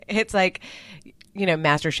It's like,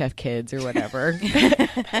 MasterChef Kids or whatever.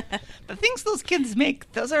 The things those kids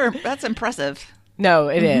make, that's impressive. No,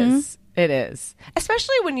 it is. It is.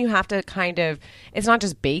 Especially when you have to it's not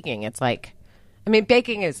just baking. It's like,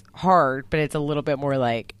 baking is hard, but it's a little bit more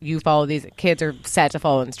like you follow these kids are set to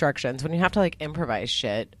follow instructions. When you have to like improvise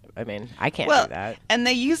shit, I can't do that. And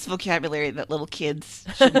they use vocabulary that little kids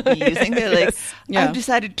should be using. They're like, I've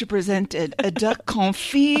decided to present a duck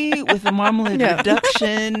confit with a marmalade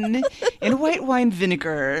reduction in white wine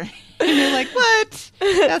vinegar. And you're like, what?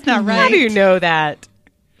 That's not right. How do you know that?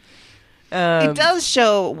 It does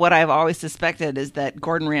show what I've always suspected is that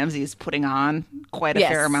Gordon Ramsay is putting on quite a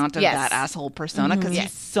fair amount of that asshole persona because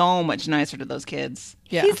he's so much nicer to those kids.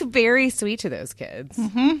 Yeah. He's very sweet to those kids.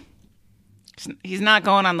 Mm-hmm. He's not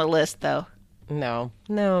going on the list, though. No.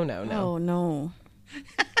 Oh, no.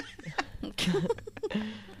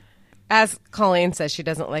 As Colleen says, she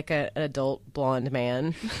doesn't like an adult blonde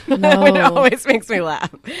man. No. It always makes me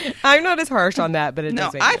laugh. I'm not as harsh on that, but it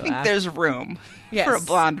does make me laugh. I think there's room for a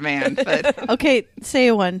blonde man. But okay,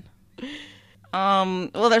 say one.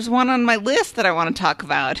 Well, there's one on my list that I want to talk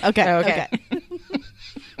about. Okay.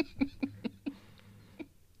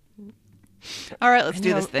 All right, let's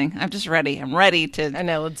do this thing. I'm just ready. I'm ready to... I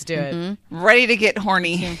know, let's do it. Ready to get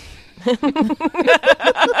horny.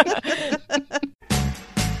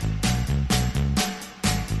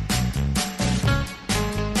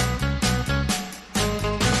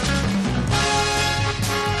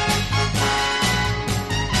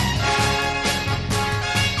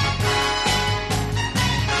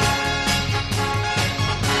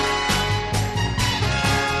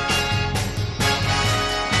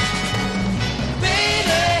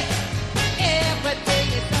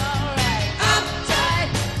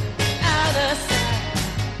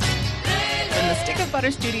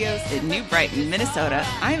 Butter Studios in New Brighton, Minnesota.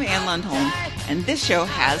 I'm Ann Lundholm, and this show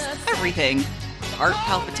has everything. Heart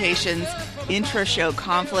palpitations, intra-show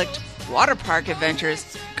conflict, water park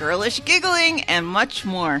adventures, girlish giggling, and much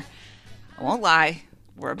more. I won't lie,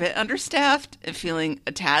 we're a bit understaffed and feeling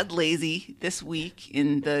a tad lazy this week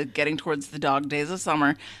in the getting towards the dog days of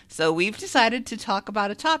summer, so we've decided to talk about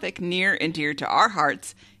a topic near and dear to our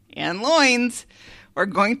hearts and loins. We're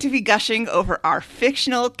going to be gushing over our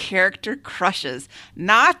fictional character crushes,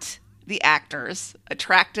 not the actors,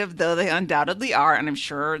 attractive though they undoubtedly are, and I'm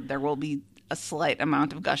sure there will be a slight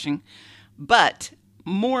amount of gushing, but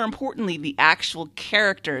more importantly, the actual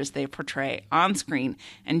characters they portray on screen.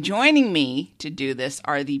 And joining me to do this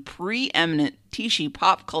are the preeminent Tishy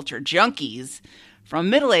pop culture junkies from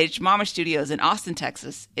Middle-Aged Mama Studios in Austin,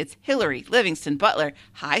 Texas. It's Hillary Livingston Butler.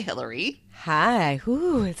 Hi, Hillary. Hi.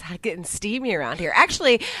 Ooh, it's getting steamy around here.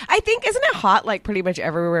 Actually, I think, isn't it hot like pretty much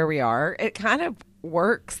everywhere we are? It kind of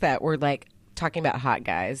works that we're like talking about hot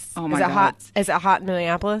guys. Oh my God. Is it hot in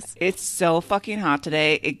Minneapolis? It's so fucking hot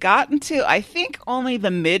today. It got into, I think, only the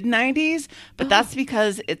mid-90s, but that's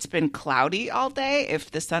because it's been cloudy all day. If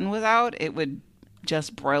the sun was out, it would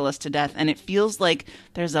just broil us to death. And it feels like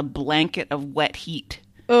there's a blanket of wet heat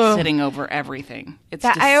sitting over everything. It's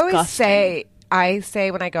disgusting. I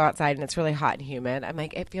say when I go outside and it's really hot and humid, I'm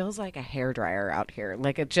like, it feels like a hairdryer out here.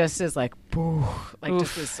 Like it just is like, boo, like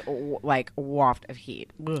just this like waft of heat.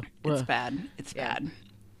 It's bad. It's bad.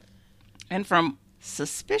 And from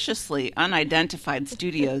suspiciously unidentified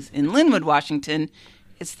studios in Linwood, Washington,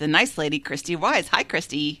 it's the nice lady, Christy Wise. Hi,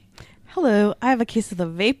 Christy. Hello. I have a case of the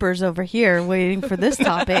vapors over here waiting for this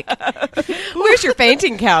topic. Where's your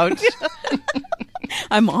fainting couch?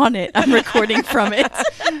 I'm on it. I'm recording from it.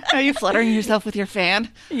 Are you fluttering yourself with your fan?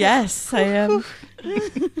 Yes, I am.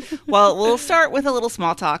 Well, we'll start with a little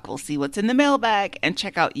small talk. We'll see what's in the mailbag and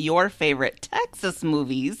check out your favorite Texas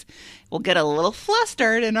movies. We'll get a little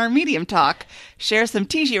flustered in our medium talk, share some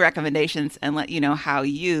Tishy recommendations, and let you know how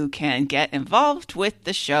you can get involved with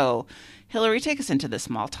the show. Hillary, take us into the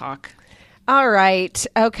small talk. All right.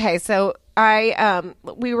 Okay. So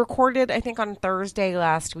we recorded, I think, on Thursday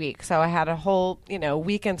last week. So I had a whole,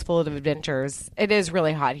 weekends full of adventures. It is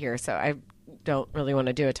really hot here, so I don't really want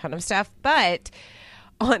to do a ton of stuff. But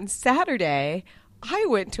on Saturday, I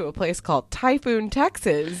went to a place called Typhoon,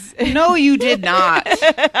 Texas. No, you did not.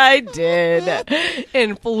 I did.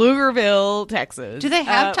 In Pflugerville, Texas. Do they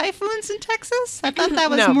have typhoons in Texas? I thought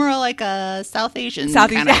that was more like a South Asian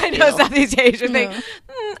Southeast Asian thing. Yeah.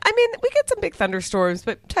 We get some big thunderstorms,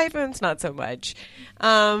 but typhoons, not so much.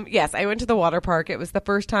 Yes, I went to the water park. It was the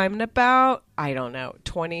first time in about,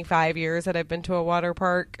 25 years that I've been to a water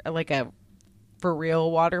park, like a for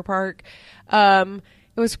real water park.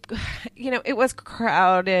 It was, it was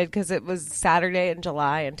crowded because it was Saturday in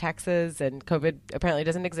July in Texas, and COVID apparently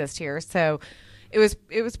doesn't exist here. So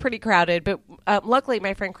it was pretty crowded. But luckily,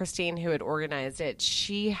 my friend Christine, who had organized it,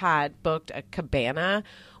 she had booked a cabana,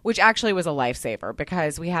 which actually was a lifesaver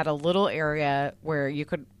because we had a little area where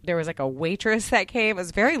there was like a waitress that came. It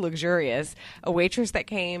was very luxurious. A waitress that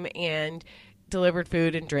came and delivered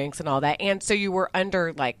food and drinks and all that. And so you were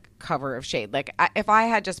under like cover of shade. Like if I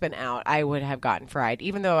had just been out, I would have gotten fried,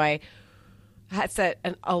 even though I had set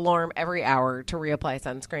an alarm every hour to reapply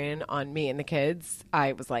sunscreen on me and the kids.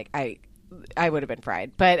 I was like, I would have been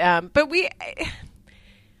fried. But we,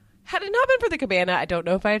 had it not been for the cabana, I don't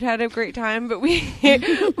know if I'd had a great time, but we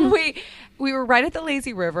were right at the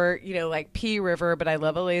lazy river, like Pea River, but I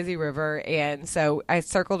love a lazy river. And so I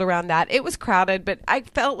circled around that. It was crowded, but I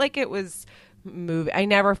felt like it was moving. I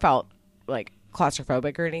never felt like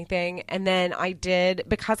claustrophobic or anything. And then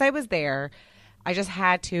because I was there,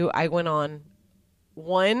 I went on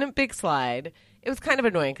one big slide. It was kind of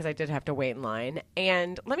annoying because I did have to wait in line.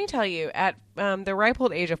 And let me tell you, at the ripe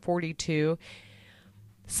old age of 42,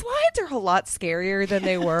 slides are a lot scarier than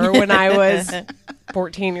they were when I was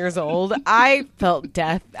 14 years old. I felt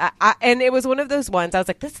death. And it was one of those ones, I was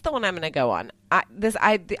like, this is the one I'm going to go on.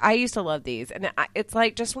 I used to love these. And it's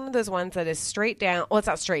like just one of those ones that is straight down. Well, it's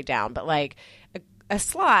not straight down, but like a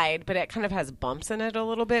slide, but it kind of has bumps in it a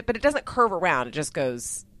little bit. But it doesn't curve around. It just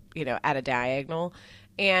goes, at a diagonal.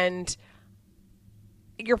 And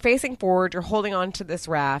you're facing forward. You're holding on to this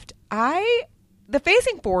raft. The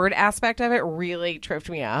facing forward aspect of it really tripped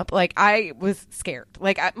me up. Like, I was scared.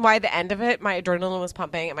 Like, by the end of it, my adrenaline was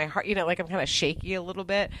pumping and my heart, like I'm kind of shaky a little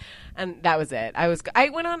bit. And that was it. I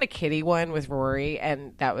went on a kiddie one with Rory,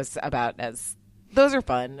 and that was about those are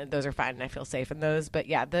fun and those are fine and I feel safe in those. But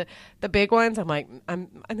yeah, the big ones, I'm like, I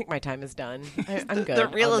think my time is done. I'm good. The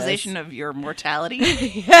realization of your mortality.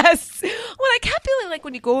 Yes. Well, I kept feeling like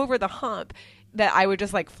when you go over the hump that I would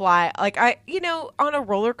just like fly. Like on a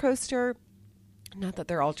roller coaster, not that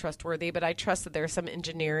they're all trustworthy, but I trust that there's some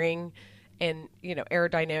engineering and,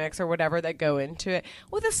 aerodynamics or whatever that go into it.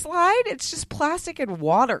 With a slide, it's just plastic and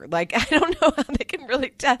water. Like, I don't know how they can really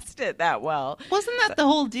test it that well. Wasn't that the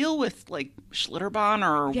whole deal with, like, Schlitterbahn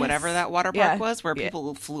or whatever that water park was, where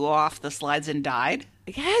people flew off the slides and died?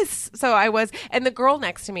 Yes. So and the girl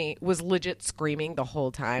next to me was legit screaming the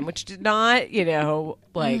whole time, which did not,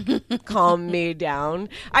 calm me down.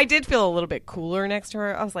 I did feel a little bit cooler next to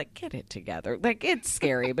her. I was like, get it together. Like, it's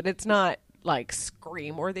scary, but it's not like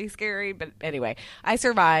scream worthy scary. But anyway, I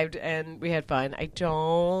survived and we had fun. I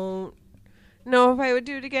don't know if I would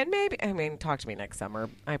do it again. Maybe. I mean, talk to me next summer.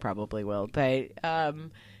 I probably will. But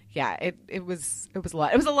yeah, it was a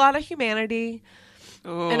lot. It was a lot of humanity.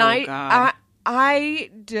 Oh, and I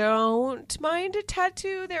don't mind a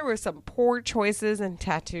tattoo. There were some poor choices in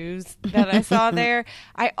tattoos that I saw there.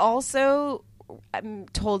 I also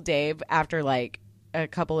told Dave after like a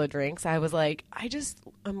couple of drinks, I was like,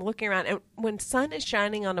 I'm looking around, and when sun is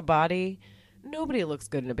shining on a body, nobody looks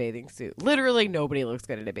good in a bathing suit. Literally nobody looks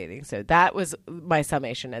good in a bathing suit. That was my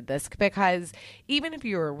summation of this, because even if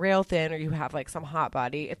you're rail thin or you have like some hot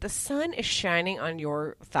body, if the sun is shining on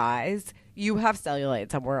your thighs, you have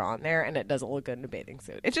cellulite somewhere on there and it doesn't look good in a bathing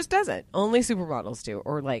suit. It just doesn't. Only supermodels do,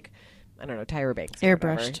 or like, I don't know, Tyra Banks.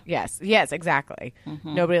 Airbrushed. Yes, exactly.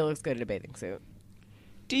 Mm-hmm. Nobody looks good in a bathing suit.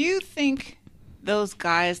 Do you think those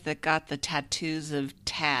guys that got the tattoos of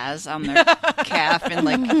Taz on their calf in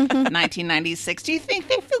like 1996, do you think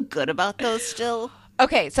they feel good about those still?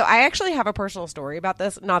 Okay, so I actually have a personal story about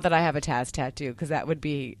this. Not that I have a Taz tattoo, because that would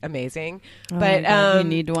be amazing. Oh but my God, you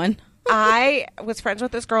need one. I was friends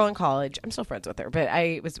with this girl in college. I'm still friends with her, but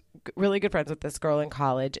I was really good friends with this girl in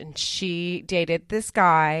college, and she dated this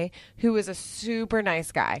guy who was a super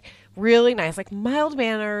nice guy. Really nice, like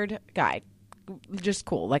mild-mannered guy. Just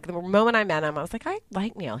cool. Like the moment I met him, I was like, I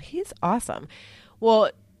like Neil. He's awesome. Well,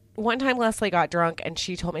 one time Leslie got drunk and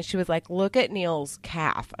she told me, she was like, look at Neil's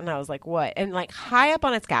calf. And I was like, what? And like high up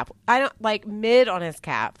on his calf, I don't like mid on his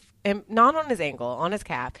calf, and not on his ankle, on his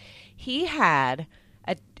calf, he had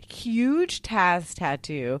a huge Taz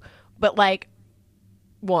tattoo, but like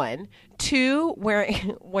 1, 2,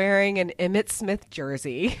 wearing an Emmitt Smith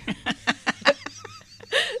jersey.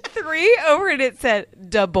 3, over it, it said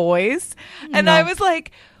 "Da Boys," and I was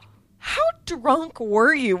like, "How drunk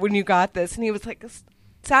were you when you got this?" And he was like,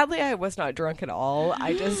 "Sadly, I was not drunk at all.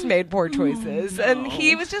 I just made poor choices." Oh, no. And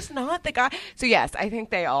he was just not the guy. So yes, I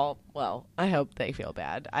think they all. Well, I hope they feel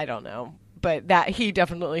bad. I don't know, but that he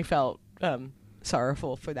definitely felt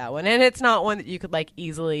sorrowful for that one, and it's not one that you could like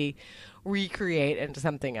easily recreate into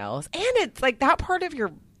something else. And it's like that part of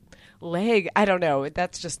your leg. I don't know.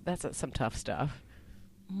 That's some tough stuff.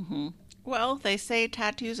 Mm-hmm. Well, they say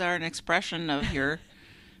tattoos are an expression of your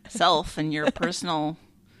self and your personal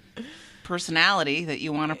personality that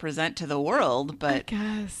you want to present to the world, but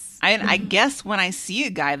Yes. I guess when I see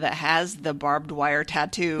a guy that has the barbed wire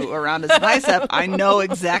tattoo around his bicep, I know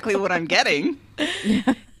exactly what I'm getting.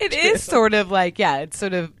 It is sort of like, it's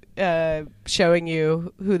sort of showing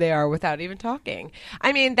you who they are without even talking.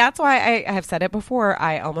 I mean, that's why I have said it before.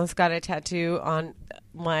 I almost got a tattoo on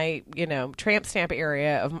my, tramp stamp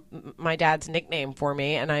area of my dad's nickname for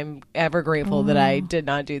me, and I'm ever grateful that I did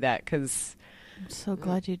not do that because I'm so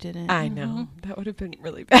glad you didn't. I know that would have been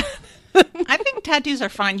really bad. I think tattoos are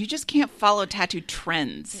fine. You just can't follow tattoo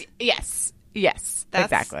trends. Yes, That's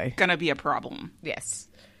exactly. going to be a problem. Yes,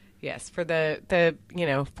 for the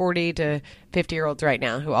 40 to 50-year-olds right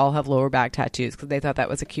now who all have lower back tattoos because they thought that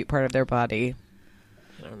was a cute part of their body.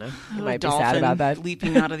 I don't know. You might be sad about that.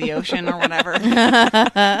 Leaping out of the ocean or whatever.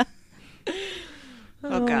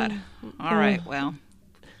 Oh, God. All right. Well,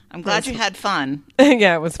 I'm glad you had fun.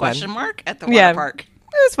 Yeah, it was fun. Question mark at the water park.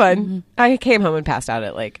 It was fun. I came home and passed out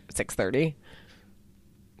at like 6:30.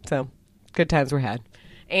 So good times were had.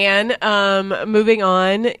 And moving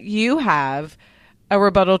on, you have a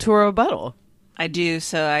rebuttal to a rebuttal. I do.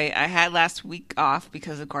 So I had last week off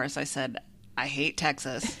because, of course, I said I hate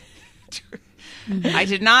Texas. I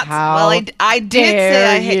did not. I did say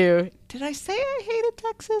I hate. Did I say I hated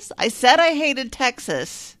Texas? I said I hated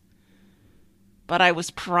Texas, but I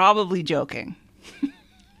was probably joking.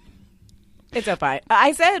 It's okay.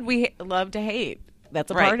 I said we love to hate.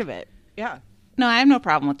 That's a part of it. Yeah. No, I have no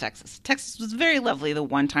problem with Texas. Texas was very lovely the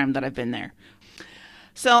one time that I've been there.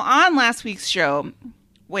 So on last week's show,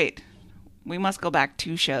 we must go back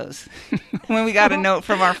 2 shows when we got a note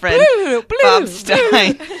from our friend Bob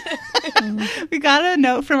Stein. We got a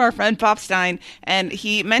note from our friend Bob Stein, and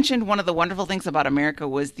he mentioned one of the wonderful things about America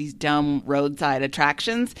was these dumb roadside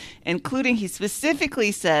attractions, including he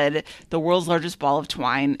specifically said the world's largest ball of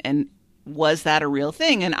twine, and was that a real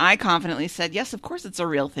thing? And I confidently said, yes, of course it's a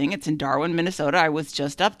real thing. It's in Darwin, Minnesota. I was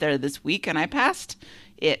just up there this week, and I passed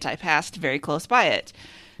it. I passed very close by it.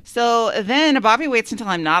 So then Bobby waits until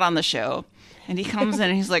I'm not on the show, and he comes in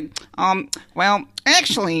and he's like, well,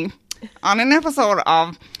 actually, on an episode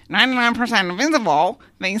of 99% Invisible,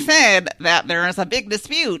 they said that there is a big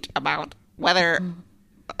dispute about whether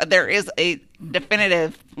there is a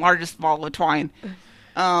definitive largest ball of twine.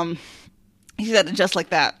 He said it just like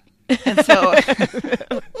that. And so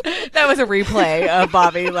that was a replay of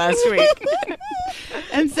Bobby last week.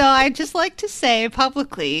 And so I'd just like to say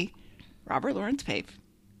publicly, Robert Lawrence Pape,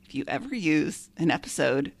 if you ever use an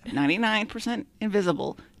episode of 99%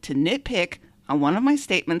 Invisible to nitpick on one of my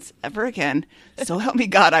statements ever again, so help me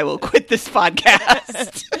God, I will quit this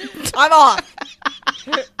podcast. I'm off.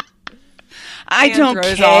 I don't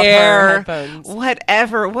care.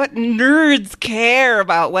 Whatever. What nerds care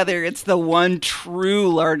about whether it's the one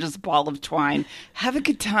true largest ball of twine? Have a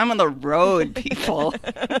good time on the road, people.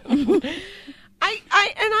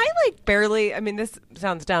 I like barely. I mean, this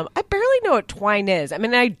sounds dumb. I barely know what twine is. I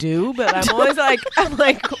mean, I do, but I'm always like,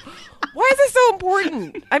 why is this so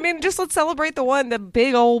important? I mean, just let's celebrate the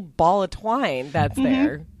big old ball of twine that's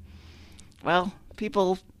there. Well,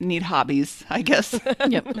 people need hobbies, I guess.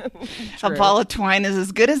 Yep. A ball of twine is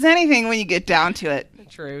as good as anything when you get down to it.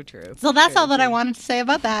 True. So that's all that I wanted to say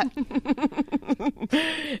about that.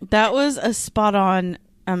 That was a spot on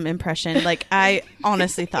impression. Like, I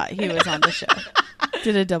honestly thought he was on the show.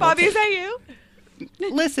 Did a double Bobby, take. is that you?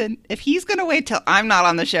 Listen, if he's going to wait till I'm not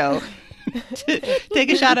on the show to take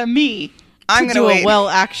a shot at me, I'm going to wait. Well,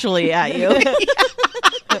 actually, at you.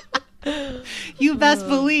 You best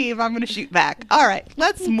believe I'm going to shoot back. All right,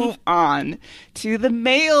 let's move on to the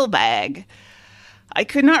mailbag. I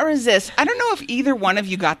could not resist. I don't know if either one of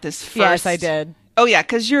you got this first. Yes, I did. Oh, yeah,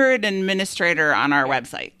 because you're an administrator on our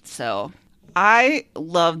website. So I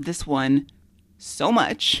loved this one so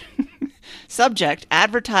much. Subject,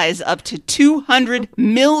 advertise up to 200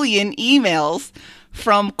 million emails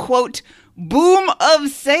from, quote, boom of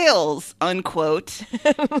sales, unquote.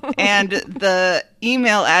 And the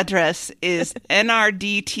email address is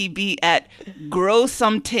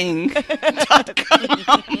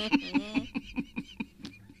nrdtb@growsomething.com.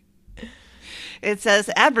 It says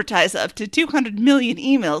advertise up to 200 million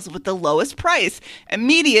emails with the lowest price.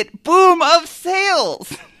 Immediate boom of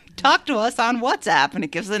sales. Talk to us on WhatsApp, and it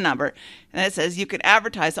gives the number. And it says you can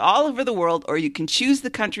advertise all over the world, or you can choose the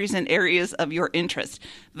countries and areas of your interest.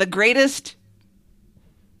 The greatest,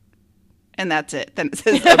 and that's it. Then it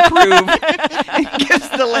says approve and gives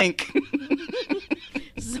the link.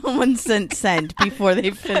 Someone sent send before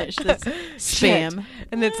they finish this spam. Shit.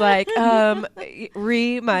 And it's like,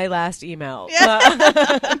 my last email.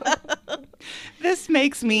 This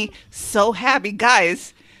makes me so happy.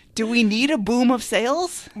 Guys, Do we need a boom of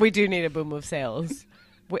sales? We do need a boom of sales.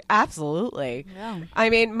 Absolutely. Yeah. I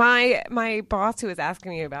mean, my boss who was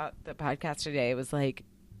asking me about the podcast today was like,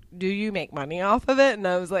 do you make money off of it? And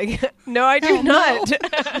I was like, no, I do not.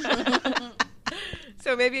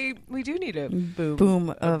 So maybe we do need a boom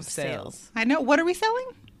of sales. I know. What are we selling?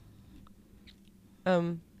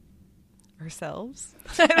 Ourselves.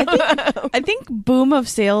 I think boom of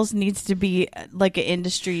sales needs to be like an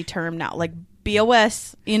industry term now. Like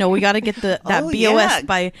BOS, we got to get that BOS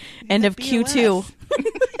by end of Q2.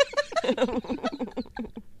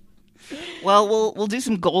 Well, we'll do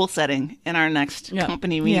some goal setting in our next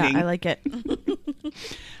company meeting. Yeah, I like it.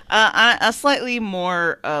 A slightly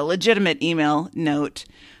more legitimate email note.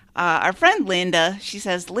 Our friend Linda, she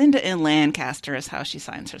says, Linda in Lancaster is how she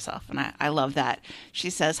signs herself, and I love that. She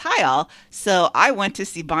says, hi all. So I went to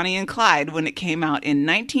see Bonnie and Clyde when it came out in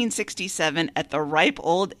 1967 at the ripe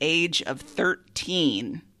old age of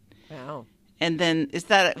 13. Wow. And then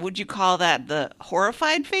would you call that the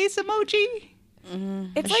horrified face emoji? Mm-hmm.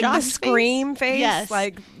 It's A like the shocked Scream face, Yes.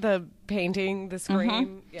 like the painting, the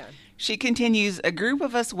Scream. Yeah. She continues, a group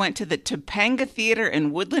of us went to the Topanga Theater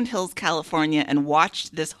in Woodland Hills, California, and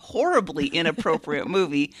watched this horribly inappropriate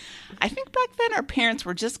movie. I think back then our parents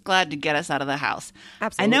were just glad to get us out of the house.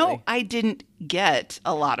 Absolutely. I know I didn't get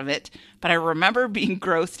a lot of it, but I remember being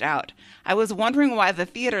grossed out. I was wondering why the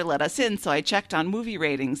theater let us in, so I checked on movie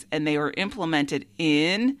ratings, and they were implemented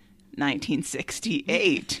in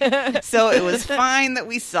 1968. So it was fine that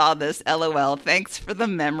we saw this. LOL. Thanks for the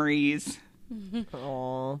memories.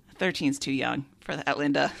 Aww. 13's too young for that,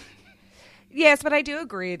 Linda. Yes, but I do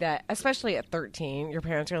agree that, especially at 13, your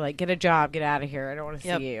parents are like, get a job, get out of here. I don't want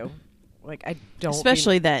to see you. Like, I don't.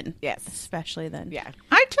 Especially then. Yes. Especially then. Yeah.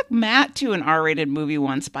 I took Matt to an R-rated movie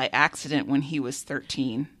once by accident when he was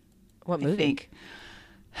 13. What movie? I think.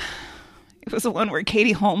 It was the one where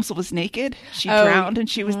Katie Holmes was naked. She drowned, and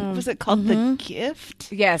she was it called The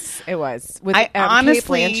Gift? Yes, it was. With I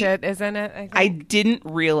honestly, Cate Blanchett is in it, I think. I didn't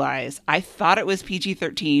realize. I thought it was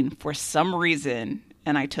PG-13 for some reason,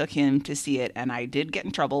 and I took him to see it, and I did get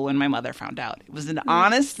in trouble when my mother found out. It was an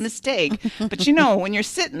honest mistake. But when you're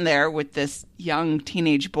sitting there with this young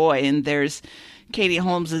teenage boy, and there's Katie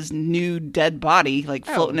Holmes's nude dead body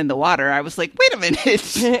floating in the water, I was like, wait a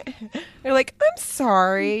minute. They're like, I'm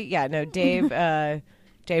sorry. Yeah, no, Dave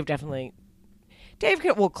definitely. Dave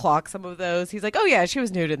will clock some of those. He's like, oh yeah, she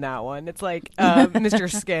was nude in that one. It's like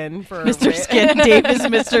Mr. Skin for Mr. Skin. Dave is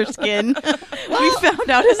Mr. Skin. We found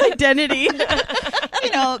out his identity.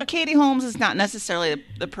 Katie Holmes is not necessarily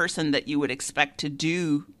the person that you would expect to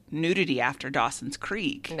do nudity after Dawson's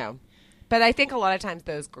Creek. No, but I think a lot of times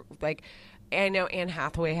those I know Anne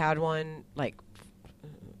Hathaway had one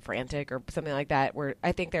Frantic or something like that, where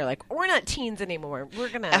I think they're like, we're not teens anymore. We're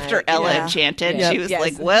gonna after Ella enchanted, Yeah. she was Yes.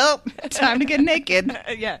 like, well, time to get naked.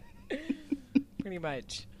 Yeah, pretty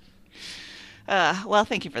much. Well,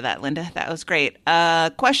 thank you for that, Linda. That was great.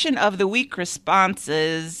 Question of the week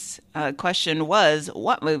responses. Question was,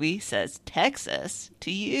 what movie says Texas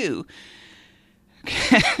to you?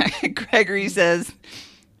 Gregory says,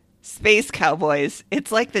 Space Cowboys.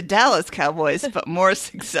 It's like the Dallas Cowboys, but more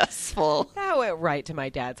successful. That went right to my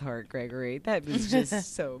dad's heart, Gregory. That was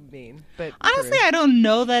just so mean. But honestly, true. I don't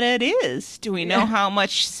know that it is. Do we know how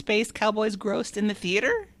much Space Cowboys grossed in the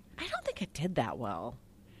theater? I don't think it did that well.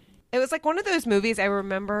 It was like one of those movies I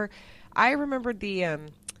remembered the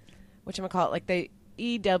whatchamacallit, like the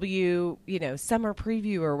EW, summer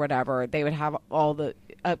preview or whatever. They would have all the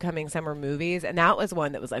upcoming summer movies, and that was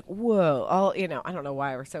one that was like, whoa, all I don't know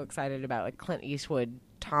why we're so excited about like Clint Eastwood,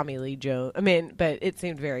 Tommy Lee Jones. I mean, but it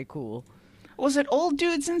seemed very cool. Was it Old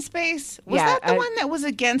Dudes in Space? Was that the one that was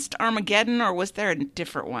against Armageddon, or was there a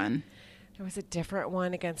different one? There was a different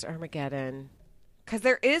one against Armageddon. Because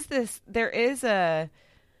there is a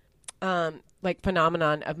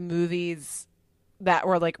phenomenon of movies that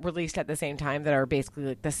were like released at the same time that are basically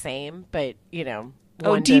like the same, but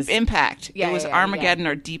Deep Impact. Yeah, it was Armageddon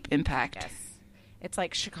or Deep Impact. Yes, it's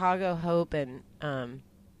like Chicago Hope and ER.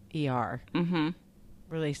 Mm-hmm.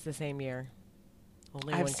 Released the same year.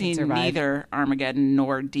 Only I've one seen can survive. neither Armageddon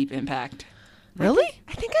nor Deep Impact. Really?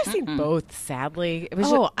 I think I've seen both. Sadly, it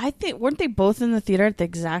was. I think weren't they both in the theater at the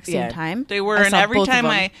exact same time? They were, I and saw every both of time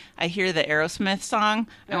them. I hear the Aerosmith song,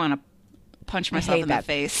 I want to punch myself in the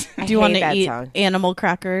face. I Do you want hate to that eat song. animal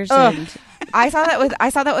crackers? Ugh. And I saw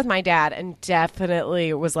that with my dad, and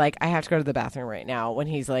definitely was like, I have to go to the bathroom right now when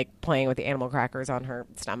he's like playing with the animal crackers on her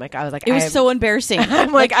stomach. I was like, it was so embarrassing.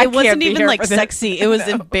 I'm like, I it wasn't can't be even here like for this. sexy. It was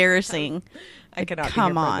embarrassing. I cannot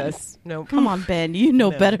Come be here on. for this. No, Come on, Ben. You know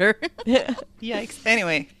better. Yikes.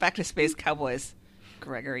 Anyway, back to Space Cowboys,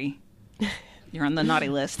 Gregory. You're on the naughty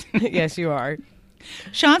list. Yes, you are.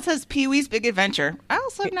 Sean says Pee-wee's Big Adventure. I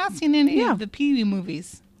also have not seen any of the Pee-wee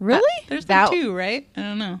movies. Really? There's that two, right? I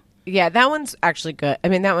don't know. Yeah, that one's actually good. I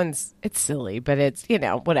mean, it's silly, but it's,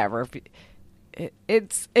 whatever.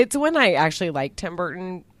 It's when I actually like Tim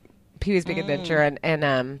Burton, Pee-wee's Big Adventure,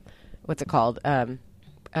 and what's it called?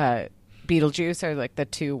 Beetlejuice are like the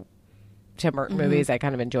two Tim Burton movies I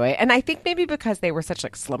kind of enjoy. And I think maybe because they were such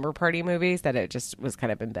like slumber party movies that it just was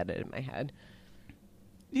kind of embedded in my head.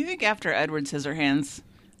 Do you think after Edward Scissorhands,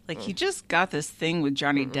 like he just got this thing with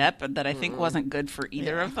Johnny Depp that I think wasn't good for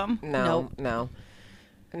either of them? No.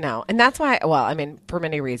 And that's why, well, I mean, for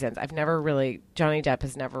many reasons, Johnny Depp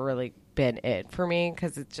has never really been it for me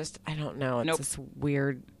because it's just, I don't know, it's this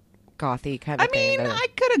weird gothy kind of thing. I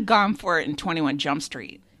could have gone for it in 21 Jump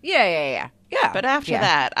Street. Yeah. But after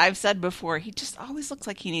that, I've said before, he just always looks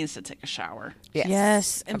like he needs to take a shower.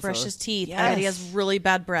 Yes, and brush his teeth. Yes. And he has really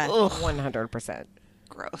bad breath. 100%.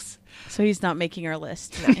 Gross. So he's not making our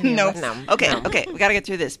list. No. Okay, we got to get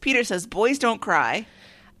through this. Peter says, Boys Don't Cry.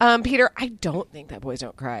 Peter, I don't think that Boys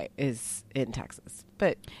Don't Cry is in Texas,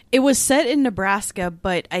 but it was set in Nebraska,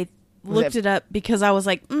 but I looked it up because I was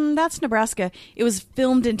like, that's Nebraska. It was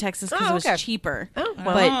filmed in Texas because it was cheaper. Oh,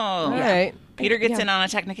 but all right. Peter gets in on a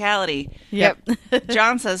technicality. Yep.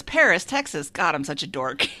 John says, Paris, Texas. God, I'm such a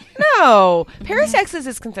dork. No, Paris, Texas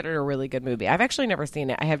is considered a really good movie. I've actually never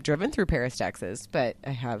seen it. I have driven through Paris, Texas, but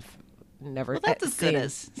I have never. Well, that's as good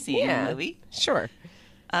as seeing a movie. Sure.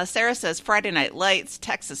 Sarah says, Friday Night Lights,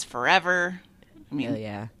 Texas Forever. I mean,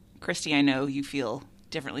 yeah. Christy, I know you feel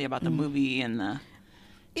differently about the movie and the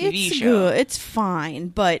TV it's show. Good. It's fine,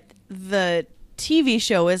 but the TV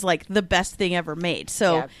show is like the best thing ever made.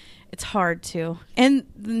 So it's hard to. And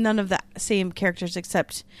none of the same characters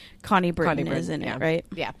except Connie Britton is in it, right?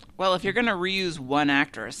 Yeah. Well, if you're going to reuse one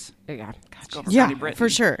actress, Yeah. let's go for Connie Britton. For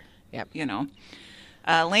sure. Yep. You know.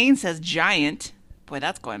 Lane says Giant. Boy,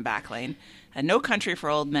 that's going back, Lane. No Country for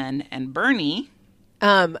Old Men. And Bernie.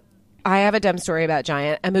 I have a dumb story about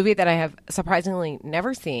Giant, a movie that I have surprisingly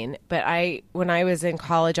never seen. But when I was in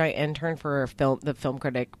college, I interned for the film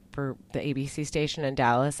critic for the ABC station in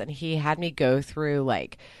Dallas, and he had me go through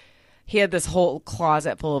he had this whole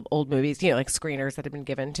closet full of old movies, like screeners that had been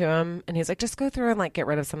given to him, and he's like, just go through and get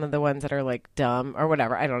rid of some of the ones that are dumb or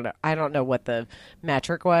whatever. I don't know what the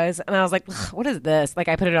metric was, and I was like, what is this?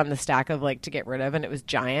 I put it on the stack of to get rid of, and it was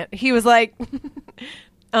Giant. He was like.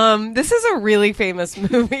 This is a really famous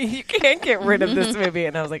movie. You can't get rid of this movie.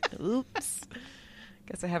 And I was like, oops.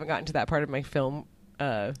 Guess I haven't gotten to that part of my film.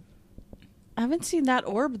 I haven't seen that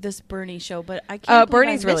or this Bernie show, but I can't.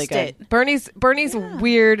 Bernie's really good. It. Bernie's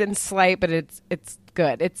weird and slight, but it's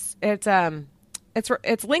good. It's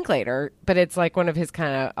Linklater, but it's one of his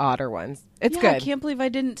kind of odder ones. It's good. I can't believe I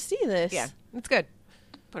didn't see this. Yeah, it's good.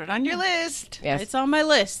 Put it on your list. Yes, it's on my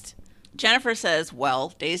list. Jennifer says,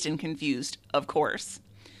 well, Dazed and Confused, of course.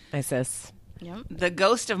 My sis. Yep. The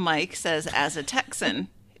ghost of Mike says, as a Texan.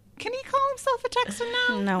 Can he call himself a Texan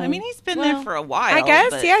now? No. I mean, he's been there for a while. I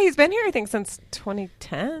guess, yeah. He's been here, I think, since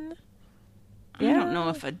 2010. I don't know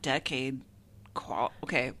if a decade...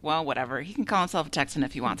 Okay, well, whatever. He can call himself a Texan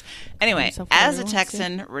if he wants. Anyway, as a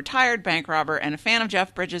Texan, retired bank robber, and a fan of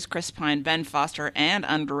Jeff Bridges, Chris Pine, Ben Foster, and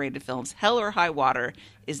underrated films, Hell or High Water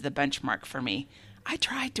is the benchmark for me. I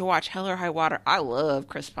tried to watch Hell or High Water. I love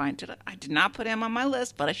Chris Pine. I did not put him on my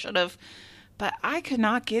list, but I should have. But I could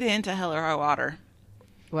not get into Hell or High Water.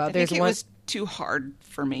 Well, I think it was too hard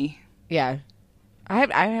for me. Yeah, I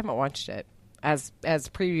haven't watched it as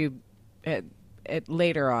preview. It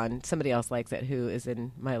later on, somebody else likes it who is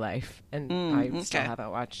in my life, and I still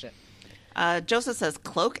haven't watched it. Joseph says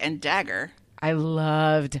Cloak and Dagger. I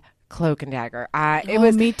loved Cloak and Dagger.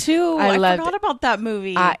 Me too. I forgot about that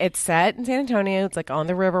movie. It's set in San Antonio. It's on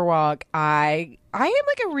the Riverwalk. I am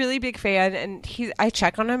a really big fan, and I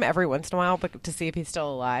check on him every once in a while to see if he's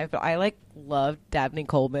still alive. But I loved Dabney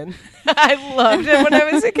Coleman. I loved him when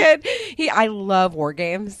I was a kid. I love War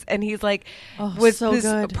Games, and he's was so this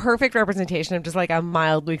good. Perfect representation of just a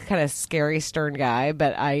mildly kind of scary, stern guy.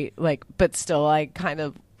 But but still kind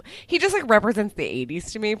of. He just represents the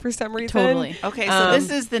 80s to me for some reason. Totally. Okay, so this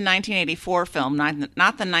is the 1984 film, not the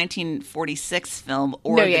 1946 film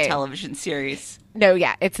or the television series. No,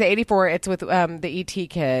 yeah, it's the 84. It's with the E.T.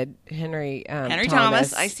 kid, Henry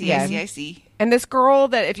Thomas. I see. And this girl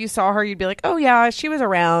that if you saw her, you'd be like, oh, yeah, she was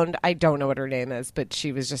around. I don't know what her name is, but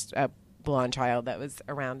she was just a blonde child that was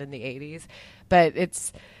around in the 80s. But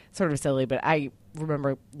it's sort of silly, but I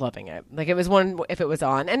remember loving it. It was one, if it was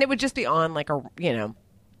on, and it would just be on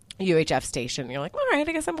UHF station. You're like, all right,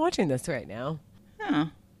 I guess I'm watching this right now. Huh.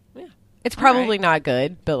 Yeah. It's probably not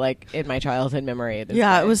good, but like in my childhood memory, it is.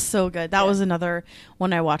 Yeah, good. it was so good. That was another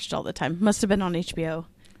one I watched all the time. Must have been on HBO.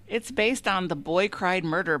 It's based on The Boy Cried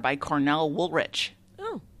Murder by Cornell Woolrich.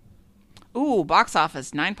 Oh. Ooh, box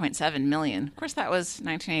office 9.7 million. Of course, that was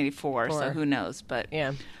 1984, so who knows? But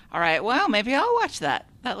yeah. All right, well, maybe I'll watch that.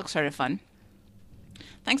 That looks sort of fun.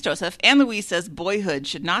 Thanks, Joseph. Anne Louise says Boyhood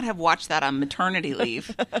should not have watched that on maternity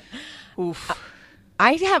leave. Oof.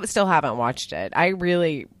 I still haven't watched it. I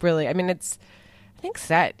really, I mean, it's, I think,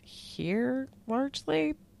 set here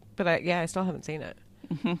largely, but I still haven't seen it.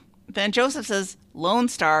 Mm-hmm. Then Joseph says Lone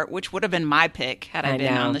Star, which would have been my pick had I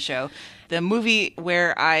been on the show. The movie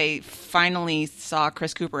where I finally saw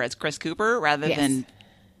Chris Cooper as Chris Cooper rather than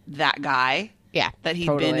that guy. Yeah, that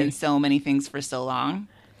he'd been in so many things for so long.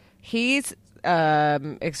 He's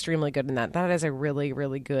extremely good in that. That is a really,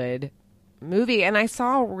 really good movie. And I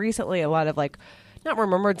saw recently a lot of like, not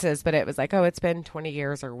remembrances, but it was like, oh, it's been 20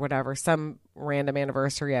 years or whatever, some random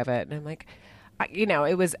anniversary of it. And I'm like,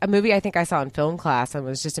 it was a movie I think I saw in film class and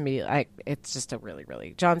was just immediately, it's just a really,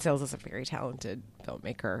 really, John Sayles is a very talented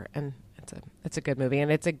filmmaker, and it's a good movie.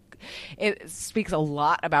 And it speaks a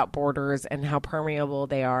lot about borders and how permeable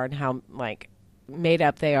they are and how like made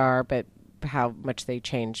up they are, but how much they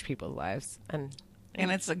change people's lives. And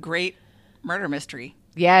it's a great murder mystery.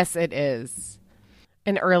 Yes, it is.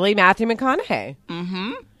 An early Matthew McConaughey.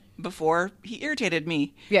 Mm-hmm. Before he irritated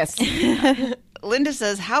me. Yes. Linda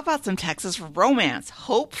says, how about some Texas romance?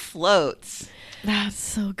 Hope floats. That's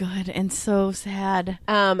so good and so sad.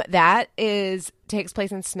 That takes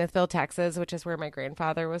place in Smithville, Texas, which is where my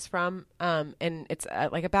grandfather was from. And it's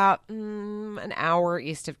like about an hour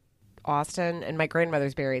east of Austin, and my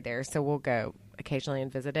grandmother's buried there, so we'll go occasionally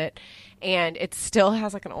and visit it. And it still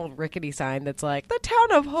has like an old rickety sign that's like the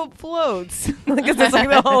town of Hope floats, because it's like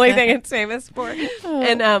the only thing it's famous for.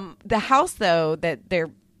 And the house though that they're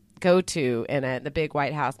go to in it, the big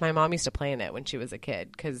white house, my mom used to play in it when she was a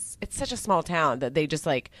kid, because it's such a small town that they just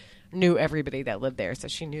like knew everybody that lived there, so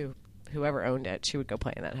she knew whoever owned it, she would go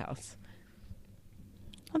play in that house.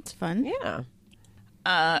 That's fun. Yeah.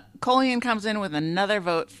 Colleen comes in with another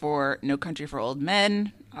vote for No Country for Old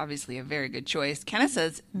Men. Obviously a very good choice. Kenneth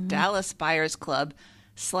says Dallas Buyers Club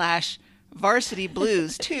 / Varsity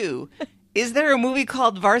Blues 2. Is there a movie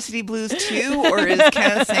called Varsity Blues 2, or is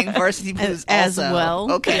Kenneth saying Varsity Blues as also?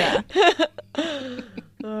 well? Okay. Yeah.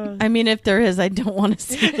 I mean, if there is, I don't want to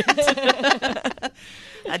see it.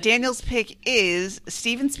 Daniel's pick is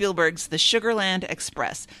Steven Spielberg's The Sugarland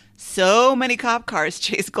Express. So many cop cars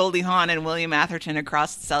chase Goldie Hawn and William Atherton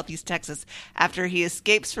across southeast Texas after he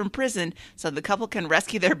escapes from prison so the couple can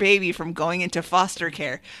rescue their baby from going into foster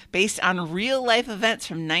care. Based on real-life events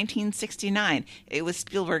from 1969, it was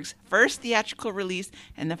Spielberg's first theatrical release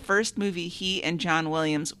and the first movie he and John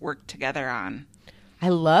Williams worked together on. I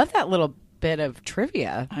love that little bit of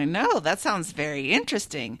trivia. I know. That sounds very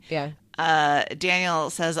interesting. Yeah.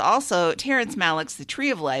 Daniel says also Terrence Malick's The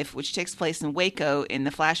Tree of Life, which takes place in Waco in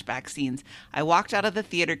the flashback scenes. I walked out of the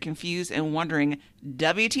theater confused and wondering,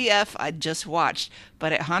 WTF I'd just watched,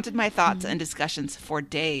 but it haunted my thoughts and discussions for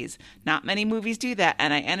days. Not many movies do that,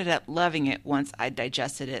 and I ended up loving it once I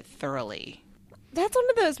digested it thoroughly. That's one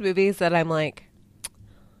of those movies that I'm like,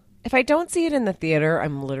 if I don't see it in the theater,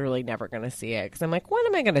 I'm literally never going to see it, because I'm like, when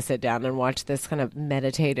am I going to sit down and watch this kind of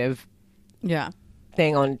meditative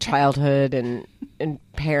thing on childhood and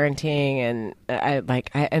parenting, and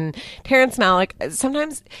and Terrence Malick.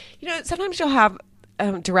 Sometimes you'll have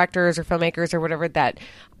directors or filmmakers or whatever that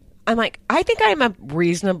I'm like, I think I'm a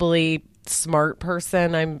reasonably smart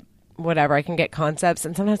person. I'm whatever, I can get concepts,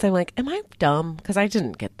 and sometimes I'm like, am I dumb? Because I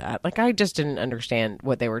didn't get that. Like, I just didn't understand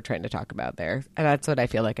what they were trying to talk about there, and that's what I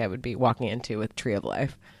feel like I would be walking into with Tree of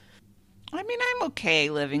Life. I mean, I'm okay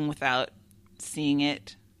living without seeing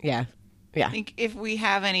it. Yeah. Yeah. I think if we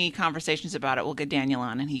have any conversations about it, we'll get Daniel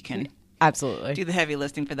on and he can absolutely do the heavy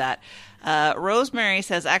lifting for that. Rosemary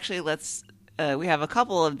says, actually, we have a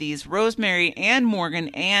couple of these. Rosemary and Morgan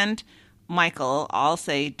and Michael all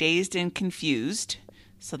say Dazed and Confused.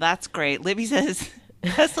 So that's great. Libby says,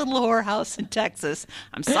 that's a lower house in Texas.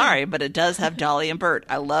 I'm sorry, but it does have Dolly and Bert.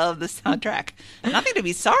 I love the soundtrack. Nothing to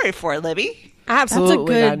be sorry for, Libby.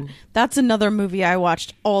 Absolutely. That's another movie I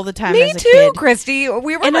watched all the time. Me as a too, kid. Christy. I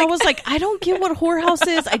was like, I don't get what Whorehouse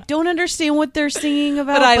is. I don't understand what they're singing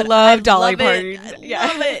about. But I love Dolly Parton.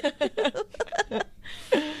 I love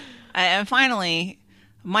it. And finally,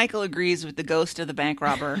 Michael agrees with the ghost of the bank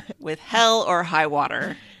robber with Hell or High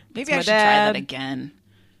Water. Maybe I should try that again.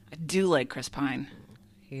 I do like Chris Pine.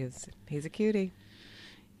 He's a cutie.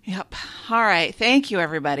 Yep. All right. Thank you,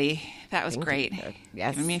 everybody. That was great.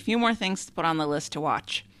 Yes. Give me a few more things to put on the list to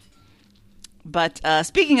watch. But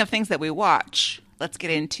speaking of things that we watch, let's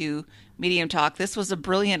get into Medium Talk. This was a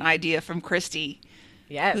brilliant idea from Christy,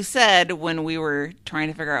 who said when we were trying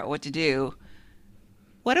to figure out what to do,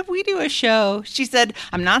 what if we do a show? She said,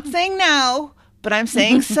 I'm not saying now, but I'm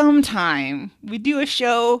saying sometime. We do a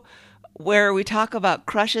show where we talk about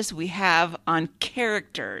crushes we have on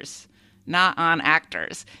characters, not on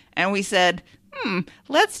actors. And we said,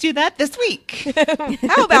 let's do that this week.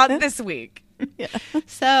 How about this week? Yeah.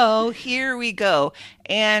 So here we go.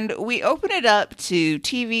 And we open it up to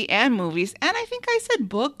TV and movies. And I think I said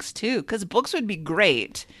books too, because books would be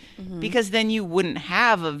great because then you wouldn't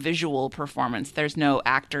have a visual performance. There's no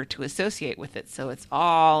actor to associate with it. So it's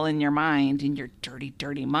all in your mind, in your dirty,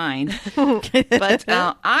 dirty mind. But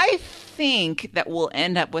I think that we'll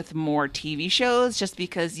end up with more TV shows just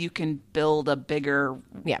because you can build a bigger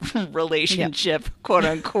relationship, quote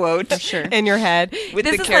unquote, sure, in your head with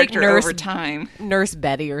the character like over time. Nurse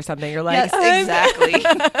Betty or something. You're like, yes, exactly.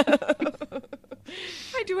 I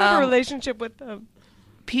do have a relationship with them.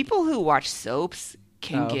 People who watch soaps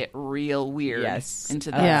can get real weird into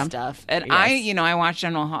that Yeah. stuff. And I watched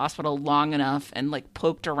General Hospital long enough and like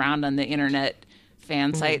poked around on the internet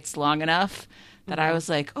fan sites long enough that I was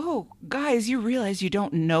like, oh, guys, you realize you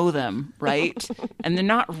don't know them, right? And they're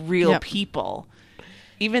not real people.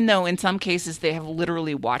 Even though in some cases they have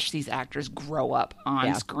literally watched these actors grow up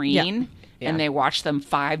on screen. Yeah. And they watch them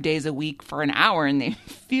 5 days a week for an hour and they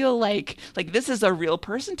feel like this is a real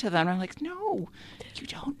person to them. I'm like, no, you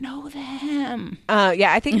don't know them.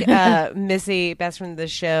 I think Missy, best friend of the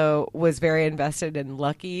show, was very invested in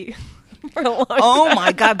Lucky for a long time. Oh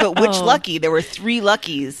my God, but which Lucky? There were 3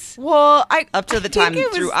 Luckies. Well, up to the time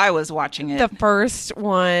I was watching it. The first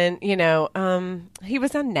one, he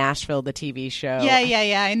was on Nashville, the TV show.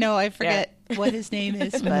 Yeah. I know. I forget what his name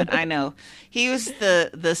is, but I know. He was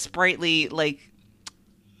the sprightly, like,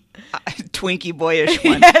 Twinkie boyish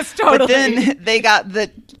one. Yes, totally. But then they got the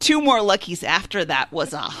 2 more Luckies after that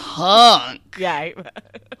was a hunk. Yeah.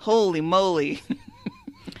 Holy moly.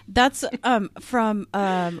 That's from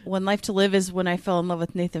When Life to Live is when I fell in love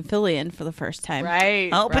with Nathan Fillion for the first time. Right.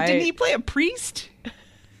 Oh, but didn't he play a priest?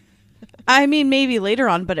 I mean, maybe later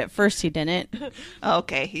on, but at first he didn't.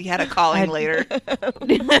 Okay, he had a calling later.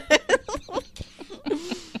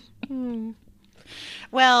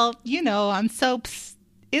 Well, on soaps,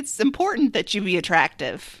 it's important that you be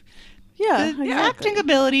attractive. Yeah. The acting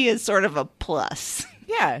ability is sort of a plus.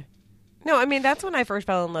 Yeah. No, I mean, that's when I first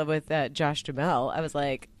fell in love with Josh Duhamel. I was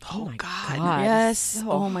like, oh my God. Yes.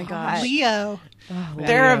 So oh my gosh. Leo. Oh,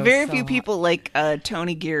 There are Leo, very so few hot. people like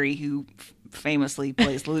Tony Geary, who famously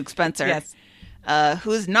plays Luke Spencer. Yes.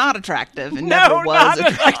 Who is not attractive and No, never was not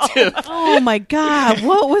at attractive. Oh my God.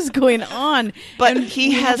 What was going on? But And he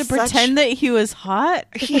we has had to pretend that he was hot.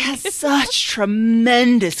 He has such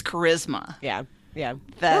tremendous charisma. Yeah.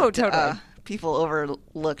 That totally. people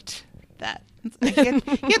overlooked that. He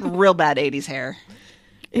had real bad 80s hair.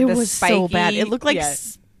 It The was so spiky- bad. It looked like yeah.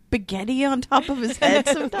 spaghetti on top of his head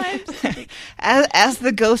sometimes. As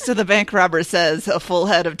the ghost of the bank robber says, a full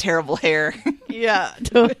head of terrible hair. Yeah.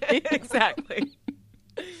 Totally. Exactly.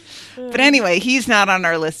 But anyway, he's not on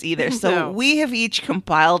our list either. So No. we have each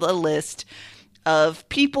compiled a list of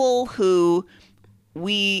people who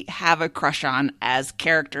we have a crush on as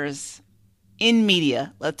characters in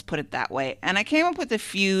media. Let's put it that way. And I came up with a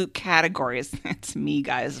few categories. It's me,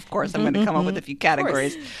 guys. Of course, I'm going to come up with a few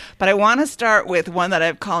categories. But I want to start with one that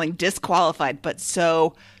I'm calling disqualified, but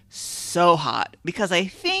so hot. Because I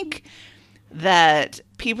think that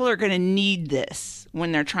people are going to need this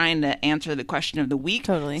when they're trying to answer the question of the week.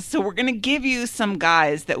 Totally. So we're going to give you some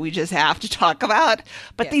guys that we just have to talk about,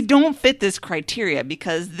 but they don't fit this criteria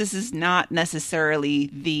because this is not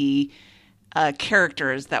necessarily the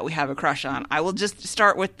characters that we have a crush on. I will just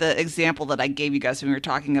start with the example that I gave you guys when we were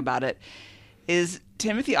talking about it. Is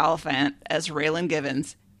Timothy Olyphant as Raylan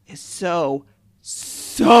Givens is so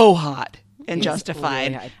hot and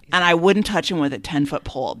Justified, really hot. and I wouldn't touch him with a 10-foot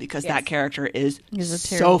pole because that character is He's a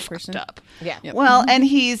so terrible fucked person. up. Yeah. Yep. Well, and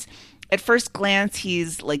he's at first glance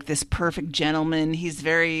he's like this perfect gentleman. He's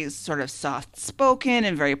very sort of soft spoken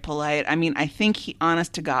and very polite. I mean, I think he,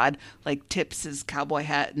 honest to God, like tips his cowboy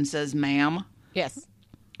hat and says "ma'am." Yes.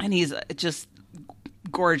 And he's just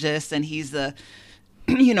gorgeous, and he's the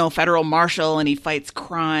federal marshal, and he fights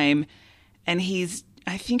crime, and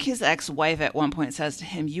I think his ex-wife at one point says to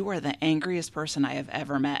him, "You are the angriest person I have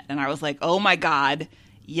ever met." And I was like, oh my God,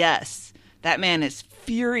 yes. That man is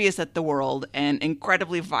furious at the world and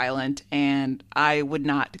incredibly violent, and I would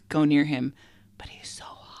not go near him. But he's so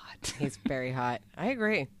hot. He's very hot. I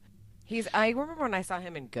agree. I remember when I saw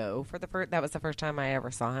him in Go that was the first time I ever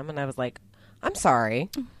saw him, and I was like, I'm sorry.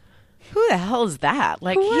 who the hell is that?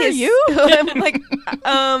 Like, Who are you? I'm like,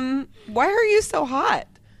 why are you so hot?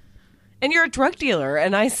 And you're a drug dealer,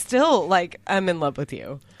 and I still, like, I'm in love with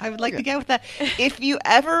you. I would like to get with that. If you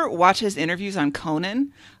ever watch his interviews on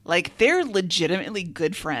Conan, like, they're legitimately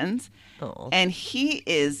good friends. Oh. And he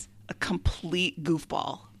is a complete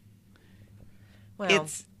goofball. Wow.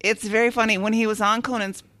 It's very funny. When he was on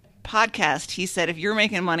Conan's podcast, he said, if you're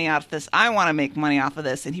making money off this, I want to make money off of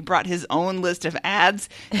this. And he brought his own list of ads,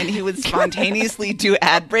 and he would spontaneously do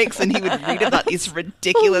ad breaks, and he would read about these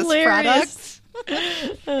ridiculous products.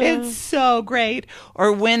 It's so great.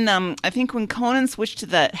 Or when I think when Conan switched to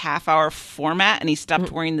the half-hour format and he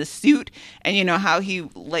stopped wearing the suit, and you know how he,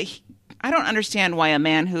 like, I don't understand why a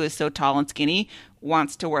man who is so tall and skinny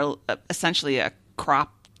wants to wear essentially a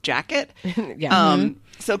crop jacket. Yeah.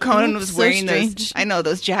 So Conan was so wearing strange.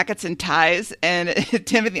 those jackets and ties, and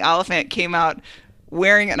Timothy Oliphant came out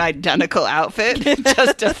wearing an identical outfit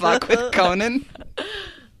just to fuck with Conan.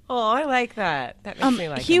 Oh, I like that. That makes me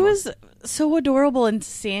like he him. was so adorable in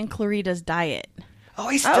San Clarita's Diet. Oh,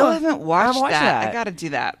 I still haven't watched watched that. that. I got to do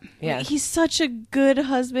that. Yeah. He's such a good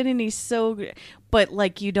husband, and he's so good. But,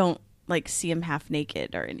 like, you don't, like, see him half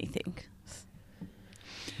naked or anything.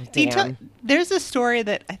 Damn. There's a story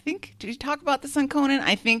that I think, did you talk about this on Conan?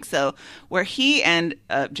 I think so, where he and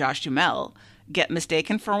Josh Duhamel get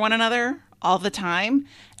mistaken for one another all the time,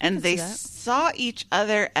 and they saw each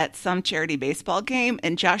other at some charity baseball game,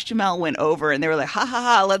 and Josh Duhamel went over and they were like, ha ha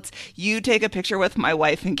ha, let's you take a picture with my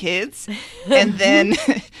wife and kids. And then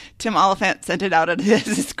Tim Oliphant sent it out as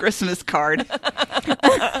his Christmas card.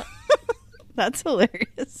 That's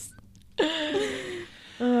hilarious.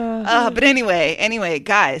 But anyway,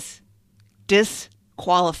 guys,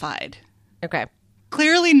 disqualified. Okay.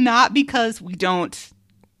 Clearly not because we don't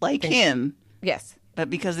like him, Yes. but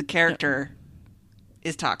because the character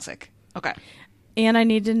is toxic. Okay. And I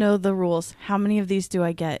need to know the rules. How many of these do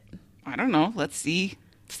I get? I don't know. Let's see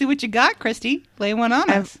what you got, Christy. Lay one on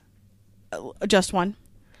us. Just one.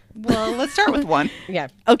 Well, let's start with one. Yeah.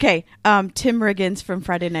 Okay. Tim Riggins from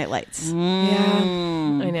Friday Night Lights. Yeah.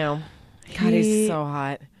 I know. God, he's so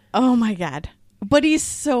hot. Oh, my God. But he's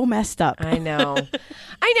so messed up. I know.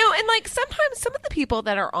 I know. And, like, sometimes some of the people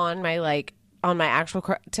that are on my, like, on my actual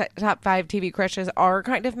top 5 TV crushes are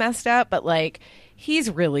kind of messed up, but, like, he's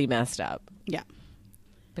really messed up. Yeah.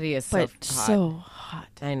 But he is But hot. so hot.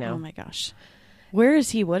 I know. Oh, my gosh. Where is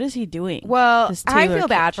he? What is he doing? Well, This I Taylor feel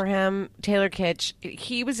bad Kitsch. for him. Taylor Kitsch,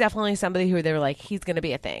 he was definitely somebody who they were like, he's going to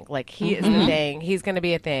be a thing. Like, he is the thing. He's going to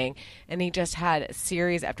be a thing. And he just had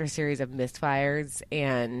series after series of misfires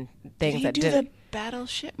and things that Did he do didn't. the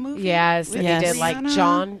Battleship movie? Yes, with and they did like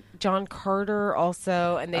Rihanna? John Carter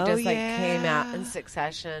also, and they Oh, just like came out yeah. in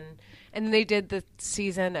succession. And then they did the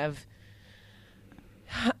season of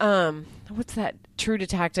what's that True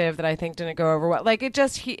Detective that I think didn't go over well. Like he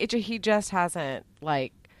just hasn't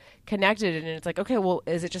like connected, and it's like, okay, well,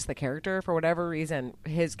 is it just the character? For whatever reason,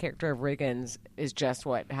 his character of Riggins is just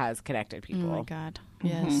what has connected Oh, people. my God.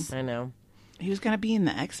 Yes. I know. He was going to be in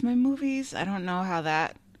the X-Men movies. I don't know how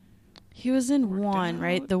that... He was in one,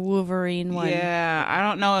 right? The Wolverine one. Yeah, I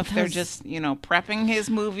don't know if they're just, prepping his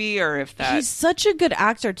movie or if that... He's such a good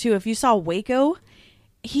actor, too. If you saw Waco,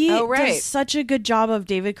 he does such a good job of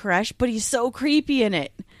David Koresh, but he's so creepy in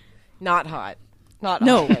it. Not hot. Not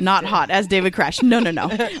No, hot. not hot as David Koresh. No.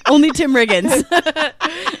 Only Tim Riggins.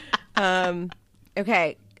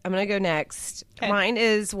 Okay, I'm going to go next. Okay. Mine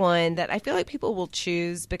is one that I feel like people will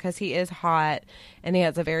choose because he is hot and he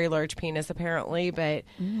has a very large penis, apparently, but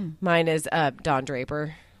mine is Don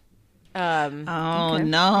Draper. No.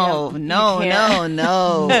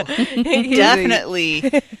 can't.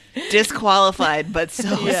 Definitely disqualified, but so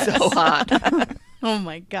hot. Oh,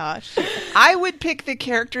 my gosh. I would pick the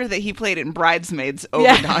character that he played in Bridesmaids over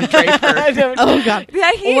Don Draper. Oh, God.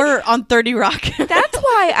 Yeah, Or on 30 Rock. That's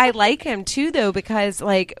why I like him too, though, because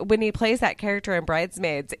like when he plays that character in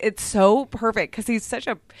Bridesmaids, it's so perfect because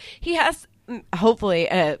he has hopefully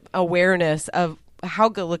a awareness of how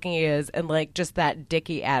good looking he is and like just that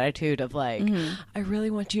dicky attitude of like, I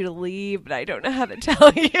really want you to leave, but I don't know how to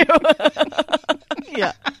tell you.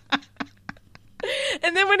 Yeah.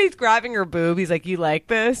 And then when he's grabbing her boob, he's like, you like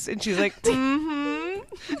this? And she's like,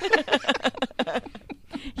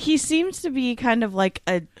 He seems to be kind of like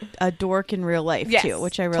a dork in real life, yes, too,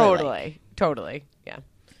 which I really like. Totally. Yeah.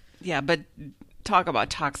 Yeah, but talk about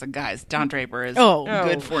toxic guys. Don Draper is Oh.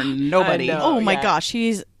 good for nobody. I know. Oh, my yeah. gosh.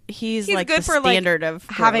 He's like good the for standard like of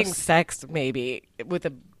having gross. sex maybe with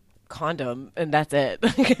a condom and that's it.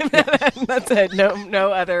 That's it.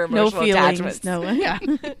 No other No emotional feelings. attachments. No. Yeah.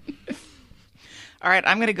 All right,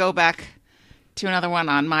 I'm going to go back to another one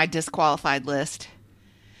on my disqualified list.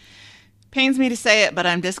 Pains me to say it, but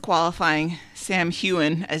I'm disqualifying Sam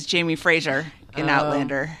Heughan as Jamie Fraser in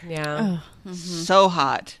Outlander. Yeah. So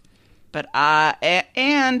hot. But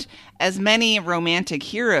and as many romantic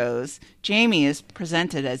heroes, Jamie is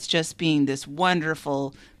presented as just being this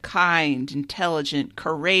wonderful, kind, intelligent,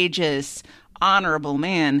 courageous, honorable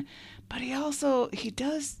man. But he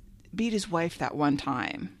does beat his wife that one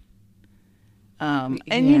time.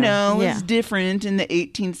 It's different in the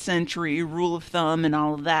 18th century, rule of thumb and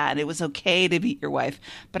all of that. It was okay to beat your wife.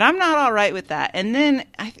 But I'm not all right with that. And then,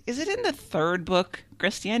 is it in the third book?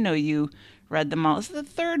 Christy, I know you read them all. Is it the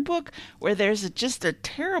third book where there's just a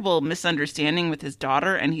terrible misunderstanding with his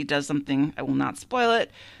daughter and he does something, I will not spoil it,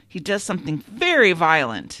 he does something very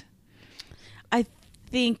violent. I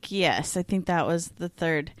think that was the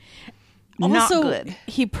third. Not Also, good.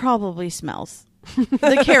 He probably smells.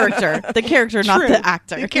 The character, not the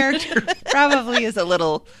actor. The character probably is a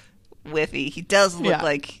little whiffy. He does look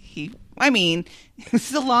like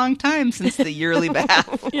it's a long time since the yearly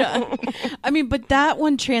bath. Yeah. I mean, but that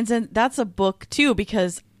one that's a book too,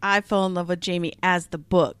 because I fell in love with Jamie as the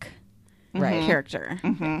book character.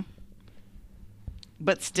 Mm-hmm.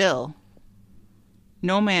 But still,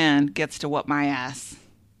 no man gets to whoop my ass.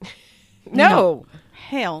 No.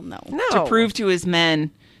 Hell no. To prove to his men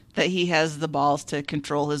that he has the balls to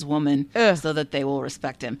control his woman so that they will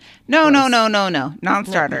respect him. No.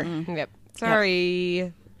 Non-starter. Yep. Sorry.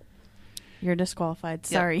 Yep. You're disqualified.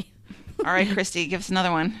 Sorry. All right, Christy, give us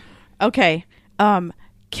another one. Okay.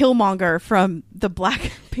 Killmonger from the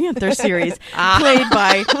Black Panther series, played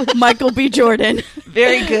by Michael B. Jordan.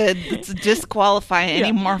 Very good. Let's disqualify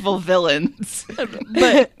any Marvel villains.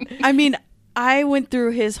 But, I mean, I went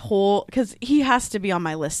through his whole... Because he has to be on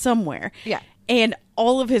my list somewhere. Yeah. And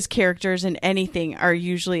all of his characters in anything are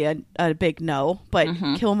usually a big no. But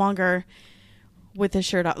Killmonger with his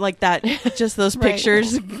shirt off, like that, just those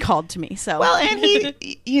pictures called to me. So well, and he,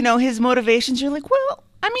 his motivations, you're like, well,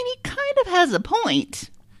 I mean, he kind of has a point.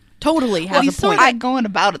 Totally has a point. He's sort of going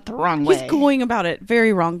about it the wrong way. He's going about it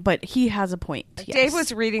very wrong, but he has a point. Yes. Dave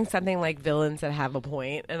was reading something like villains that have a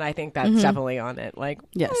point, and I think that's definitely on it. Like,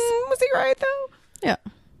 yes. Was he right, though? Yeah.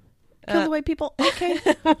 Kill the white people. Okay.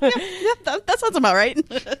 that sounds about right.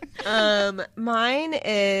 Mine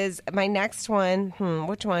is my next one.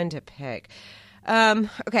 Which one to pick?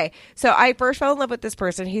 Okay. So I first fell in love with this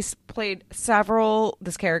person. He's played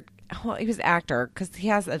this character. Well, he was an actor because he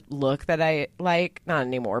has a look that I like. Not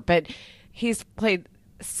anymore, but he's played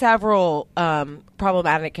several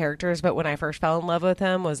problematic characters. But when I first fell in love with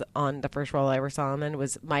him was on the first role I ever saw him in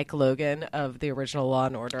was Mike Logan of the original Law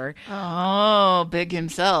and Order. Oh, big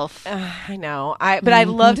himself. I know. But I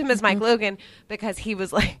loved him as Mike Logan because he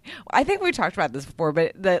was like, I think we talked about this before,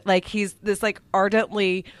 but he's this like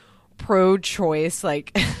ardently pro-choice,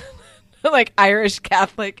 like like Irish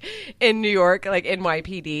Catholic in New York, like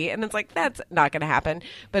NYPD, and it's like that's not going to happen.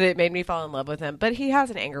 But it made me fall in love with him. But he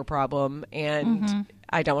has an anger problem, and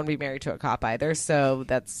I don't want to be married to a cop either, so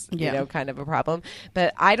that's kind of a problem.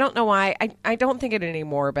 But I don't know why. I don't think it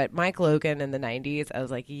anymore. But Mike Logan in the '90s, I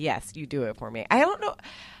was like, yes, you do it for me. I don't know.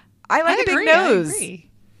 I like a big nose. I agree.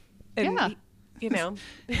 And,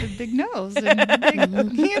 the big nose and big,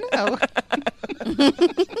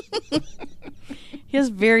 He has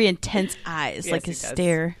very intense eyes, yes, like his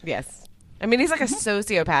stare. Yes. I mean, he's like a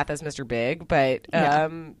sociopath as Mr. Big, but yeah,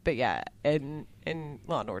 in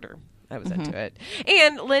Law and Order, I was into it.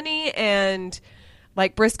 And Lenny and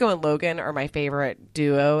like Briscoe and Logan are my favorite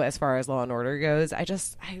duo as far as Law and Order goes. I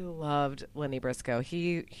loved Lenny Briscoe.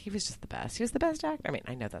 He was just the best. He was the best actor. I mean,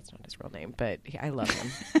 I know that's not his real name, but I love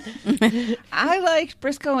him. I liked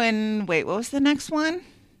Briscoe and what was the next one?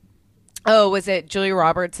 Oh, was it Julia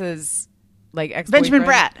Roberts' like ex Benjamin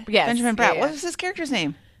Bratt? Yes, Benjamin Bratt. Yeah. What was his character's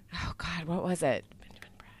name? Oh God, what was it? Benjamin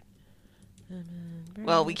Bratt.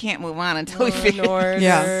 Well, we can't move on until we figure.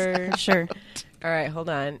 Yeah, sure. All right, hold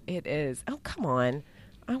on. It is. Oh, come on.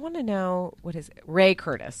 I want to know what is it? Ray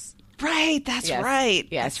Curtis. Right, that's Yes. right.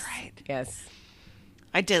 Yes. That's right. Yes.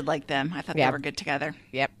 I did like them. I thought they were good together.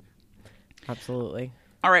 Yep. Absolutely.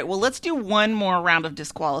 All right, well, let's do one more round of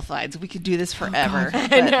disqualifieds. We could do this forever.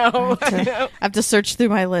 I know. I have to search through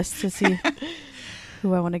my list to see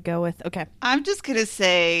who I want to go with. Okay. I'm just going to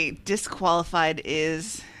say disqualified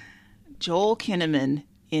is Joel Kinnaman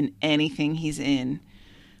in anything he's in.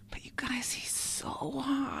 But you guys, he's so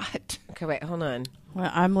hot. Okay, wait, hold on.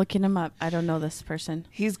 Well, I'm looking him up. I don't know this person.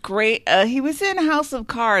 He's great. He was in House of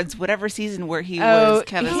Cards, whatever season where he was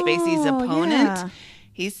Kevin Spacey's opponent. Yeah.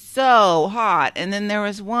 He's so hot. And then there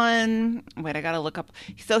was one... Wait, I got to look up.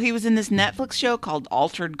 So he was in this Netflix show called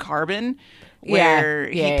Altered Carbon, where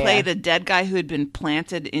he played a dead guy who had been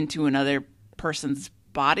planted into another person's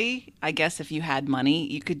body. I guess if you had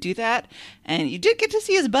money, you could do that. And you did get to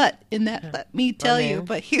see his butt in that, let me tell you.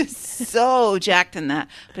 But he was so jacked in that.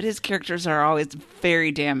 But his characters are always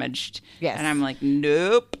very damaged. Yes. And I'm like,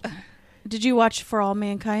 nope. Did you watch For All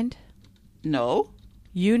Mankind? No.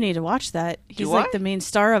 You need to watch that. He's Do like I? the main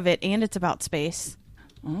star of it, and it's about space.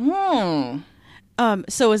 Oh.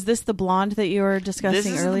 So is this the blonde that you were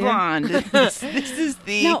discussing This earlier? is the blonde. this is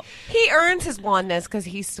the... No. He earns his blondness because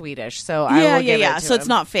he's Swedish, so I will give it to So it's him.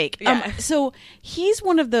 not fake. Yeah. So he's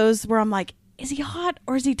one of those where I'm like, is he hot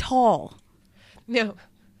or is he tall? No.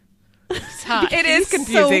 It's hot. It is He's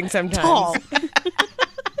confusing so sometimes. Tall.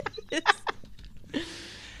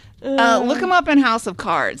 Look him up in House of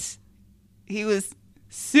Cards. He was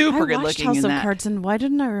super good I watched looking House in of that. Cards, and why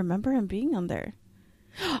didn't I remember him being on there?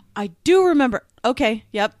 I do remember. Okay.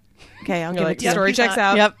 Yep. Okay. I'll give Like, it to you. story he's checks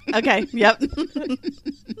hot. out. Yep. Okay. Yep.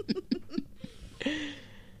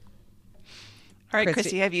 All right, Christy.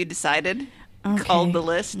 Christy, have you decided? Okay. Called the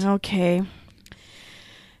list? Okay.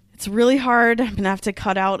 It's really hard. I'm going to have to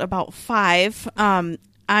cut out about 5. I'm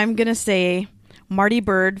going to say Marty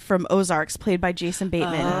Bird from Ozarks, played by Jason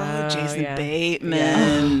Bateman. Oh, Jason yeah.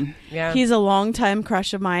 Bateman. Yeah. He's a longtime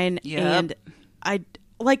crush of mine. Yep. And I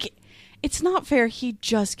like, it's not fair. He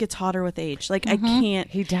just gets hotter with age. Like, I can't.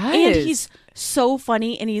 He does. And he's so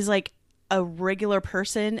funny, and he's like a regular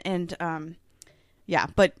person. And, yeah,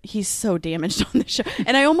 but he's so damaged on the show.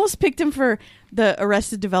 And I almost picked him for the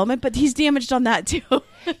Arrested Development, but he's damaged on that too.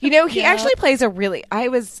 You know, he actually plays a really. I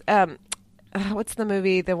was. What's the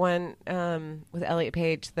movie? The one with Elliot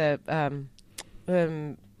Page.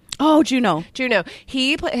 Oh, Juno. Juno.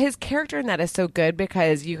 His character in that is so good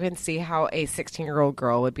because you can see how a 16-year-old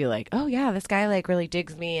girl would be like, oh yeah, this guy like really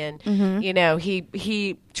digs me, and you know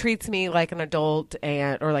he treats me like an adult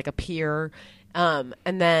or like a peer. And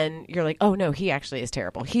then you're like, oh no, he actually is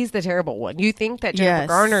terrible. He's the terrible one. You think that Jennifer Yes.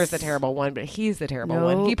 Garner is the terrible one, but he's the terrible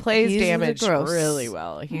one. He Nope, plays he's the damage gross. really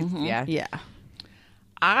well. He's yeah. Yeah.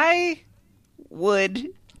 I would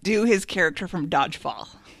do his character from Dodgeball.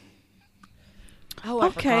 Oh, I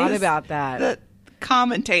Okay. forgot about that. The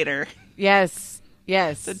commentator. Yes.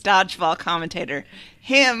 Yes. The Dodgeball commentator.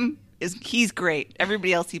 He's great.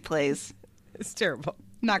 Everybody else he plays, It's terrible.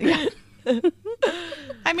 not great.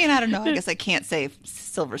 I mean, I don't know. I guess I can't say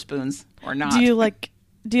Silver Spoons or not. Do you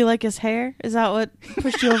like his hair? Is that what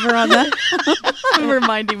pushed you over on that? I'm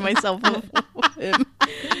reminding myself of him.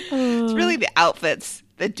 It's really the outfits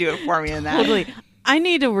that do it for me in that. Totally. I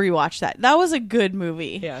need to rewatch that. That was a good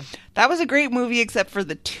movie. Yeah. That was a great movie, except for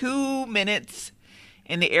the 2 minutes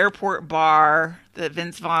in the airport bar that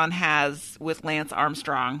Vince Vaughn has with Lance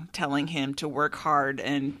Armstrong, telling him to work hard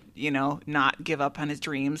and, not give up on his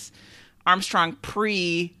dreams. Armstrong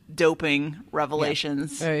pre-doping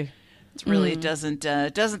revelations. Hey. It really doesn't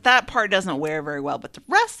that part doesn't wear very well, but the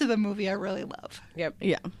rest of the movie I really love. Yep.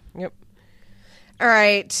 Yeah. Yep. All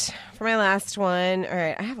right. For my last one. All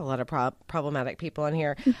right. I have a lot of problematic people in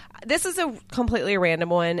here. This is a completely random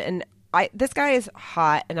one. And this guy is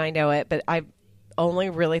hot and I know it, but I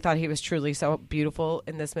only really thought he was truly so beautiful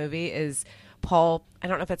in this movie is Paul. I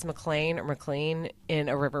don't know if it's McLean or McLean in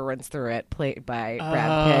A River Runs Through It, played by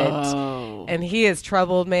Brad Pitt. And he is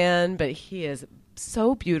troubled, man, but he is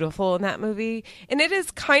so beautiful in that movie. And it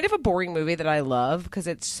is kind of a boring movie that I love because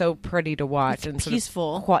it's so pretty to watch. It's and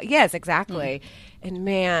peaceful. Sort of yes, exactly. And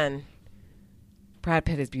man, Brad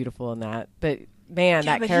Pitt is beautiful in that. But man,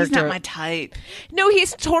 Yeah, that but character. he's not my type. No,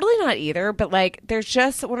 he's totally not either. But like, there's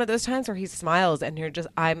just one of those times where he smiles, and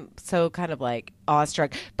I'm so kind of like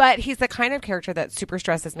awestruck. But he's the kind of character that super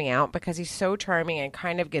stresses me out because he's so charming and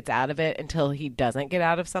kind of gets out of it until he doesn't get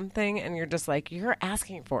out of something, and you're just like, you're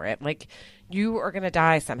asking for it. Like, you are gonna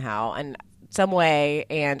die somehow and some way,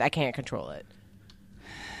 and I can't control it.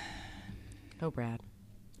 Oh, Brad.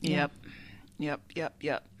 Yep.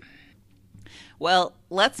 Well,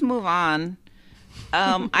 let's move on.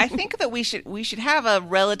 I think that we should have a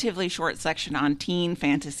relatively short section on teen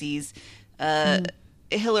fantasies.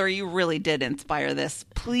 Hillary, you really did inspire this.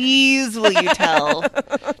 Please, will you tell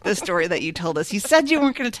the story that you told us? You said you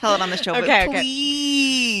weren't going to tell it on the show, Okay, but okay.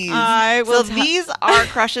 please. I will So these are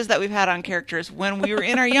crushes that we've had on characters when we were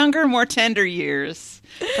in our younger, more tender years.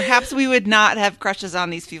 Perhaps we would not have crushes on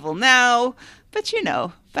these people now, but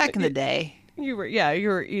back in the day. You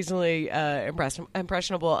were easily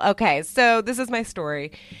impressionable. Okay, so this is my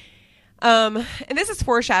story. And this is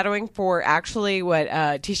foreshadowing for actually what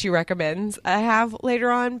Tishy recommends I have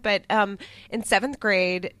later on. But in 7th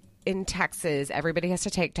grade in Texas, everybody has to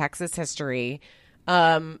take Texas history.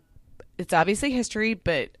 It's obviously history,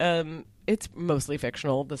 but it's mostly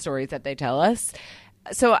fictional, the stories that they tell us.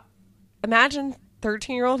 So imagine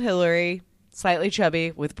 13-year-old Hillary slightly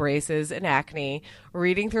chubby with braces and acne,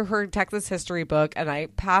 reading through her Texas history book, and I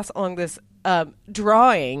pass along this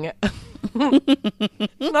drawing.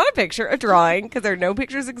 Not a picture, a drawing, because there are no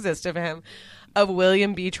pictures exist of him, of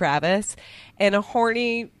William B. Travis. And a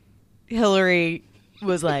horny Hillary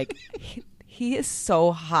was like, he is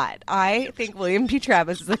so hot. I think William B.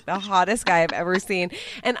 Travis is like the hottest guy I've ever seen.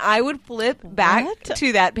 And I would flip back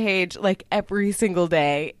to that page like every single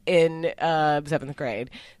day in 7th grade.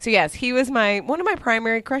 So yes, he was one of my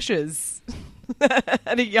primary crushes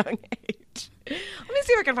at a young age. Let me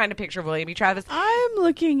see if I can find a picture of William B. Travis. I'm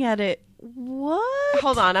looking at it. What?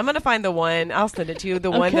 Hold on. I'm going to find the one. I'll send it to you.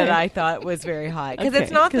 The one that I thought was very hot. Because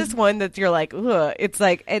it's not this one that you're like, ugh. It's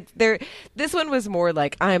like, this one was more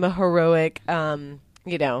like, I'm a heroic,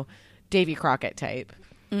 Davy Crockett type.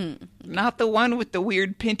 Not the one with the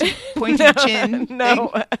weird pointy chin.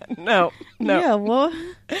 No. Yeah, well,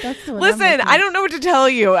 that's the one. Listen, I don't know what to tell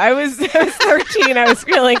you. I was 13. I was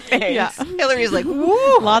feeling things. Yeah. Hillary's like,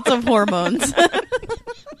 woo. Lots of hormones.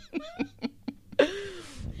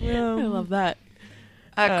 I love that.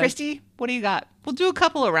 Christy, what do you got? We'll do a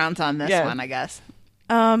couple of rounds on this one, I guess.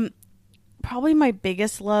 Probably my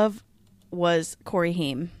biggest love was Corey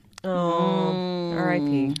Haim. Oh,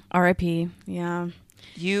 R.I.P. R.I.P. Yeah.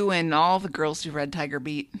 You and all the girls who read Tiger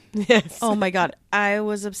Beat. Yes. Oh my God. I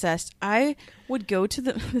was obsessed. I would go to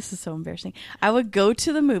this is so embarrassing. I would go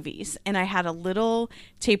to the movies and I had a little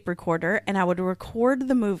tape recorder and I would record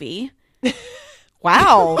the movie.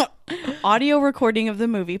 Wow. Audio recording of the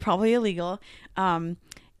movie, probably illegal. And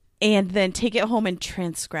then take it home and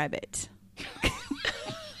transcribe it.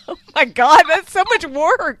 Oh my God, that's so much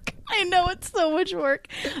work. I know, it's so much work.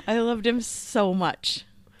 I loved him so much.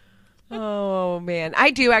 Oh, man.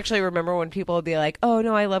 I do actually remember when people would be like, oh,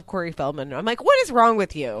 no, I love Corey Feldman. I'm like, what is wrong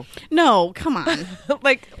with you? No, come on.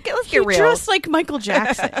 Like, okay, let's get real. Dressed like Michael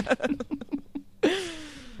Jackson.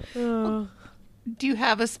 Do you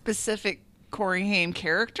have a specific Corey Haim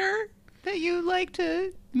character that you like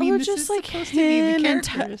to... this just is like supposed to be the him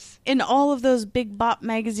characters. in all of those big bop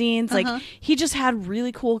magazines. Like, he just had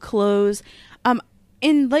really cool clothes.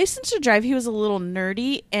 In License to Drive, he was a little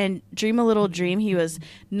nerdy, and Dream a Little Dream, he was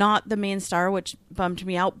not the main star, which bummed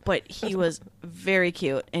me out, but he was very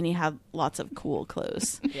cute, and he had lots of cool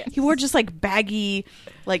clothes. Yes. He wore just, like, baggy,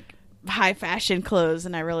 like, high-fashion clothes,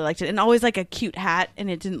 and I really liked it. And always, like, a cute hat, and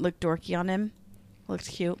it didn't look dorky on him. It looked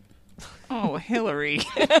cute. Oh, Hillary.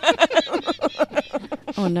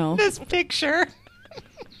 Oh, no. This picture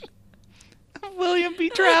of William B.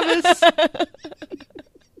 Travis.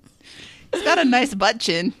 He's got a nice butt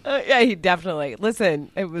chin. Yeah, he definitely. Listen,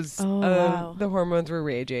 it was wow. The hormones were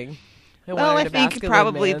raging. I think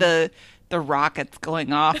probably the rockets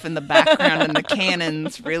going off in the background and the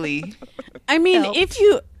cannons really. I mean, helped.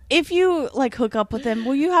 if you like hook up with him,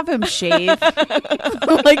 will you have him shave?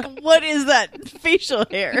 Like, what is that facial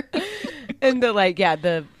hair? And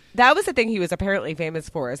that was the thing he was apparently famous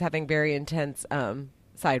for, is having very intense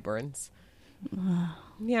sideburns.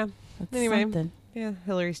 Yeah. That's anyway, something. yeah,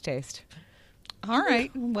 Hillary's taste. All right.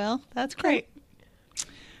 Well, that's great.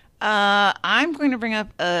 I'm going to bring up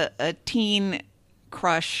a teen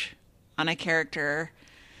crush on a character.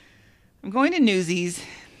 I'm going to Newsies.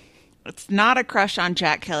 It's not a crush on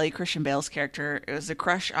Jack Kelly, Christian Bale's character. It was a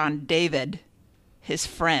crush on David, his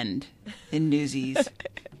friend in Newsies.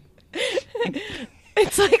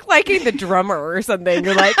 It's like liking the drummer or something.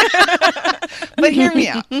 You're like, but hear me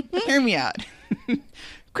out. Hear me out.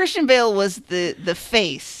 Christian Bale was the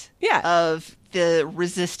face of the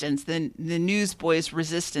resistance, the Newsboys'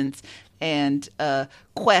 resistance and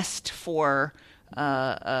quest for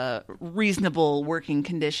reasonable working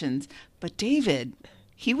conditions. But David,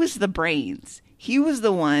 he was the brains. He was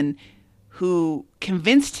the one who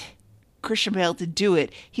convinced Christian Bale to do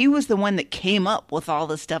it. He was the one that came up with all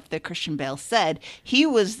the stuff that Christian Bale said. He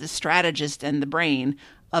was the strategist and the brain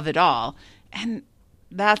of it all. And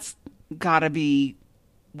that's gotta be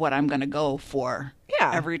what I'm going to go for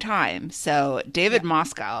every time. So David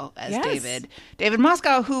Moscow as David. David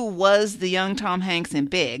Moscow, who was the young Tom Hanks in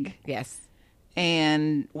Big. Yes.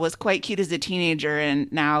 And was quite cute as a teenager,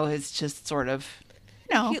 and now is just sort of,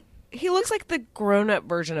 He looks like the grown-up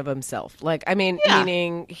version of himself. Like, I mean,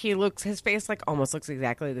 meaning his face like almost looks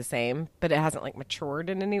exactly the same, but it hasn't like matured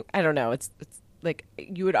in any, I don't know. It's like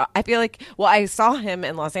I feel like, well, I saw him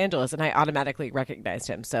in Los Angeles and I automatically recognized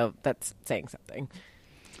him. So that's saying something.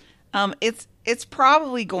 It's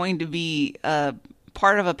probably going to be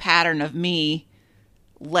part of a pattern of me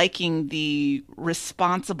liking the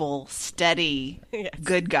responsible, steady,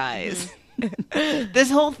 good guys. This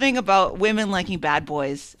whole thing about women liking bad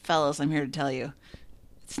boys, fellas, I'm here to tell you,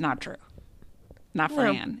 it's not true. Not for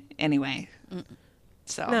Anne. Anyway,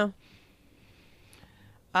 So No.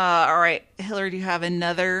 All right, Hillary, do you have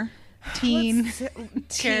another teen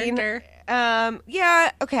character?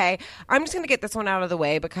 Yeah, okay. I'm just going to get this one out of the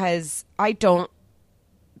way because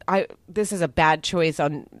this is a bad choice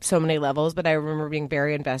on so many levels, but I remember being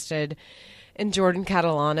very invested in Jordan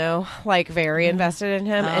Catalano, like very invested in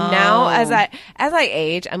him. And now as I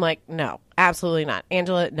age, I'm like, no, absolutely not.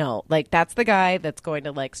 Angela, no. Like that's the guy that's going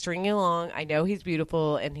to like string you along. I know he's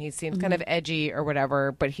beautiful and he seems kind of edgy or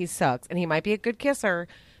whatever, but he sucks and he might be a good kisser,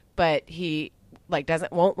 but he like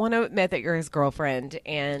won't want to admit that you're his girlfriend,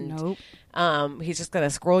 and he's just going to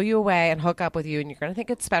scroll you away and hook up with you, and you're going to think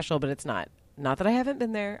it's special, but it's not. Not that I haven't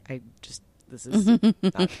been there. This is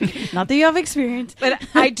not that you have experience, but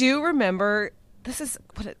I do remember.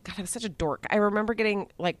 God, I was such a dork. I remember getting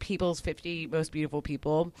like People's 50 Most Beautiful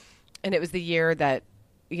People, and it was the year that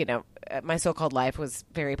My So-Called Life was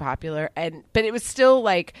very popular, but it was still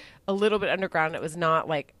like a little bit underground. It was not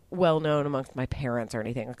like well known amongst my parents or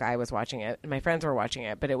anything. Like I was watching it and my friends were watching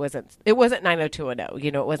it, but it wasn't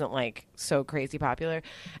 90210. It wasn't like so crazy popular.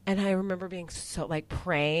 And I remember being so like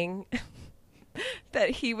praying that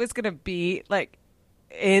he was going to be like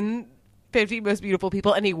in 50 Most Beautiful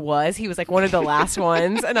People, and he was like one of the last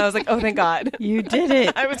ones, and I was like, oh thank God, you did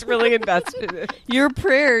it. I was really invested in it. Your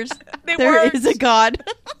prayers, there worked. Is a God.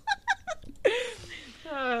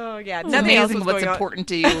 Oh yeah, it's amazing what's important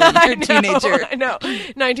to you when you're a teenager. I know.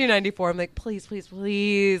 1994. I'm like, please, please,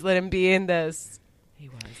 please, let him be in this. He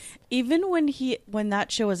was. Even when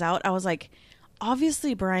that show was out, I was like,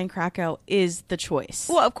 obviously Brian Krakow is the choice.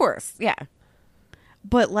 Well, of course, yeah.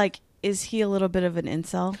 But like, is he a little bit of an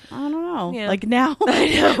incel? I don't know. Yeah. Like now, I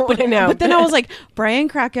know. But then I was like, Brian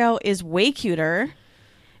Krakow is way cuter,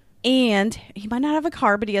 and he might not have a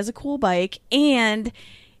car, but he has a cool bike, and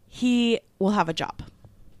he will have a job.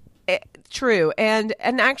 True. And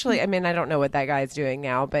actually, I mean, I don't know what that guy's doing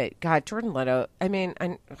now, but God, Jordan Leto, I mean,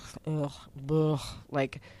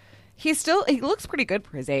 like he looks pretty good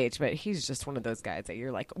for his age, but he's just one of those guys that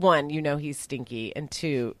you're like, one, he's stinky, and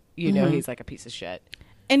two, he's like a piece of shit.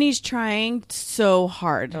 And he's trying so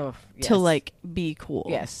hard to like be cool.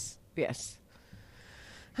 Yes.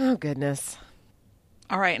 Oh goodness.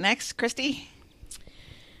 All right, next, Christy.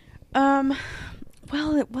 Well,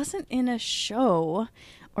 it wasn't in a show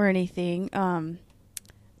or anything. I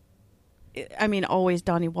mean, always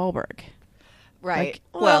Donnie Wahlberg. Right.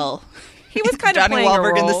 Like, well, he was kind of Donnie playing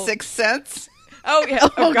Wahlberg a in role. The Sixth Sense. Oh yeah.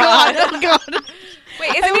 Oh God. Oh God. Wait,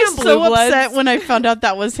 isn't I he was in Blue so Bloods? upset when I found out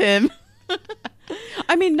that was him.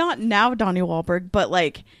 I mean, not now Donnie Wahlberg, but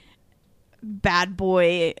like Bad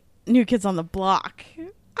Boy, New Kids on the Block.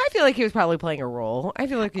 I feel like he was probably playing a role. I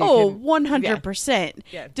feel like 100%.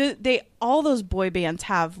 Yeah. Do they all those boy bands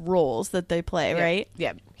have roles that they play, right?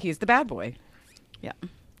 Yeah. He's the bad boy. Yeah.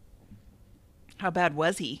 How bad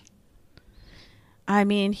was he? I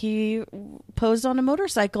mean, he posed on a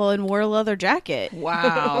motorcycle and wore a leather jacket.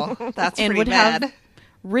 Wow, that's and pretty would bad. have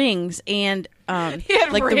rings and He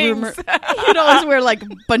had like rings. the rumor he'd always wear like a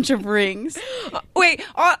bunch of rings. Wait,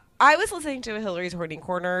 I was listening to Hillary's Horny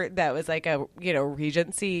Corner that was like a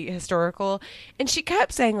Regency historical, and she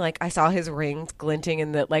kept saying like I saw his rings glinting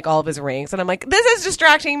in the like all of his rings, and I'm like, this is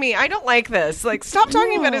distracting me. I don't like this. Like, stop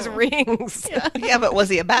talking about his rings. Yeah, but was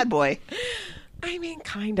he a bad boy? I mean,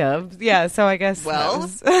 kind of. Yeah. So I guess. Well.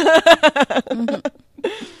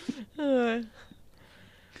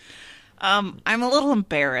 I'm a little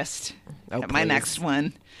embarrassed at my please. next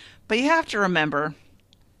one, but you have to remember,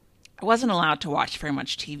 I wasn't allowed to watch very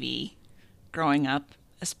much TV growing up,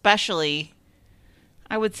 especially,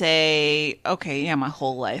 I would say, my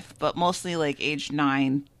whole life, but mostly like age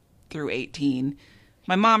 9 through 18.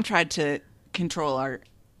 My mom tried to control our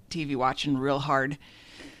TV watching real hard.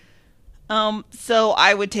 So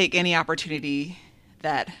I would take any opportunity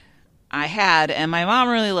that I had, and my mom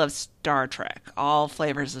really loves Star Trek, all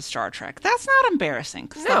flavors of Star Trek. That's not embarrassing,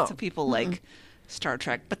 because No. lots of people like Star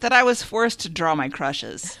Trek, but that I was forced to draw my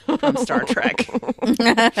crushes from Star Trek.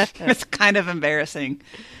 It's kind of embarrassing.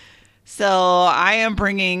 So I am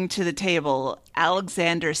bringing to the table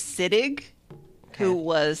Alexander Siddig, who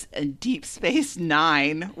was in Deep Space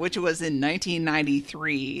Nine, which was in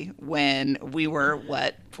 1993 when we were,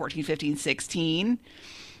 14, 15, 16.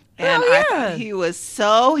 And I thought he was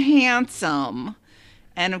so handsome.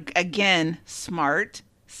 And again, smart,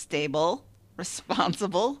 stable,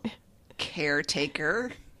 responsible,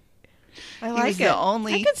 caretaker. I He was the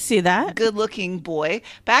only I could see that. good-looking boy.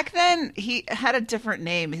 Back then, he had a different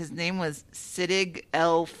name. His name was Siddig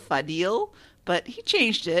El Fadil, but he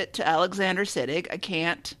changed it to Alexander Siddig. I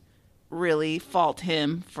can't really fault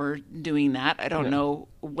him for doing that. I don't know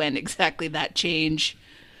when exactly that change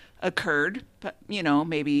occurred, but,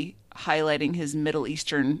 maybe highlighting his Middle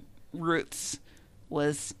Eastern roots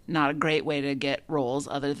was not a great way to get roles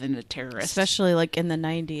other than a terrorist. Especially like in the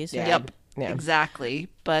 90s. Yeah. Yep. Yeah. Exactly.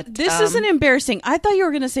 But This isn't embarrassing. I thought you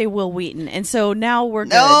were going to say Will Wheaton, and so now we're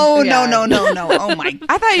good. No. Yeah. No. Oh my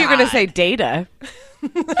I thought you were going to God. say Data.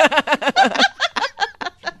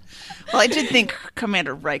 Well, I did think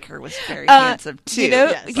Commander Riker was very handsome too.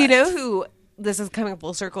 You know who, this is coming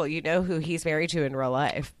full circle, you know who he's married to in real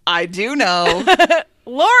life? I do know.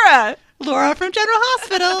 Laura! Laura from General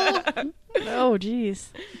Hospital. Oh, jeez.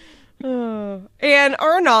 And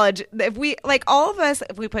our knowledge, if we, like, all of us,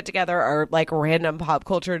 if we put together our, like, random pop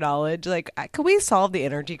culture knowledge, like, could we solve the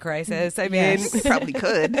energy crisis? I mean, Yes. Probably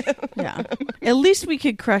could. Yeah. At least we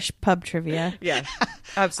could crush pub trivia. yeah,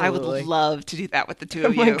 I absolutely. would love to do that with the two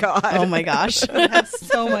of Oh you. my God. Oh my gosh. That's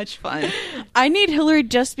so much fun. I need Hillary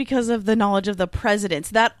just because of the knowledge of the presidents.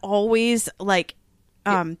 That always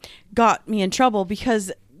got me in trouble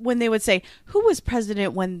because when they would say, who was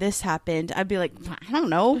president when this happened? I'd be like, I don't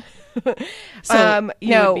know. So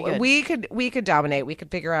no, we could dominate. We could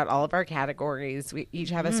figure out all of our categories. We each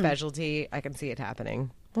have a specialty. I can see it happening.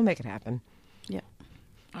 We'll make it happen. Yeah.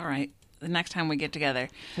 All right. The next time we get together.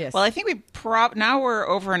 Yes. Well, I think now we're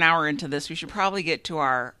over an hour into this. We should probably get to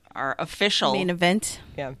our official Main event.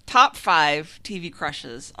 Yeah. top 5 TV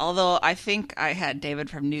crushes. Although I think I had David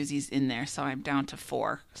from Newsies in there, so I'm down to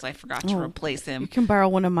 4 because I forgot to replace You him. can borrow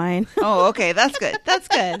one of mine. Oh, okay. That's good. That's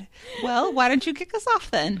good. Well, why don't you kick us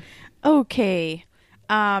off then? Okay.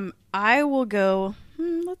 I will go.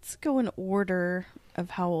 Let's go in order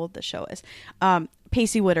of how old the show is.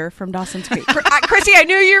 Pacey Witter from Dawson's Creek. Chrissy, I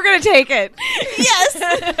knew you were going to take it.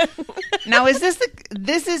 Yes. Now, is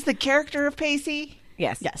this is the character of Pacey?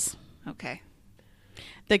 Yes. Yes. Okay.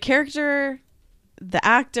 The character, the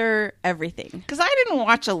actor, everything. Because I didn't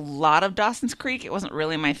watch a lot of Dawson's Creek. It wasn't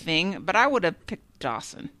really my thing, but I would have picked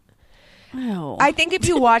Dawson. Oh. I think if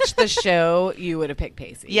you watched the show, you would have picked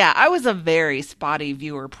Pacey. Yeah, I was a very spotty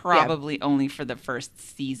viewer, probably only for the first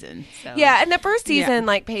season. So. Yeah, and the first season,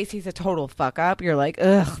 like, Pacey's a total fuck up. You're like,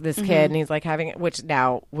 ugh, this kid. And he's like having, which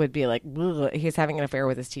now would be like, ugh, he's having an affair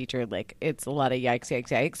with his teacher. Like, it's a lot of yikes, yikes,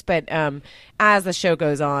 yikes. But as the show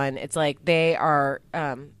goes on, it's like they are,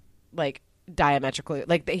 like, diametrically,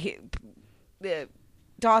 like,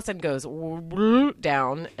 Dawson goes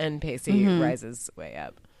down and Pacey rises way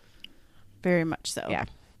up. Very much so. Yeah. Is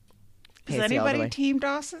Pacey all the anybody way. Team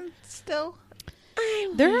Dawson still?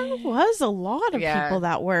 There was a lot of Yeah. people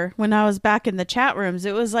that were. When I was back in the chat rooms,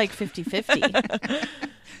 it was like 50-50.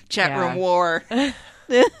 Chat Yeah. room war.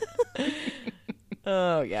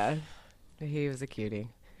 Oh, yeah. He was a cutie.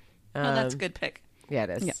 Oh, that's a good pick. Yeah, it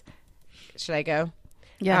is. Yeah. Should I go?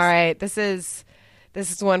 Yes. All right. This is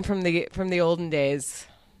one from the olden days.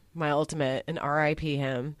 My ultimate, and R.I.P.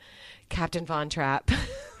 him, Captain Von Trapp.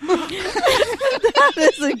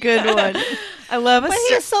 That is a good one. I love But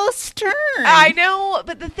he's so stern. I know,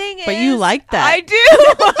 but the thing is, But you like that. I do.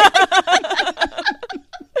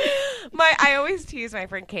 I always tease my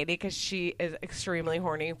friend Katie because she is extremely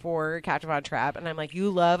horny for Captain Von Trapp, and I'm like, you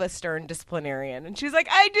love a stern disciplinarian, and she's like,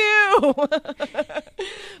 I do.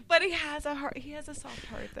 But he has a heart. He has a soft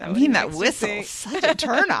heart, though. I mean, that He likes to whistle, sing. such a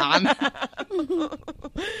turn on.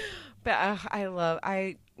 But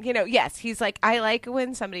yes, he's like, I like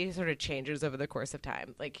when somebody sort of changes over the course of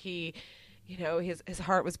time. Like he, his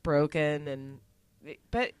heart was broken, and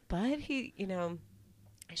but he,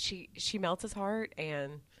 she melts his heart,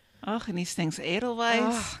 and Oh, and he sings Edelweiss.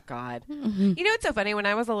 oh God, it's so funny. When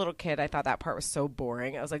I was a little kid, I thought that part was so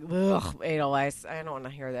boring. I was like, ugh, Edelweiss, I don't want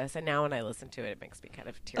to hear this. And now when I listen to it, it makes me kind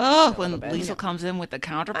of tear. Oh, up a when little bit. Liesl comes in with the I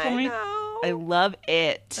counterpoint. know, I love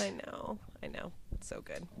it. I know, it's so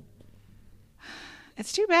good.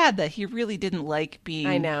 It's too bad that he really didn't like being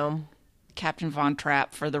I know. Captain Von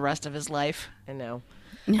Trapp for the rest of his life. I know.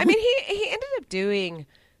 I mean, he ended up doing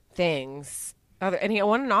things, and he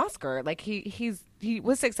won an Oscar. Like he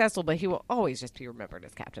was successful, but he will always just be remembered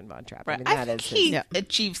as Captain Von Trapp. Right. I mean, I that think is he his-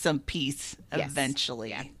 achieved some peace Yes.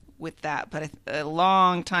 eventually with that, but a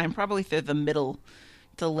long time, probably through the middle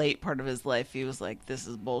to late part of his life, he was like, "This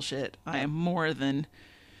is bullshit. I am more than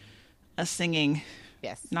a singing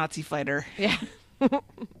yes, Nazi fighter. yeah.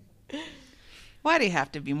 Why do you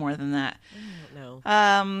have to be more than that?" I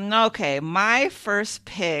don't know. Okay, my first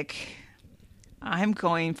pick, I'm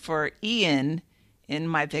going for Ian in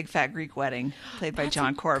My Big Fat Greek Wedding, played by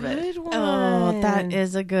John Corbett. Good one. Oh, that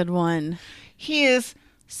is a good one. He is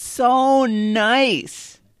so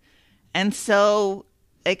nice and so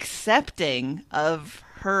accepting of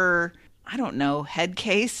her, I don't know, head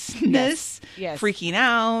caseness, Yes. freaking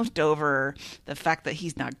out over the fact that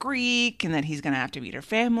he's not Greek and that he's going to have to meet her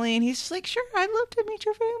family. And he's just like, sure, I'd love to meet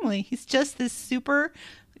your family. He's just this super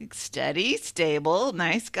steady, stable,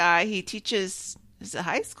 nice guy. He teaches, is it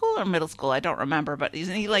high school or middle school? I don't remember, but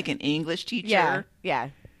isn't he like an English teacher? Yeah. Yeah.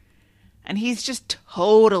 And he's just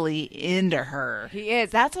totally into her. He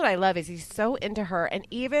is. That's what I love is he's so into her. And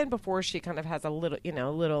even before she kind of has a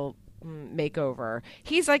little makeover,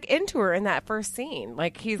 he's like into her in that first scene.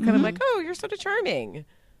 Like he's kind of like, oh, you're sort of charming.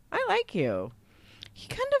 I like you. He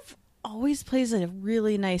kind of always plays a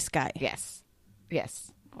really nice guy. Yes.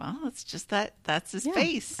 Yes. Well, it's just that's his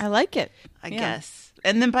face. I like it. I guess.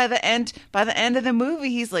 And then by the end of the movie,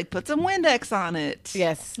 he's like, put some Windex on it.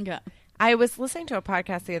 Yes. Yeah. I was listening to a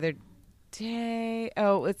podcast the other day.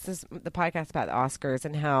 Oh, it's the podcast about the Oscars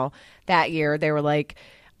and how that year they were like,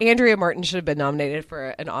 Andrea Martin should have been nominated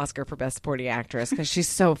for an Oscar for Best Supporting Actress because she's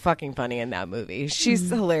so fucking funny in that movie. She's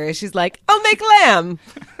hilarious. She's like, I'll make lamb.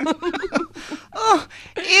 Oh,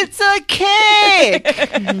 it's a cake.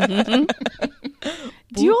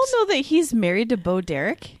 Do you all know that he's married to Bo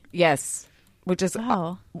Derek? Yes. Which is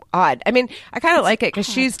Wow. odd. I mean, I kind of like it because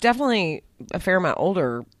she's definitely a fair amount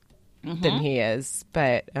older than he is.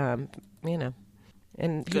 But, you know.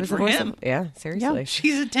 And he Good was for the voice him. of- yeah, seriously.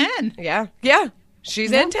 She's a 10. Yeah. Yeah.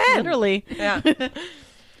 She's in 10. Literally. Yeah.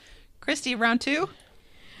 Christy, round 2.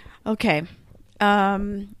 Okay.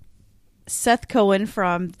 Seth Cohen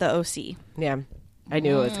from The OC. Yeah. I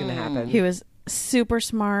knew it was going to happen. He was super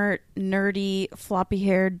smart, nerdy,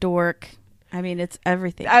 floppy-haired dork. I mean, it's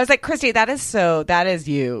everything. I was like, Christy, that is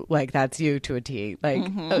you. Like, that's you to a T. Like,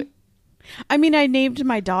 I mean, I named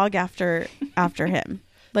my dog after him.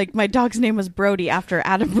 Like, my dog's name was Brody after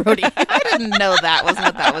Adam Brody. I didn't know that was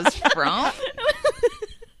what that was from.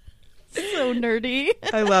 So nerdy.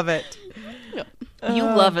 I love it. You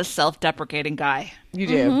love a self-deprecating guy. You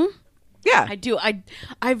do. Yeah. I do.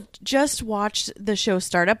 I've just watched the show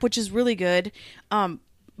Startup, which is really good.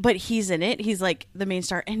 But he's in it. He's like the main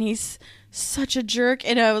star, and he's such a jerk.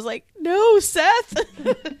 And I was like, no, Seth.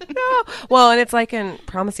 No. Well, and it's like in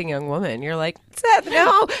Promising Young Woman. You're like, Seth,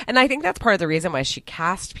 no. And I think that's part of the reason why she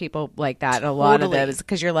cast people like that. And a lot of them is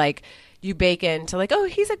because you're like, you bake into like, oh,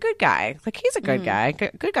 he's a good guy. Like, he's a good guy.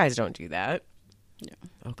 Good guys don't do that. Yeah.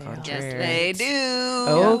 Au contraire. Yes, they do.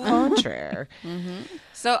 Au contraire.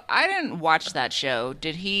 So I didn't watch that show.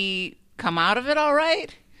 Did he come out of it all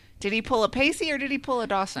right? Did he pull a Pacey or did he pull a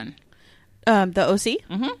Dawson? The OC?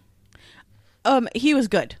 Mm-hmm. He was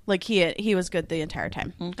good. Like, he was good the entire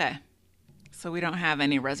time. Okay. So we don't have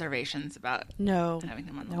any reservations about No. having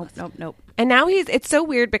him on the list. Nope. And now it's so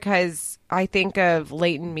weird because I think of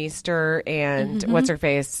Leighton Meester and what's her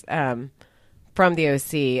face from the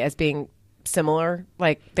OC as being similar.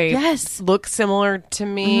 Like they look similar to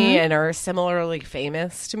me and are similarly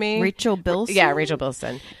famous to me. Rachel Bilson? Yeah, Rachel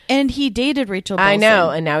Bilson. And he dated Rachel Bilson. I know.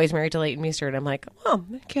 And now he's married to Leighton Meester. And I'm like, well,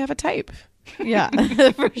 you have a type. Yeah,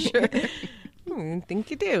 for sure. I think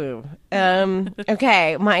you do.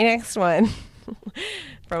 Okay, my next one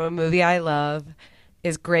from a movie I love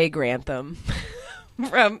is Gray Grantham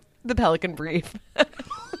from The Pelican Brief.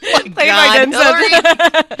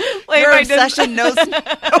 Your obsession knows no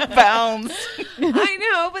bounds. I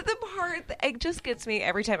know, but the part that it just gets me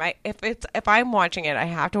every time. If I'm watching it, I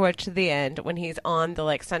have to watch to the end when he's on the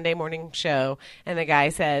like Sunday morning show, and the guy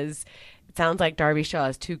says, "It sounds like Darby Shaw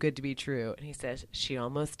is too good to be true," and he says, "She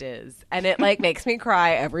almost is," and it like makes me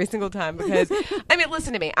cry every single time because I mean,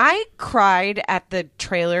 listen to me. I cried at the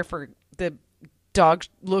trailer for the dog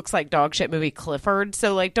looks like dog shit movie Clifford,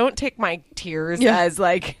 so like don't take my tears as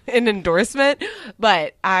like an endorsement,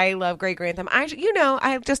 but I love Gray Grantham. I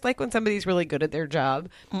just like when somebody's really good at their job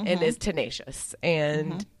and is tenacious,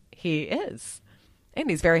 and he is, and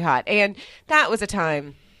he's very hot. And that was a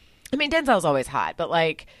time, I mean, Denzel's always hot, but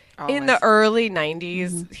like in the early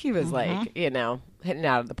 90s he was like, hitting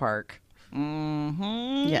out of the park.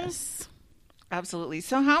 Yes, absolutely.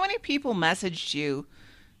 So how many people messaged you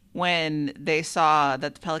when they saw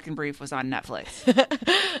that The Pelican Brief was on Netflix?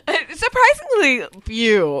 Surprisingly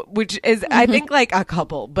few, which is, I think, like a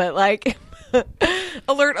couple, but like,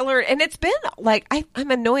 alert. And it's been like,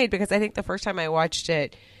 I'm annoyed because I think the first time I watched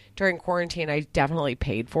it during quarantine, I definitely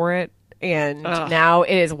paid for it. And now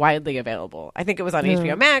it is widely available. I think it was on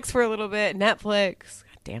HBO Max for a little bit, Netflix.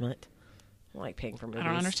 God damn it. I don't like paying for movies. I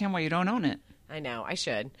don't understand why you don't own it. I know, I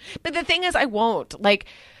should. But the thing is, I won't. Like,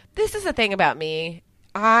 this is the thing about me.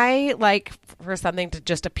 I like for something to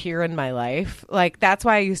just appear in my life. Like, that's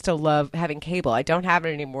why I used to love having cable. I don't have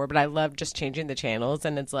it anymore, but I love just changing the channels,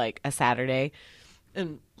 and it's like a Saturday.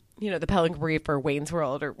 And, The Pelican Brief or Wayne's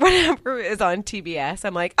World or whatever is on TBS.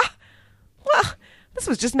 I'm like, well, this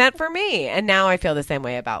was just meant for me. And now I feel the same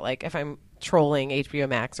way about like if I'm trolling HBO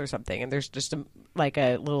Max or something and there's just a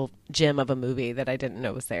little gem of a movie that I didn't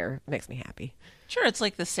know was there. It makes me happy. Sure, it's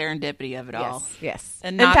like the serendipity of it all. Yes.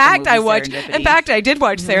 And in fact, I did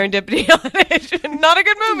watch Mm-hmm. Serendipity on it. Not a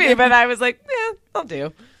good movie, but I was like, yeah, I'll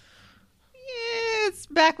do. Yeah, it's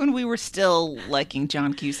back when we were still liking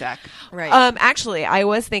John Cusack. Right. Actually, I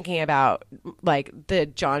was thinking about like the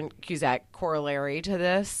John Cusack corollary to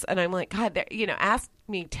this, and I'm like, God, ask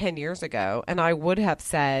me 10 years ago, and I would have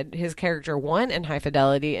said his character 1 in High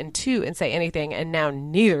Fidelity and 2 in Say Anything, and now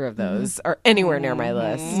neither of those are anywhere near my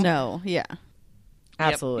list. No. Yeah.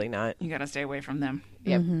 Absolutely not. You got to stay away from them.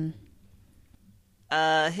 Yep.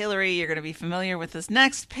 Hillary, you're going to be familiar with this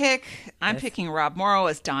next pick. I'm picking Rob Morrow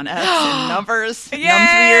as Don X in Numbers.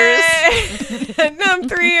 Num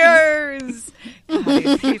 3 years.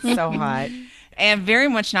 God, he's so hot. And very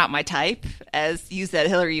much not my type. As you said,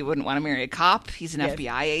 Hillary, you wouldn't want to marry a cop. He's an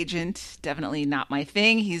FBI agent. Definitely not my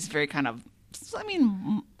thing. He's very kind of,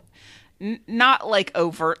 not like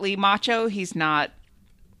overtly macho. He's not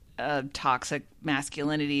toxic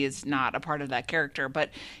masculinity is not a part of that character,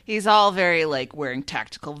 but he's all very like wearing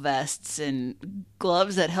tactical vests and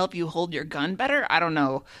gloves that help you hold your gun better. I don't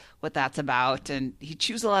know what that's about. And he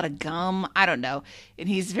chews a lot of gum. I don't know. And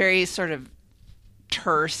he's very sort of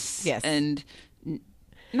terse and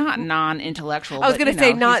not non-intellectual. I was going to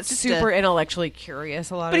say not he's super intellectually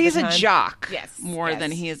curious a lot of but the he's time. a jock more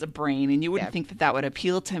than he is a brain. And you wouldn't think that would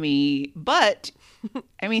appeal to me. But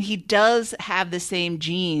I mean, he does have the same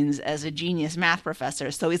genes as a genius math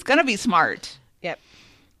professor. So he's going to be smart. Yep.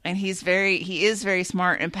 And he is very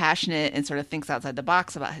smart and passionate and sort of thinks outside the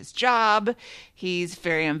box about his job. He's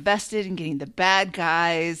very invested in getting the bad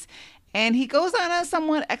guys. And he goes on a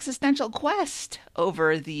somewhat existential quest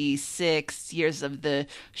over the 6 years of the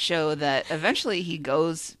show that eventually he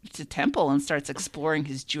goes to temple and starts exploring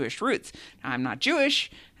his Jewish roots. Now, I'm not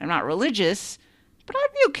Jewish. I'm not religious. But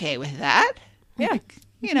I'd be okay with that. Yeah.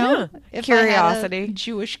 If Curiosity. I had a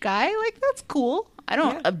Jewish guy, like, that's cool. I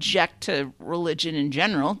don't object to religion in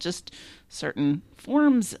general, just certain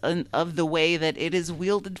forms of the way that it is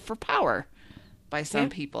wielded for power by some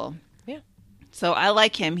people. Yeah. So I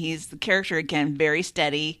like him. He's the character, again, very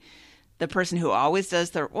steady. The person who always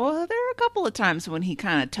does there are a couple of times when he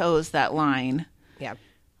kind of toes that line. Yeah.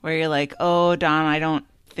 Where you're like, oh, Don, I don't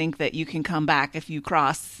think that you can come back if you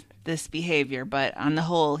cross this behavior. But on the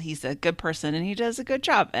whole, he's a good person and he does a good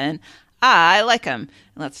job. And I like him.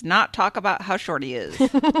 And let's not talk about how short he is.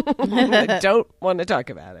 I don't want to talk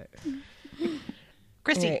about it.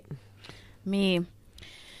 Christy. Right. Me.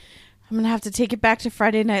 I'm going to have to take it back to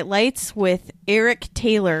Friday Night Lights with Eric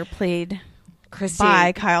Taylor, played Christy,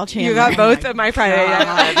 by Kyle Chandler. You got both of my Friday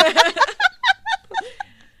Night.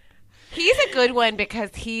 He's a good one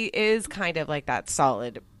because he is kind of like that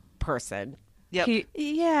solid person. Yep.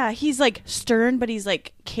 He's like stern, but he's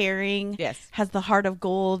like caring. Yes. Has the heart of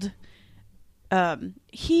gold.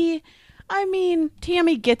 Tammy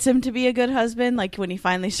gets him to be a good husband, like when he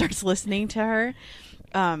finally starts listening to her.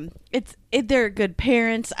 They're good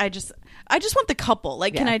parents. I just want the couple.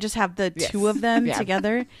 Like, can I just have the two of them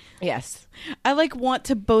together? Yes. I want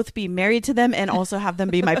to both be married to them and also have them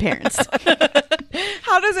be my parents.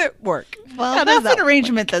 How does it work? Well, that's an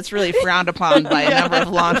arrangement that's really frowned upon by a number of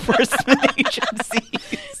law enforcement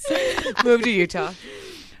agencies. Move to Utah.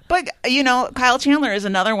 But, Kyle Chandler is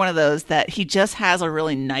another one of those that he just has a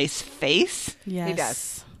really nice face. Yes. He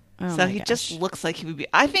does. Oh so he just looks like he would be.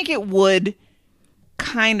 I think it would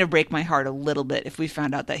kind of break my heart a little bit if we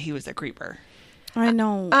found out that he was a creeper. I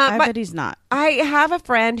know. I bet he's not. I have a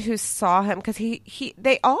friend who saw him because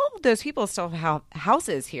all those people still have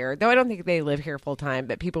houses here, though I don't think they live here full time,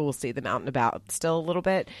 but people will see them out and about still a little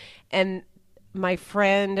bit. And my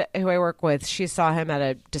friend who I work with, she saw him at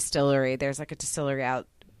a distillery. There's like a distillery out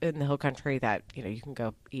in the hill country that, you can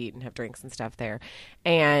go eat and have drinks and stuff there.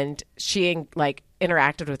 And she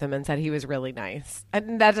interacted with him and said he was really nice.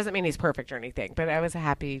 And that doesn't mean he's perfect or anything, but I was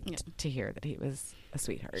happy to hear that he was a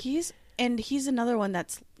sweetheart. He's another one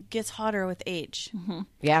that gets hotter with age. Mm-hmm.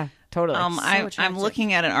 Yeah, totally. I'm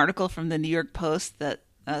looking at an article from the New York Post that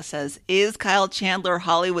says, "Is Kyle Chandler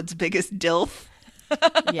Hollywood's biggest dilf?"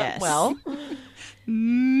 Yes. Well,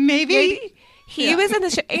 maybe. He was in the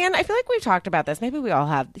show, and I feel like we've talked about this. Maybe we all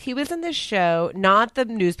have. He was in this show, not the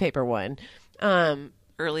newspaper one.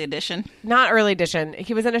 Early edition. Not early edition.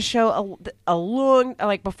 He was in a show a long,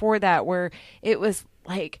 before that, where it was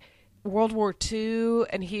like World War II,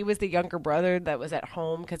 and he was the younger brother that was at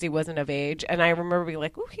home because he wasn't of age. And I remember being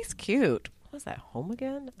like, "Oh, he's cute." what was that, Home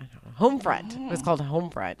again? I don't know. Homefront. It was called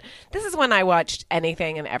Homefront. This is when I watched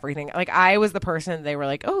anything and everything. Like, I was the person, they were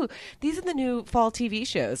like, oh, these are the new fall TV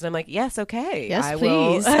shows. And I'm like, yes, okay. Yes,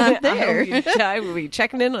 please. I'm there. I will be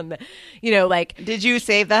checking in on the, you know, like. Did you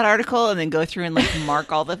save that article and then go through and like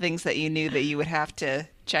mark all the things that you knew that you would have to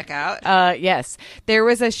check out? Yes. There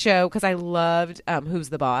was a show, because I loved Who's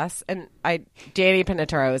the Boss? And Danny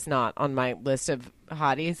Panettiere is not on my list of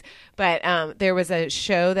hotties, but there was a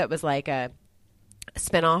show that was like a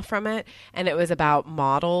spinoff from it, and it was about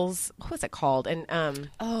models. What was it called? And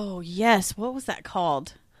oh yes, what was that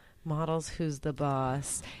called? Models Who's the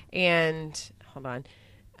Boss? And hold on,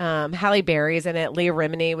 Halle Berry's in it. Leah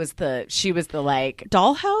Remini was the like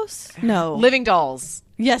Dollhouse? No, Living Dolls.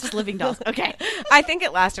 Yes, Living Dolls. Okay, I think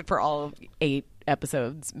it lasted for all of 8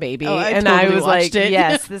 episodes, maybe. Oh, and totally I was like, it.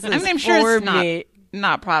 yes, this is I'm sure it's me.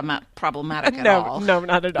 not problematic at No, all. no,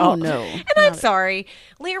 not at all. Oh, no. And I'm sorry,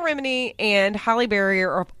 Leah Remini and Halle Berry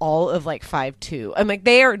are all of like 5'2". I'm like,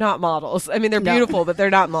 they are not models. I mean, they're beautiful, but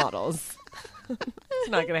they're not models. It's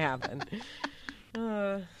not going to happen.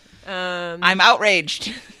 I'm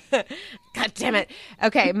outraged. God damn it.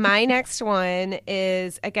 Okay, my next one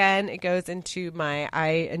is, again, it goes into my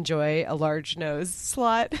I enjoy a large nose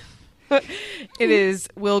slot. It is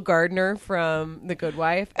Will Gardner from The Good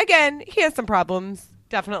Wife. Again, he has some problems,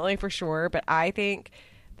 definitely, for sure, but I think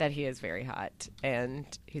that he is very hot and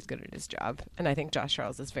he's good at his job. And I think Josh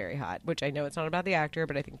Charles is very hot, which I know it's not about the actor,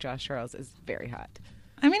 but I think Josh Charles is very hot.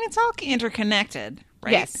 I mean, it's all interconnected,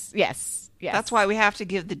 right? Yes. That's why we have to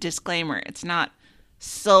give the disclaimer. It's not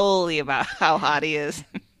solely about how hot he is.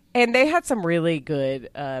 And they had some really good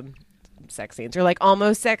sex scenes, or like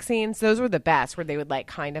almost sex scenes. Those were the best, where they would like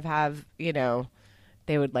kind of have, you know,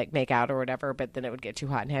 they would like make out or whatever, but then it would get too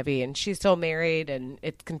hot and heavy, and she's still married and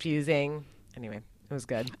it's confusing. Anyway, it was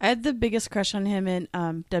good. I had the biggest crush on him in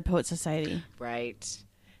Dead Poet Society. Right.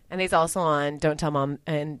 And he's also on Don't Tell Mom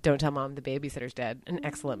and Don't Tell Mom the Babysitter's Dead, an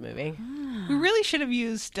excellent movie. We really should have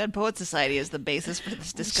used Dead Poet Society as the basis for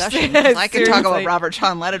this discussion. I could talk about Robert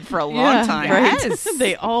John Lennon for a long time. Right? Yes.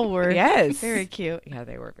 They all were. Yes. Very cute. Yeah,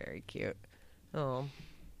 they were very cute. Oh. All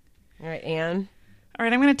right, Anne. All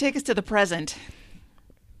right, I'm going to take us to the present.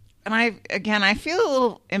 And I feel a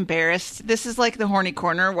little embarrassed. This is like the horny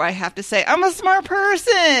corner where I have to say, I'm a smart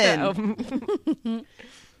person.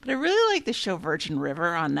 But I really like the show Virgin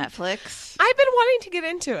River on Netflix. I've been wanting to get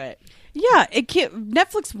into it. Yeah,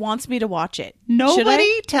 Netflix wants me to watch it.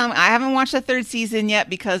 Nobody tell me. I haven't watched the 3rd season yet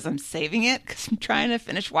because I'm saving it because I'm trying to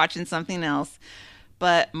finish watching something else.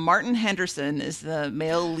 But Martin Henderson is the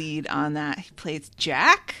male lead on that. He plays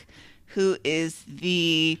Jack, who is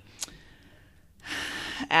the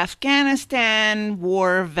Afghanistan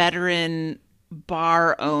war veteran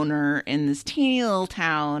bar owner in this teeny little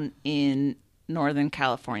town in Northern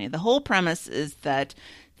California. The whole premise is that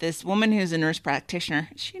this woman who's a nurse practitioner,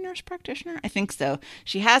 is she a nurse practitioner? I think so.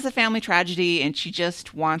 She has a family tragedy and she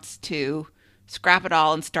just wants to scrap it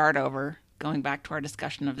all and start over, going back to our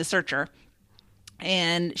discussion of The Searcher.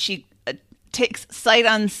 And she takes sight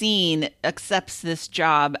unseen, accepts this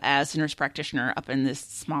job as a nurse practitioner up in this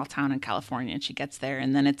small town in California. And she gets there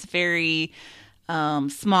and then it's very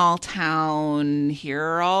small town. Here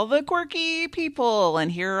are all the quirky people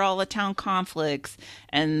and here are all the town conflicts.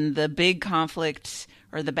 And the big conflict,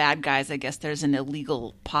 or the bad guys, I guess there's an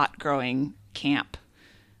illegal pot growing camp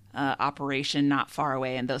operation not far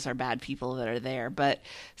away, and those are bad people that are there. But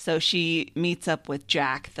so she meets up with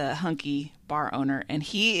Jack, the hunky bar owner, and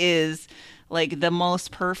he is like the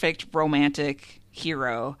most perfect romantic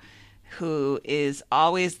hero who is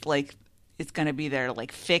always like, it's going to be there to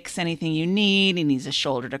like fix anything you need, and he's a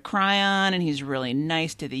shoulder to cry on, and he's really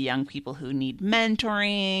nice to the young people who need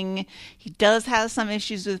mentoring. He does have some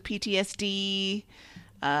issues with PTSD,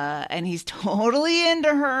 and he's totally into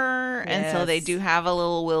her. Yes. And so they do have a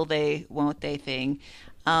little will they, won't they thing.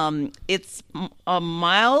 It's a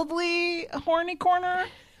mildly horny corner,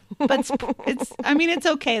 but it's I mean, it's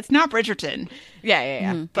okay. It's not Bridgerton.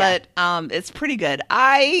 Yeah. Mm-hmm. But it's pretty good.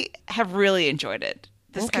 I have really enjoyed it.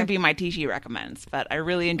 This could be my TG recommends, but I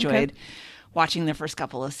really enjoyed watching the first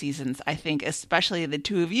couple of seasons. I think especially the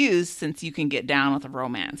two of you, since you can get down with a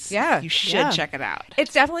romance. Yeah. You should check it out.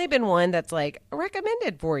 It's definitely been one that's like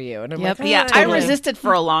recommended for you. And I'm like, yeah, I resisted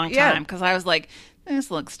for a long time because I was like,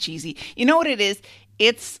 this looks cheesy. You know what it is?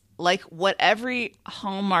 It's like what every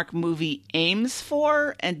Hallmark movie aims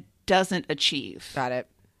for and doesn't achieve. Got it.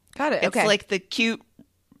 It's like the cute,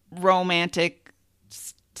 romantic,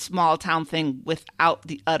 small town thing without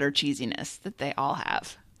the utter cheesiness that they all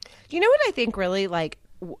have. You know what I think really like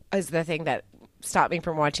is the thing that stopped me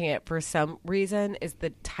from watching it for some reason is the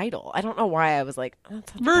title. I don't know why I was like, oh,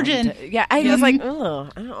 that's a Virgin. Yeah, I was like, oh,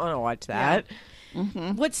 I don't want to watch that. Yeah.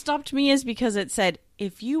 Mm-hmm. What stopped me is because it said,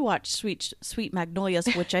 if you watch Sweet Magnolias,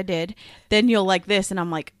 which I did, then you'll like this. And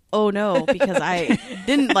I'm like, oh no, because I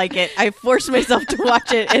didn't like it. I forced myself to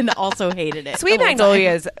watch it and also hated it. Sweet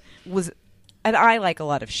Magnolias was, and I like a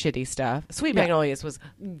lot of shitty stuff. Sweet Magnolias was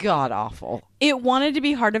god awful. It wanted to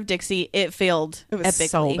be Heart of Dixie. It failed. It was epically.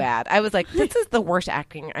 so bad. I was like, this is the worst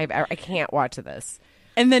acting I've ever. I can't watch this.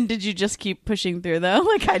 And then did you just keep pushing through though,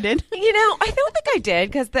 like I did? You know, I don't think I did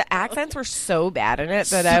because the accents were so bad in it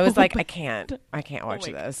that I was like, I can't watch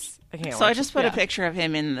this. I can't. So I just put a picture of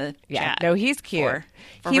him in the chat. No, he's cute.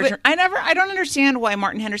 I don't understand why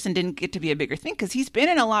Martin Henderson didn't get to be a bigger thing because he's been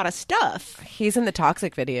in a lot of stuff. He's in the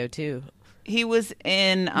Toxic video too. He was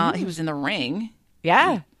in The Ring.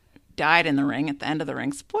 Yeah. Died in The Ring at the end of The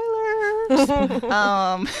Ring. Spoilers.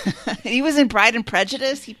 He was in Pride and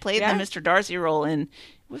Prejudice. He played the Mr. Darcy role in.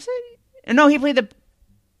 Was it? No, he played the.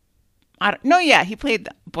 He played.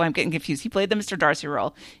 Boy, I'm getting confused. He played the Mr. Darcy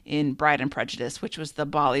role in Bride and Prejudice, which was the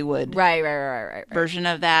Bollywood right version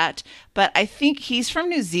of that. But I think he's from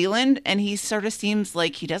New Zealand, and he sort of seems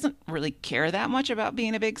like he doesn't really care that much about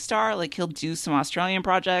being a big star. Like he'll do some Australian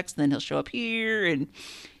projects, and then he'll show up here, and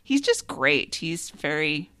he's just great. He's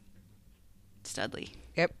very studly.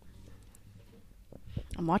 Yep.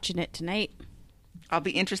 I'm watching it tonight. I'll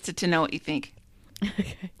be interested to know what you think.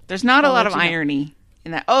 Okay. There's not a lot of irony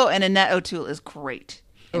in that. Oh, and Annette O'Toole is great.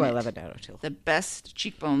 Oh, I love Annette O'Toole. The best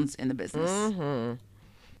cheekbones in the business. Mm-hmm.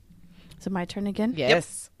 Is it my turn again?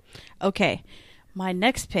 Yes. Yep. Okay. My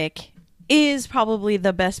next pick is probably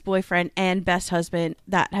the best boyfriend and best husband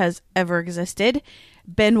that has ever existed.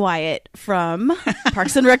 Ben Wyatt from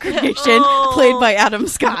Parks and Recreation, played by Adam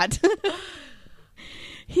Scott.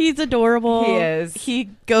 He's adorable. He is. He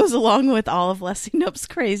goes along with all of Leslie Knope's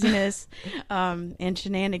craziness and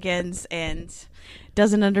shenanigans and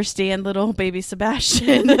doesn't understand little baby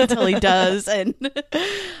Sebastian until he does. And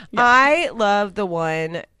I love the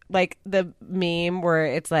one, like the meme where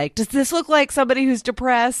it's like, does this look like somebody who's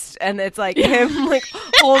depressed? And it's like him like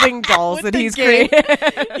holding dolls that he's created.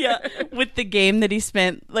 With the game that he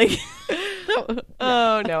spent like.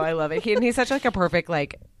 Oh no, I love it. He's such like a perfect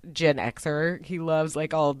like Gen Xer. He loves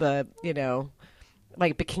like all the, you know,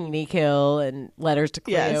 like Bikini Kill and Letters to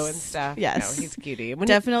Cleo and stuff. Yes, no, he's a cutie.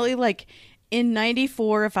 Definitely like in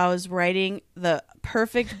 '94, if I was writing the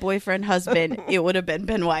perfect boyfriend husband, it would have been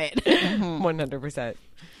Ben Wyatt. 100%.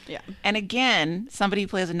 Yeah. And again, somebody who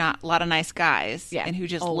plays a lot of nice guys and who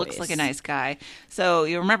just looks like a nice guy. So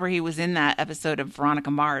you remember he was in that episode of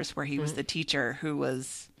Veronica Mars where he was the teacher who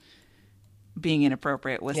was being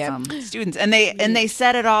inappropriate with some students. And they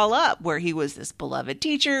set it all up where he was this beloved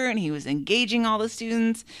teacher and he was engaging all the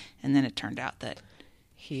students. And then it turned out that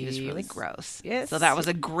he was really gross. Yes. So that was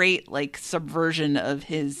a great like subversion of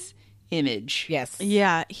his image. Yes.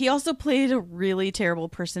 Yeah. He also played a really terrible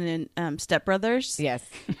person in Step Brothers. Yes.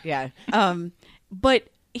 Yeah. But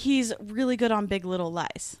he's really good on Big Little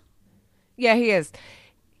Lies. Yeah, he is.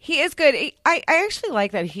 He is good. I actually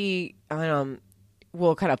like that he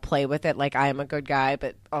will kind of play with it like I am a good guy,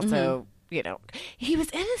 but also, you know, he was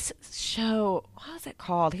in a show. What was it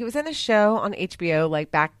called? He was in a show on HBO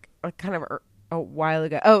like back kind of a while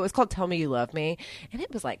ago. Oh, it was called Tell Me You Love Me. And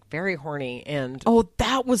it was like very horny. And oh,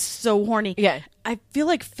 that was so horny. Yeah. I feel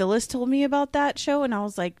like Phyllis told me about that show and I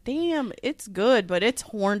was like, damn, it's good, but it's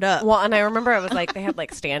horned up. Well, and I remember it was like they had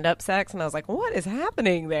like stand-up sex and I was like, what is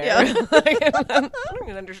happening there? Yeah. Like, I don't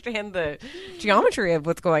even understand the geometry of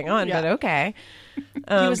what's going on, but okay.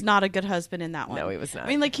 He was not a good husband in that one. No, he was not. I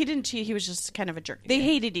mean, like, he didn't cheat. He was just kind of a jerk. They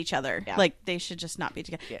hated each other. Yeah. Like, they should just not be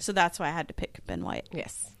together. Yeah. So that's why I had to pick Ben Wyatt.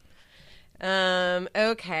 Yes.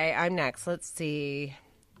 Okay, I'm next. Let's see.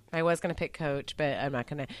 I was going to pick Coach, but I'm not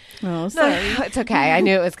going to. Oh, sorry. No, it's okay. I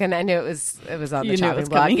knew it was going to. I knew it was on the chopping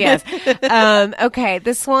block. Yes. Okay,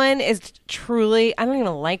 this one is truly. I don't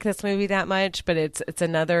even like this movie that much, but it's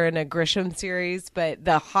another in a Grisham series. But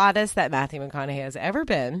the hottest that Matthew McConaughey has ever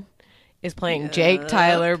been is playing Jake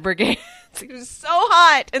Tyler Brigance. He was so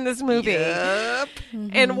hot in this movie. Yep.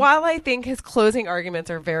 And while I think his closing arguments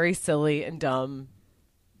are very silly and dumb,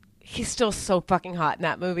 he's still so fucking hot in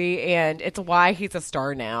that movie, and it's why he's a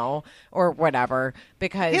star now, or whatever,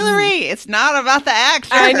 because... Hillary, it's not about the actor.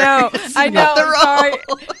 I know. It's about the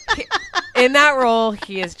role. In that role,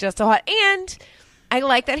 he is just so hot. And I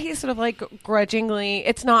like that he's sort of like grudgingly.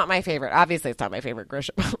 It's not my favorite. Obviously, it's not my favorite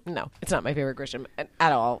Grisham. No, it's not my favorite Grisham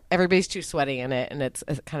at all. Everybody's too sweaty in it, and it's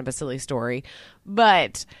kind of a silly story.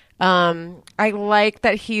 But I like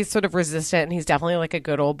that he's sort of resistant, and he's definitely like a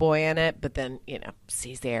good old boy in it. But then,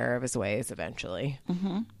 sees the error of his ways eventually.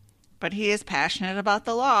 Mm-hmm. But he is passionate about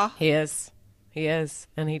the law. He is,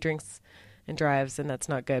 and he drinks and drives, and that's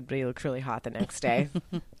not good. But he looks really hot the next day.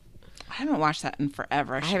 I haven't watched that in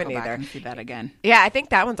forever. I should haven't go back either. and see that again. Yeah, I think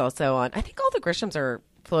that one's also on. I think all the Grishams are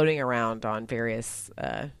floating around on various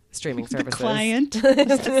streaming services. The Client,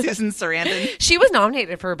 Susan Sarandon. She was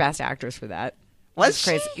nominated for Best Actress for that. Was she?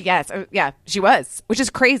 Crazy. Yes, yeah, she was, which is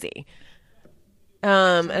crazy.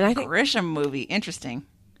 And I think Grisham movie, interesting.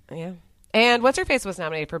 Yeah, and what's her face was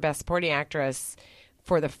nominated for Best Supporting Actress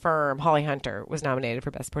for The Firm. Holly Hunter was nominated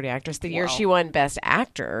for Best Supporting Actress the year she won Best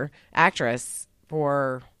Actress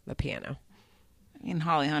for The Piano. I mean,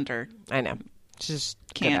 Holly Hunter. I know. She's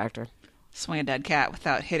a good Can't actor. swing a dead cat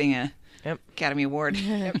without hitting a Academy Award.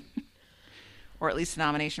 Or at least a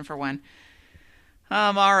nomination for one.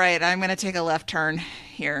 All right, I'm going to take a left turn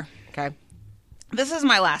here. Okay. This is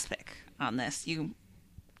my last pick on this. You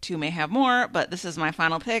two may have more, but this is my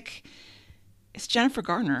final pick. It's Jennifer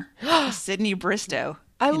Garner, Sydney Bristow.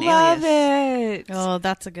 I in love Alias. it. Oh,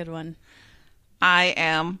 that's a good one. I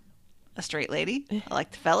am a straight lady. I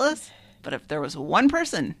like the fellas. But if there was one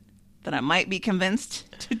person that I might be convinced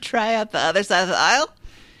to try out the other side of the aisle,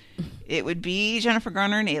 it would be Jennifer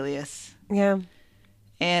Garner in Alias. Yeah.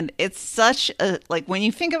 And it's such a, like, when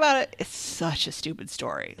you think about it, it's such a stupid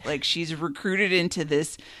story. Like, she's recruited into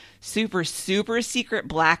this super, super secret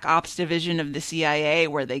black ops division of the CIA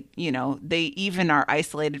where they even are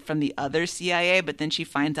isolated from the other CIA, but then she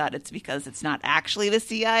finds out it's because it's not actually the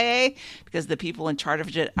CIA, because the people in charge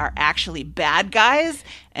of it are actually bad guys,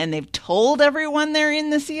 and they've told everyone they're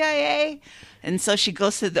in the CIA. And so she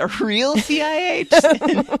goes to the real CIA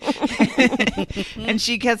and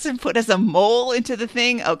she gets him put as a mole into the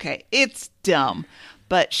thing. Okay, it's dumb.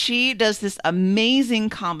 But she does this amazing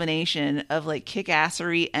combination of like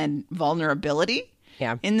kick-assery and vulnerability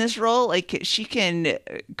in this role. Like she can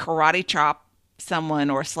karate chop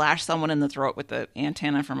someone or slash someone in the throat with the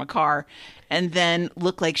antenna from a car and then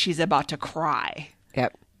look like she's about to cry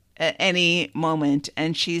at any moment.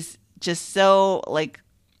 And she's just so like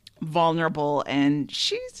vulnerable, and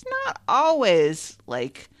she's not always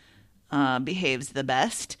like behaves the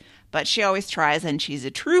best, but she always tries, and she's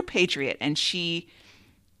a true patriot, and she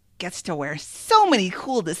gets to wear so many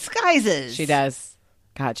cool disguises. She does.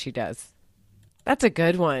 God, she does. That's a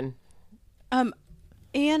good one.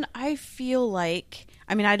 And I feel like,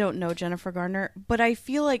 I mean, I don't know Jennifer Garner, but I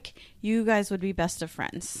feel like you guys would be best of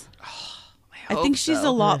friends. I think she's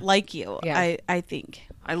a lot like you. Yeah. I think.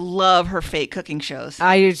 I love her fake cooking shows.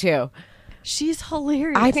 I do too. She's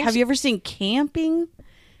hilarious. I think Have you ever seen Camping?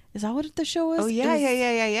 Is that what the show is? Oh yeah,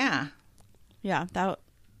 yeah. Yeah, that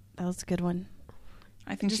was a good one.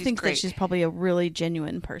 I think just she's think great. that she's probably a really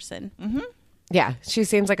genuine person. Mm-hmm. Yeah, she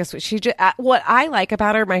seems like a sweet. She just, what I like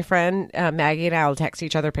about her, my friend Maggie and I will text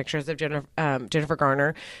each other pictures of Jennifer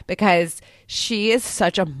Garner, because she is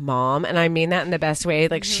such a mom, and I mean that in the best way.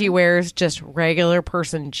 Like she wears just regular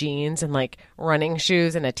person jeans and like running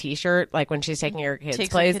shoes and a t-shirt, like when she's taking her kids'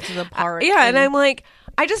 plays. Her kids to the park. And I'm like,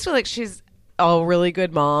 I just feel like she's a really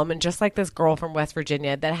good mom, and just like this girl from West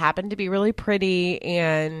Virginia that happened to be really pretty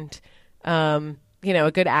and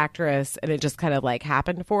a good actress, and it just kind of like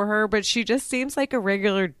happened for her, but she just seems like a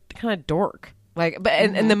regular kind of dork, like, but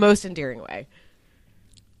in the most endearing way.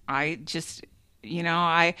 I just,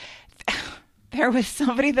 there was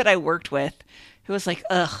somebody that I worked with who was like,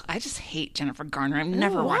 ugh, I just hate Jennifer Garner. I'm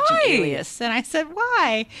never watching Alias. And I said,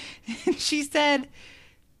 why? And she said,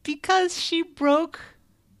 because she broke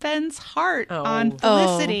Ben's heart on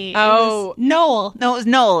Felicity. Oh. Noel. No, it was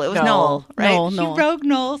Noel. It was Noel, right? Noel. She broke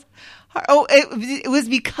Noel's heart. Oh, it was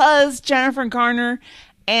because Jennifer Garner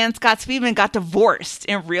and Scott Speedman got divorced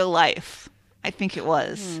in real life. I think it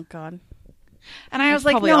was. Oh, God. And I was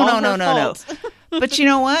like, no. But you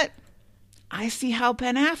know what? I see how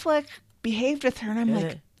Ben Affleck behaved with her, and I'm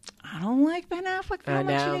like, I don't like Ben Affleck that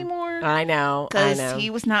much anymore. I know. Because he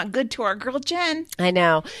was not good to our girl Jen. I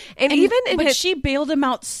know. And even in she bailed him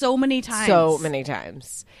out so many times. So many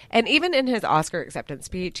times. And even in his Oscar acceptance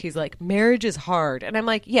speech, he's like, marriage is hard. And I'm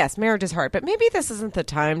like, yes, marriage is hard, but maybe this isn't the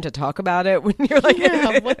time to talk about it when you're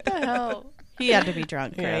like, what the hell? He had to be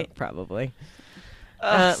drunk, right? Yeah, probably.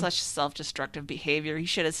 Such self-destructive behavior. He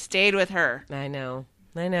should have stayed with her. I know.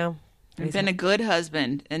 And been a good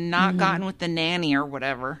husband and not gotten with the nanny or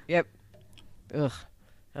whatever. Yep. Ugh.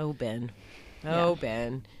 Oh, Ben.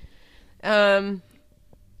 Ben.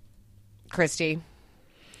 Christy,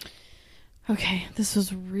 Okay, this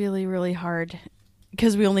was really, really hard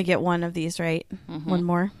because we only get one of these, right? Mm-hmm. One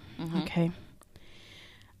more? Mm-hmm. Okay.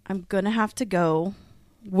 I'm going to have to go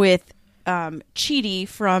with Chidi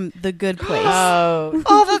from The Good Place.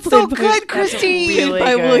 Oh, that's so good, Christy. Really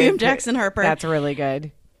by good. William Jackson Harper. That's really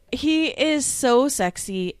good. He is so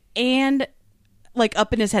sexy and like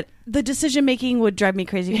up in his head. The decision making would drive me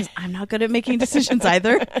crazy because I'm not good at making decisions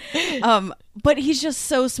either. But he's just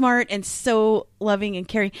so smart and so loving and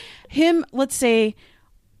caring. Him, let's say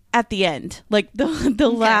at the end, like the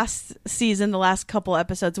last season, the last couple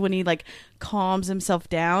episodes when he like calms himself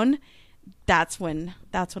down, that's when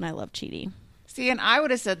I love Chidi. See, and I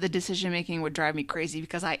would have said the decision making would drive me crazy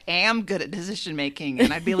because I am good at decision making,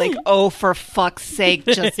 and I'd be like, "Oh, for fuck's sake,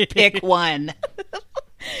 just pick one."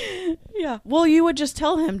 Yeah. Well, you would just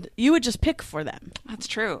tell him. You would just pick for them. That's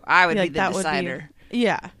true. I would be the decider.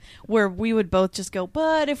 Yeah. Where we would both just go,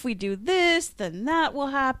 but if we do this, then that will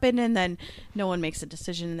happen, and then no one makes a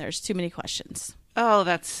decision, and there's too many questions. Oh,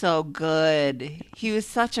 that's so good. He was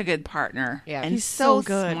such a good partner. Yeah. And He's so so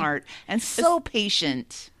good. smart and so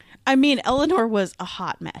patient. I mean, Eleanor was a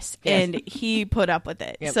hot mess, and he put up with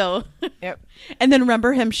it. Yep. So, Yep. and then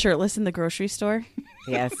remember him shirtless in the grocery store?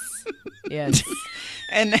 Yes. Yes.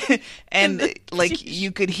 And like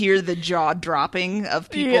you could hear the jaw dropping of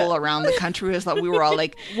people around the country as we were all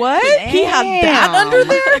like, What? He had that under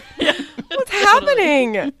there? What's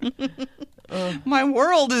happening? my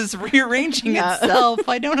world is rearranging itself.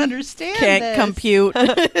 I don't understand. Can't this. compute.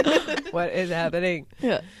 What is happening?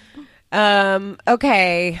 Yeah.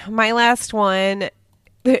 Okay, my last one.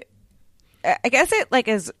 I guess it like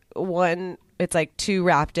is one. It's like two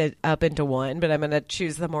wrapped it up into one, but I'm going to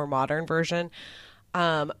choose the more modern version.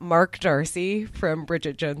 Mark Darcy from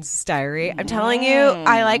Bridget Jones' Diary. I'm telling you,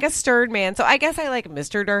 I like a stern man. So I guess I like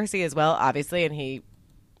Mr. Darcy as well, obviously, and he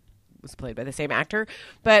was played by the same actor.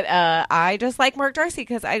 But I just like Mark Darcy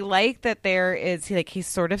because I like that there is like he's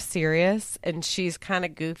sort of serious and she's kind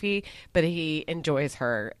of goofy, but he enjoys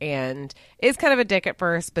her and is kind of a dick at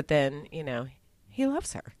first, but then he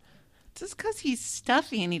loves her. Just because he's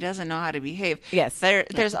stuffy and he doesn't know how to behave. Yes.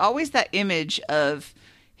 There's always that image of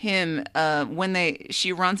him when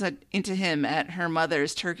she runs into him at her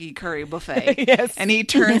mother's turkey curry buffet. Yes. And he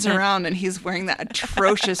turns around and he's wearing that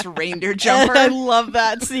atrocious reindeer jumper. I love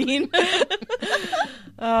that scene.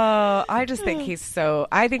 I just think he's so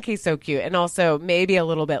cute and also maybe a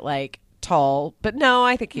little bit like tall, but no,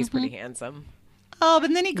 I think he's pretty handsome. Oh,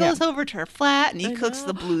 but then he goes over to her flat and he cooks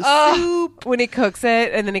the blue soup. When he cooks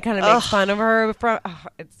it and then he kind of makes fun of her.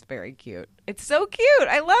 It's very cute. It's so cute.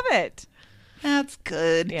 I love it. That's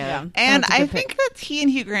good. Yeah. And That's a I good think pick. that he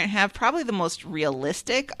and Hugh Grant have probably the most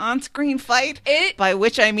realistic on-screen fight, It- by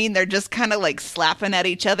which I mean they're just kind of like slapping at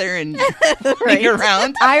each other and running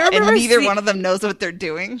around. I remember and neither see- one of them knows what they're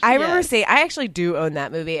doing. I remember seeing, I actually do own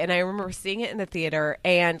that movie, and I remember seeing it in the theater,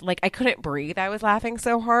 and like I couldn't breathe. I was laughing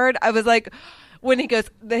so hard. I was like, when he goes,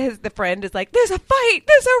 the friend is like, "There's a fight.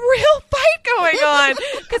 There's a real fight going on."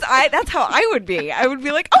 Because that's how I would be. I would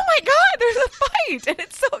be like, "Oh my god, there's a fight," and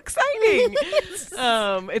it's so exciting.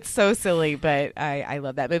 It's so silly, but I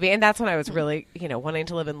love that movie, and that's when I was really wanting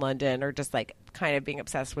to live in London or just like kind of being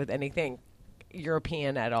obsessed with anything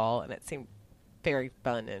European at all, and it seemed very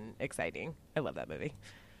fun and exciting. I love that movie.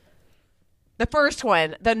 The first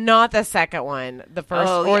one, not the second one. The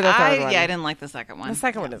first or the third one. Yeah, I didn't like the second one. The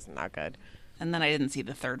second one is not good. And then I didn't see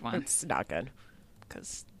the third one. It's not good.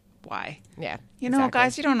 Because why? Yeah. You know, exactly.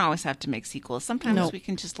 guys, you don't always have to make sequels. Sometimes Nope. we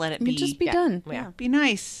can just let it You be. just be done. Yeah. Be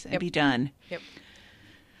nice and be done. Yep.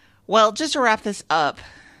 Well, just to wrap this up,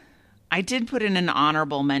 I did put in an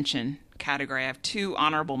honorable mention category. I have two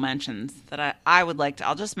honorable mentions that I would like to.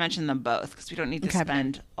 I'll just mention them both because we don't need to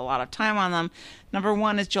spend a lot of time on them. Number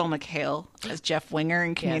one is Joel McHale as Jeff Winger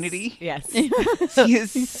in Community. Yes. He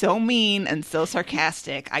is so mean and so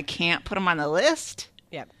sarcastic. I can't put him on the list,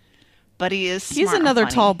 Yep. but he is smart He's and another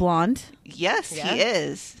funny. tall blonde. Yes, Yeah. he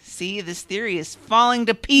is. See, this theory is falling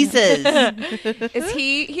to pieces. Is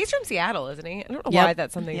he's from Seattle, isn't he? I don't know Yep. why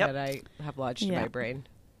that's something Yep. that I have lodged in Yeah. my brain.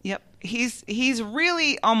 Yep. He's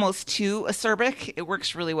really almost too acerbic. It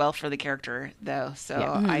works really well for the character, though. So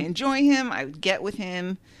I enjoy him. I would get with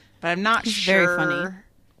him, but I'm not He's sure very funny.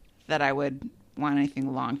 that I would want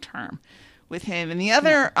anything long term with him. And the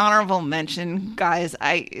other honorable mention, guys,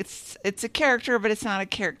 it's a character, but it's not a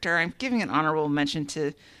character. I'm giving an honorable mention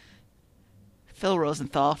to Phil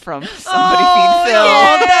Rosenthal from Somebody Feed Phil.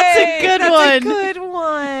 Oh, that's a good That's one. a good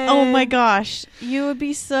one. Oh my gosh, you would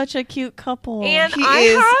be such a cute couple. And He I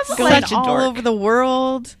is have so like such a all dork. over the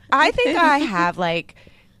world. I think I have like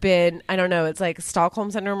been, I don't know, it's like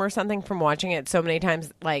Stockholm syndrome or something from watching it so many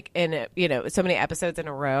times, like in, so many episodes in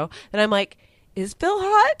a row that I'm like, is Bill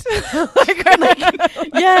hot?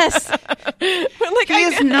 Yes. He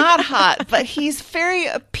is not hot, but he's very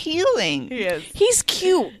appealing. He is. He's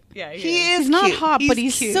cute. Yeah, He is He's not cute. hot, but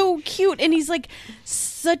he's cute. so cute, and he's like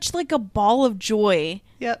such like a ball of joy.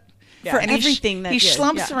 Yep. For And everything that he he is,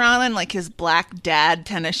 slumps yeah. around in like his black dad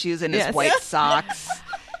tennis shoes and his Yes. white socks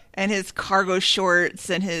and his cargo shorts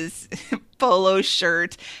and his polo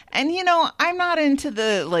shirt. And I'm not into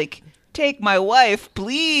the like take my wife,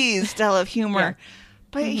 please style of humor. Yeah.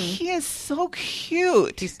 But he is so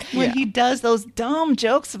cute when yeah. he does those dumb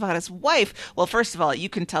jokes about his wife. Well, first of all, you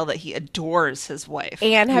can tell that he adores his wife.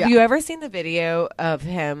 And have Yeah. you ever seen the video of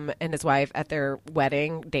him and his wife at their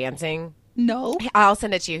wedding dancing? No. I'll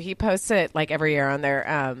send it to you. He posts it like every year on their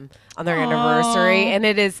anniversary, and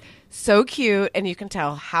it is so cute, and you can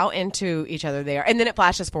tell how into each other they are. And then it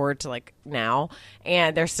flashes forward to like now,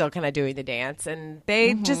 and they're still kind of doing the dance, and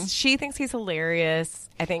they she thinks he's hilarious.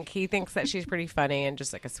 I think he thinks that she's pretty funny and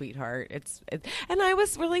just like a sweetheart. And I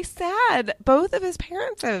was really sad. Both of his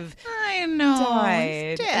parents have I know.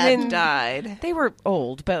 died. His dad And died. they were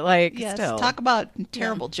old, but like Yes. still. Talk about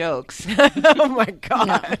terrible jokes. Oh my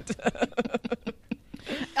god.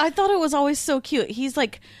 I thought it was always so cute. He's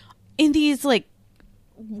like in these like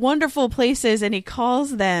wonderful places, and he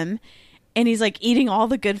calls them, and he's like eating all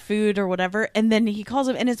the good food or whatever, and then he calls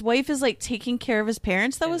them, and his wife is like taking care of his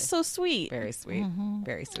parents. That was so sweet. Very sweet.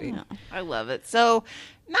 Very sweet. I love it. So,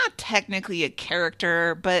 not technically a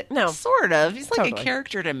character, but No. sort of. He's like Totally. a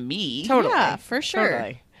character to me. Totally. Yeah, for sure.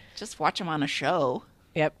 Totally. Just watch him on a show.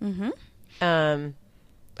 Yep.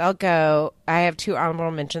 I'll go. I have two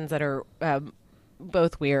honorable mentions that are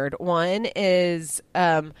both weird. One is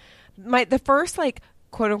the first like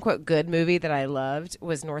quote unquote good movie that I loved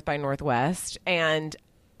was North by Northwest, and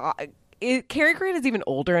Cary Grant is even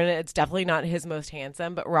older in it. It's definitely not his most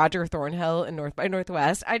handsome, but Roger Thornhill in North by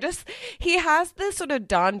Northwest, he has this sort of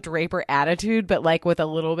Don Draper attitude, but like with a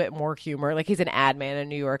little bit more humor. Like he's an ad man in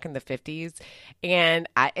New York in the 50s, and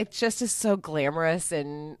it just is so glamorous,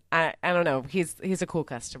 and I don't know. He's a cool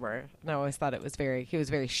customer, and I always thought he was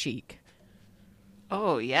very chic.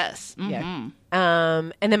 Oh, yes. Mm-hmm. Yeah.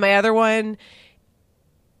 And then my other one,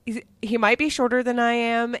 he might be shorter than I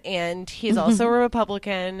am, and he's also a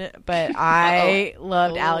Republican, but I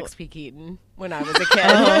loved Alex P. Keaton when I was a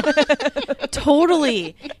kid.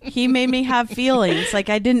 Totally. He made me have feelings. Like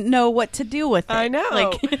I didn't know what to do with it. I know.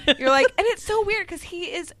 Like, You're like, and it's so weird because he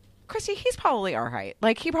is, Christy, he's probably our height.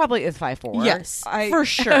 Like he probably is 5'4". yes, for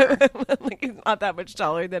sure. Like he's not that much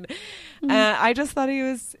taller than. I just thought he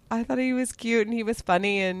was cute and he was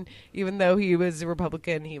funny, and even though he was a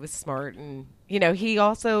Republican, he was smart, and he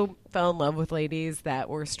also fell in love with ladies that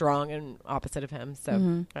were strong and opposite of him.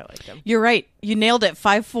 So I liked him. You're right. You nailed it.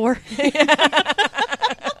 5'4".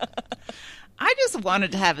 I just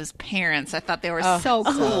wanted to have his parents. I thought they were so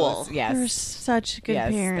cool. Yes. They're such good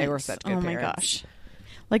Yes, parents. they were such good Oh my parents. gosh.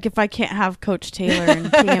 Like if I can't have Coach Taylor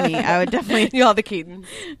and Tammy, I would definitely You all the Keatons.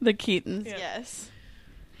 the Keatons. Yeah. Yes.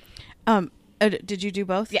 Did you do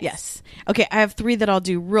both? Yes. Okay, I have 3 that I'll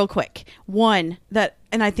do real quick. One that,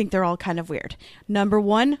 and I think they're all kind of weird. Number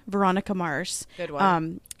 1, Veronica Mars. Good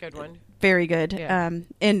one. Good one. Very good. Yeah.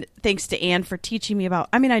 And thanks to Anne for teaching me about.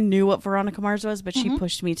 I mean, I knew what Veronica Mars was, but she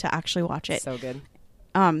pushed me to actually watch it. So good.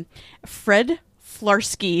 Fred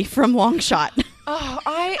Flarsky from Longshot. Oh,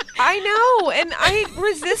 I know, and I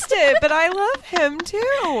resist it, but I love him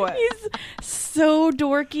too. He's so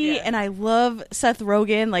dorky, Yeah. and I love Seth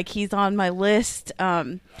Rogen. Like he's on my list.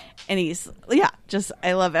 And he's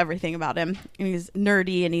I love everything about him. And he's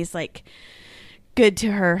nerdy, and he's like good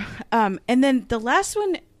to her. And then the last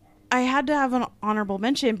one, I had to have an honorable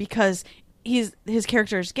mention because his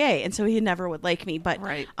character is gay, and so he never would like me. But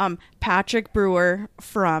Right. Patrick Brewer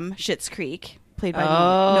from Schitt's Creek, played by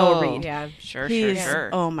Noah Reid. Yeah. Sure, He's, sure.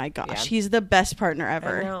 oh my gosh, Yeah. he's the best partner I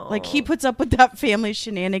ever. know. Like he puts up with that family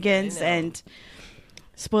shenanigans, I know. and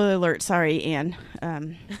spoiler alert, sorry, Anne.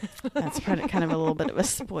 That's kind of a little bit of a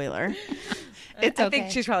spoiler. It's I think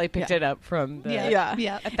she's probably picked it up from the Yeah.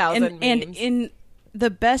 1,000 And memes. in the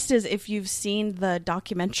best is if you've seen the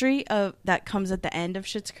documentary of that comes at the end of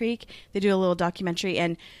Schitt's Creek, they do a little documentary,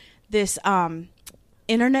 and this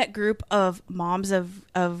internet group of moms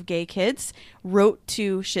of gay kids wrote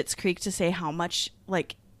to Schitt's Creek to say how much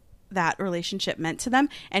like that relationship meant to them,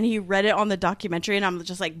 and he read it on the documentary, and I'm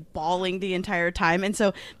just like bawling the entire time, and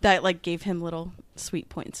so that like gave him little sweet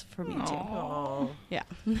points for me too. Oh. Yeah.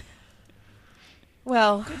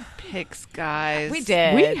 Well, Picks, guys. we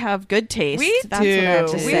did. We have good taste. We That's what I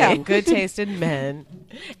have to do. We say. have good taste in men,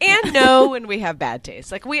 and know when we have bad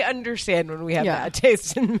taste. Like we understand when we have bad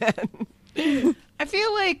taste in men. I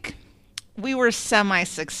feel like we were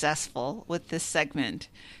semi-successful with this segment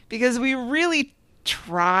because we really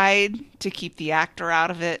tried to keep the actor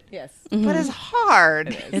out of it. Yes, but it's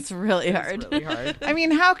hard. It's really hard. It's really hard. I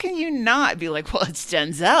mean, how can you not be like, well, it's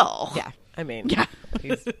Denzel? Yeah, I mean, Yeah.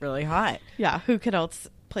 he's really hot. Yeah, who could else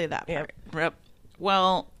play that part? Yep.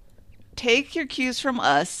 Well, take your cues from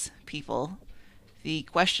us, people. The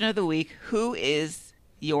question of the week, who is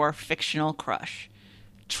your fictional crush?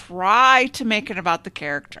 Try to make it about the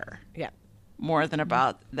character Yeah, more than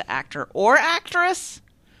about the actor or actress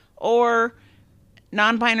or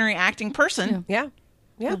non-binary acting person yeah.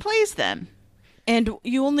 who plays them. And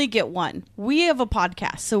you only get one. We have a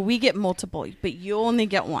podcast, so we get multiple, but you only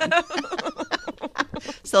get one.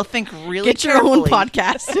 So think really Get your own carefully.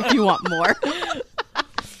 podcast if you want more.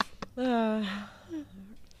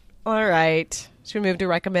 All right. Should we move to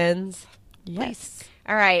recommends? Yes.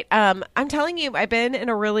 All right. I'm telling you, I've been in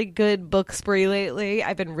a really good book spree lately.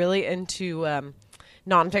 I've been really into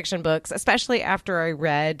nonfiction books, especially after I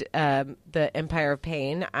read The Empire of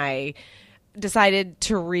Pain. I decided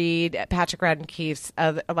to read Patrick Radden Keefe's,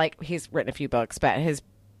 he's written a few books, but his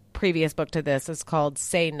previous book to this is called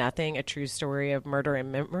Say Nothing, A True Story of Murder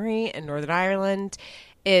and Memory in Northern Ireland.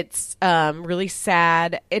 It's really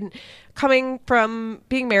sad. And coming from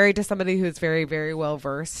being married to somebody who's very, very well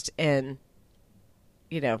versed in,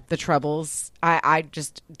 the Troubles, I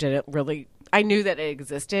just didn't really... I knew that it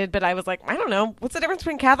existed, but I was like, I don't know. What's the difference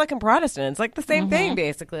between Catholic and Protestant? It's like the same thing,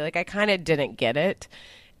 basically. Like, I kind of didn't get it.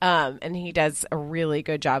 And he does a really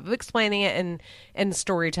good job of explaining it in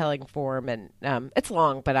storytelling form. And it's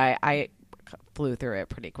long, but I flew through it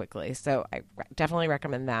pretty quickly. So I definitely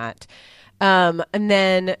recommend that. And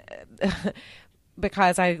then...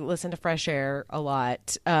 because I listen to Fresh Air a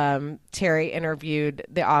lot, Terry interviewed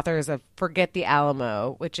the authors of Forget the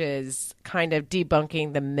Alamo, which is kind of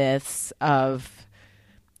debunking the myths of,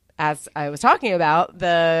 as I was talking about,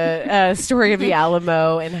 the story of the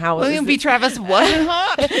Alamo and how William B. Travis wasn't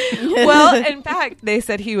hot. Well, in fact, they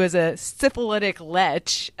said he was a syphilitic lech.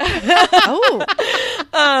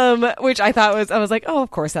 Which I thought I was like, oh,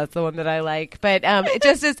 of course, that's the one that I like. But it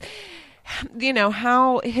just is...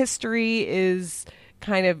 how history is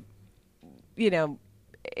kind of,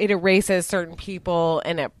 it erases certain people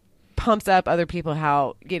and it pumps up other people.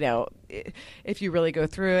 How, if you really go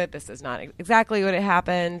through it, this is not exactly what it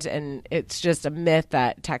happened. And it's just a myth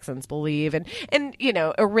that Texans believe and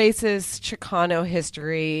erases Chicano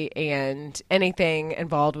history and anything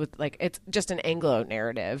involved with it's just an Anglo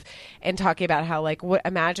narrative and talking about how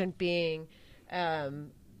imagine being, a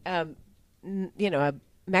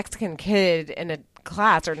Mexican kid in a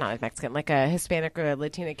class, or not a Mexican, like a Hispanic or a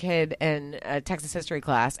Latina kid in a Texas history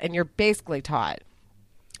class, and you're basically taught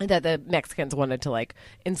that the Mexicans wanted to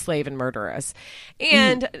enslave and murder us.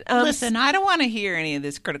 And listen, I don't want to hear any of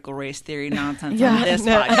this critical race theory nonsense on this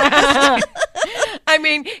podcast. I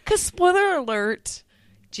mean, because spoiler alert,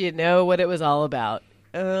 do you know what it was all about?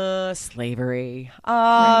 Slavery.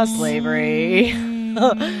 Slavery.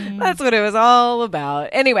 That's what it was all about.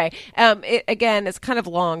 Anyway, it's kind of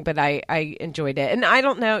long, but I enjoyed it. And I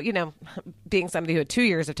don't know, being somebody who had 2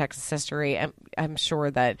 years of Texas history, I'm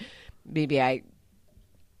sure that maybe I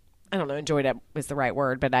don't know, enjoyed it was the right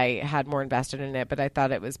word, but I had more invested in it. But I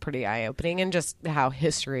thought it was pretty eye-opening, and just how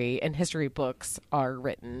history and history books are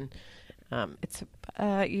written. It's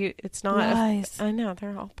not lies. I know,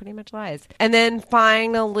 they're all pretty much lies. And then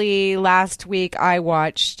finally, last week I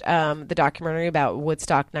watched the documentary about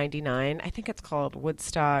Woodstock '99. I think it's called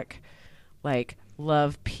Woodstock,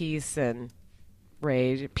 Love, Peace, and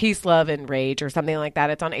Rage, Peace, Love, and Rage, or something like that.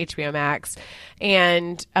 It's on HBO Max,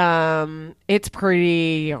 and it's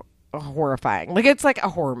pretty horrifying. It's like a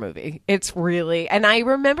horror movie. It's really, and I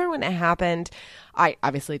remember when it happened. I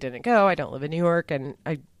obviously didn't go. I don't live in New York, and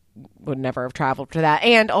I would never have traveled to that.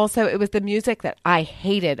 And also, it was the music that I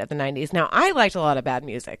hated of the 90s. Now, I liked a lot of bad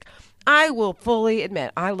music. I will fully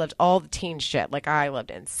admit, I loved all the teen shit. I loved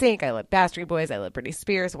NSYNC, I loved Backstreet Boys, I loved Britney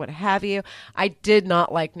Spears, what have you. I did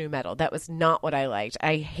not like nu metal. That was not what I liked.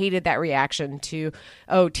 I hated that reaction to,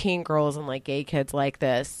 teen girls and gay kids like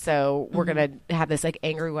this. So we're going to have this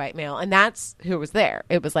angry white male. And that's who was there.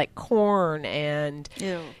 It was Korn and,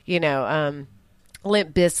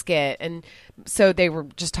 Limp Bizkit. And so they were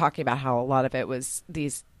just talking about how a lot of it was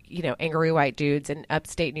these, angry white dudes in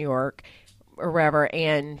upstate New York or wherever.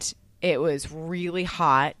 And it was really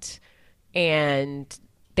hot, and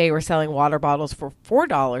they were selling water bottles for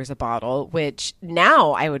 $4 a bottle, which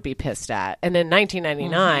now I would be pissed at. And in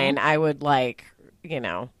 1999, I would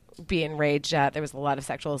be enraged at. There was a lot of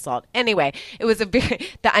sexual assault. Anyway, it was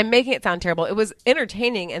I'm making it sound terrible. It was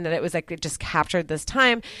entertaining, and that it was like it just captured this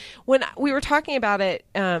time. When we were talking about it,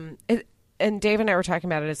 and Dave and I were talking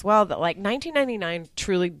about it as well, that like 1999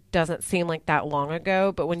 truly doesn't seem like that long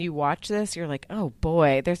ago, but when you watch this, you're like, oh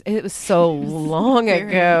boy, it was so long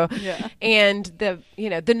ago. Yeah. And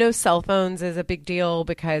the no cell phones is a big deal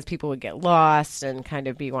because people would get lost and kind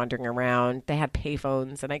of be wandering around. They had pay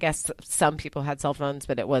phones, and I guess some people had cell phones,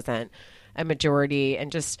 but it wasn't a majority,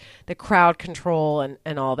 and just the crowd control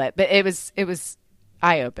and all that. But it was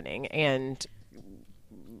eye-opening, and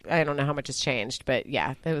I don't know how much has changed, but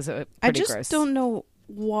yeah, it was a pretty gross. I just don't know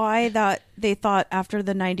why that they thought after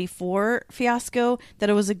the 94 fiasco that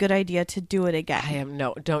it was a good idea to do it again. I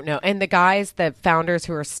don't know. And the founders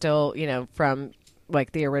who are still, from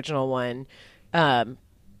like the original one,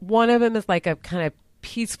 one of them is like a kind of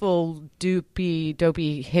peaceful, dopey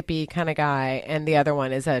hippie kind of guy, and the other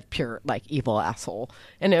one is a pure like evil asshole.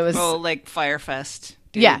 And it was like Firefest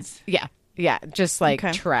dudes. Yeah, just like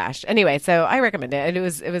trash. Anyway, so I recommend it. And it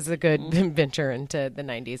was a good venture into the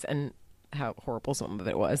 90s and how horrible some of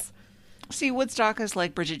it was. See, Woodstock is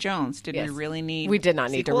like Bridget Jones. Did we really need We did not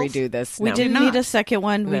sequels? need to redo this. We no. didn't need a second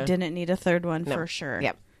one. No. We didn't need a third one for sure.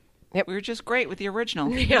 Yep. We were just great with the original.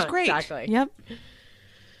 Yeah, It was great. Exactly. Yep.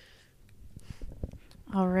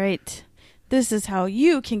 All right. This is how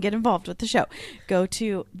you can get involved with the show. Go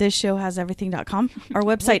to thisshowhaseverything.com. Our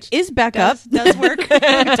website is back up. Does work.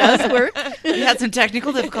 It does work. We had some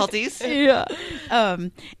technical difficulties. Yeah.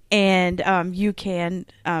 And you can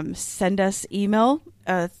send us email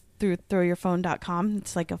through throwyourphone.com.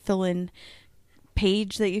 It's like a fill-in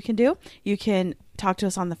page that you can do. You can talk to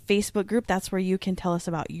us on the Facebook group. That's where you can tell us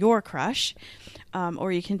about your crush.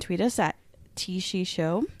 Or you can tweet us at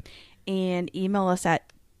TSheShow and email us at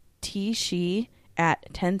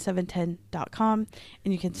tshe@10710.com,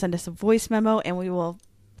 and you can send us a voice memo, and we will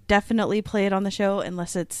definitely play it on the show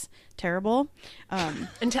unless it's terrible.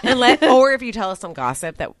 Or if you tell us some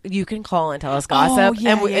gossip that you can call and tell us gossip,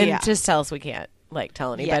 and just tell us we can't like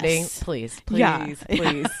tell anybody. Yes. Please.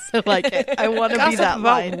 Like it. I want to be that about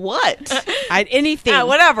line. what? Anything,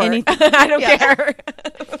 whatever. Anything. I don't care.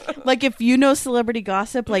 Like if you know celebrity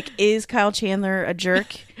gossip, like is Kyle Chandler a jerk?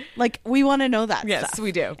 Like we want to know that. Yes, stuff.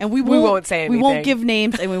 we do. And we won't say anything. We won't give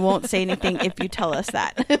names, and we won't say anything if you tell us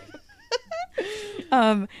that.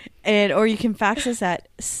 Or you can fax us at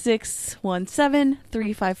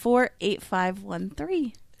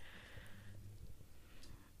 617-354-8513.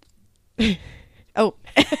 Oh,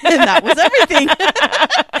 and that was everything.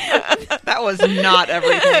 That was not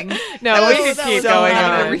everything. No, we could keep going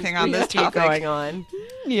not on. everything on We this could keep topic. going on.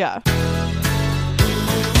 Yeah.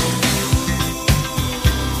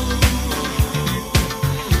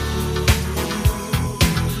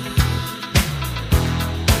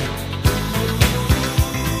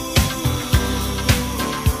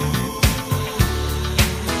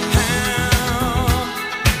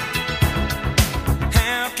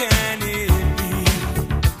 How can it be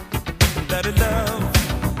that a love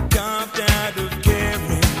carved out of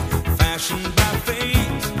caring, fashioned by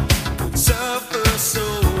fate, could suffer so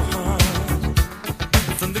hard?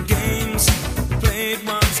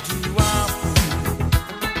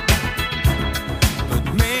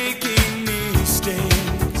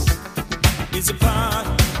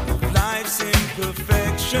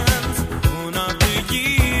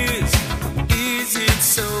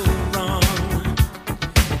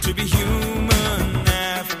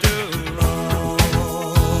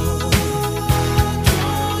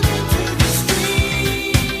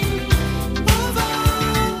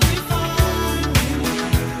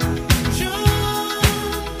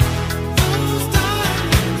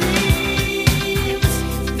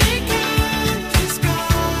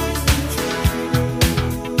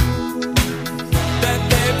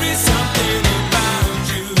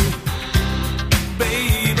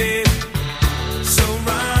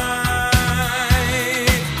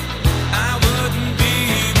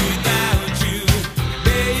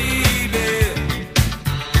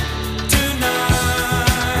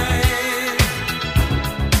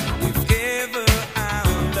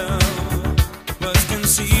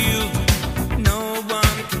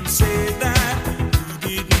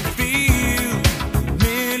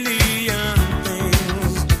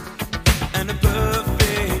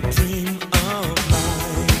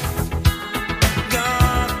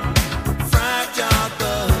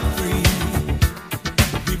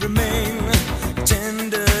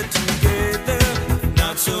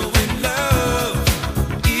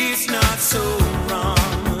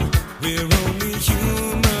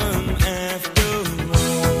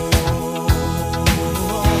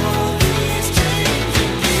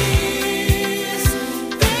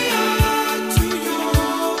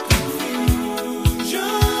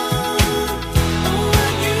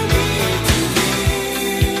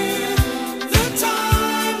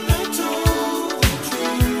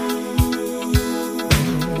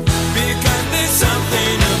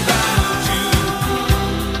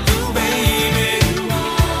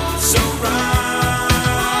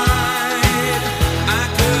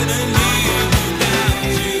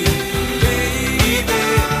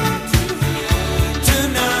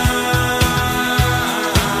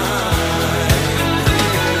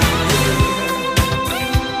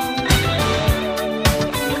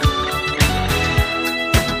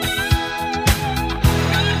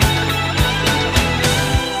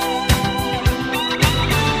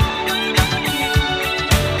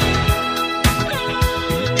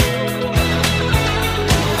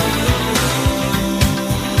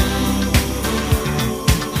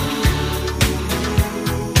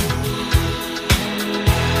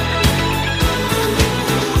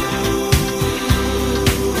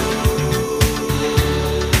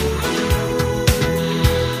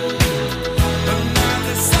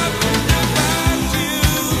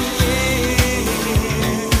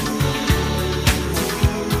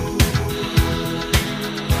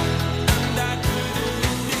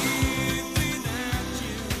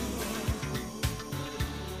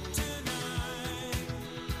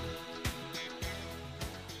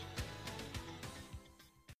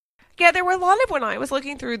 Yeah, there were a lot of, when I was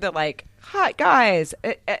looking through the like hot guys,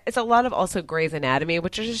 it's a lot of also Grey's Anatomy,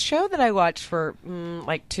 which is a show that I watched for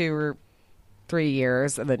like 2 or 3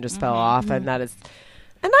 years and then just fell off. And that is,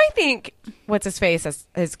 and I think what's his face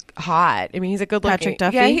is hot. I mean, he's a good looking Patrick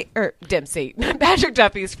Duffy? Yeah, or Dempsey. Patrick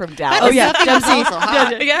Duffy's from Dallas. Oh yeah, Duffy was also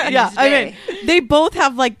hot. yeah. I mean, they both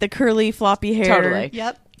have like the curly floppy hair. Totally.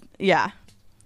 Yep. Yeah.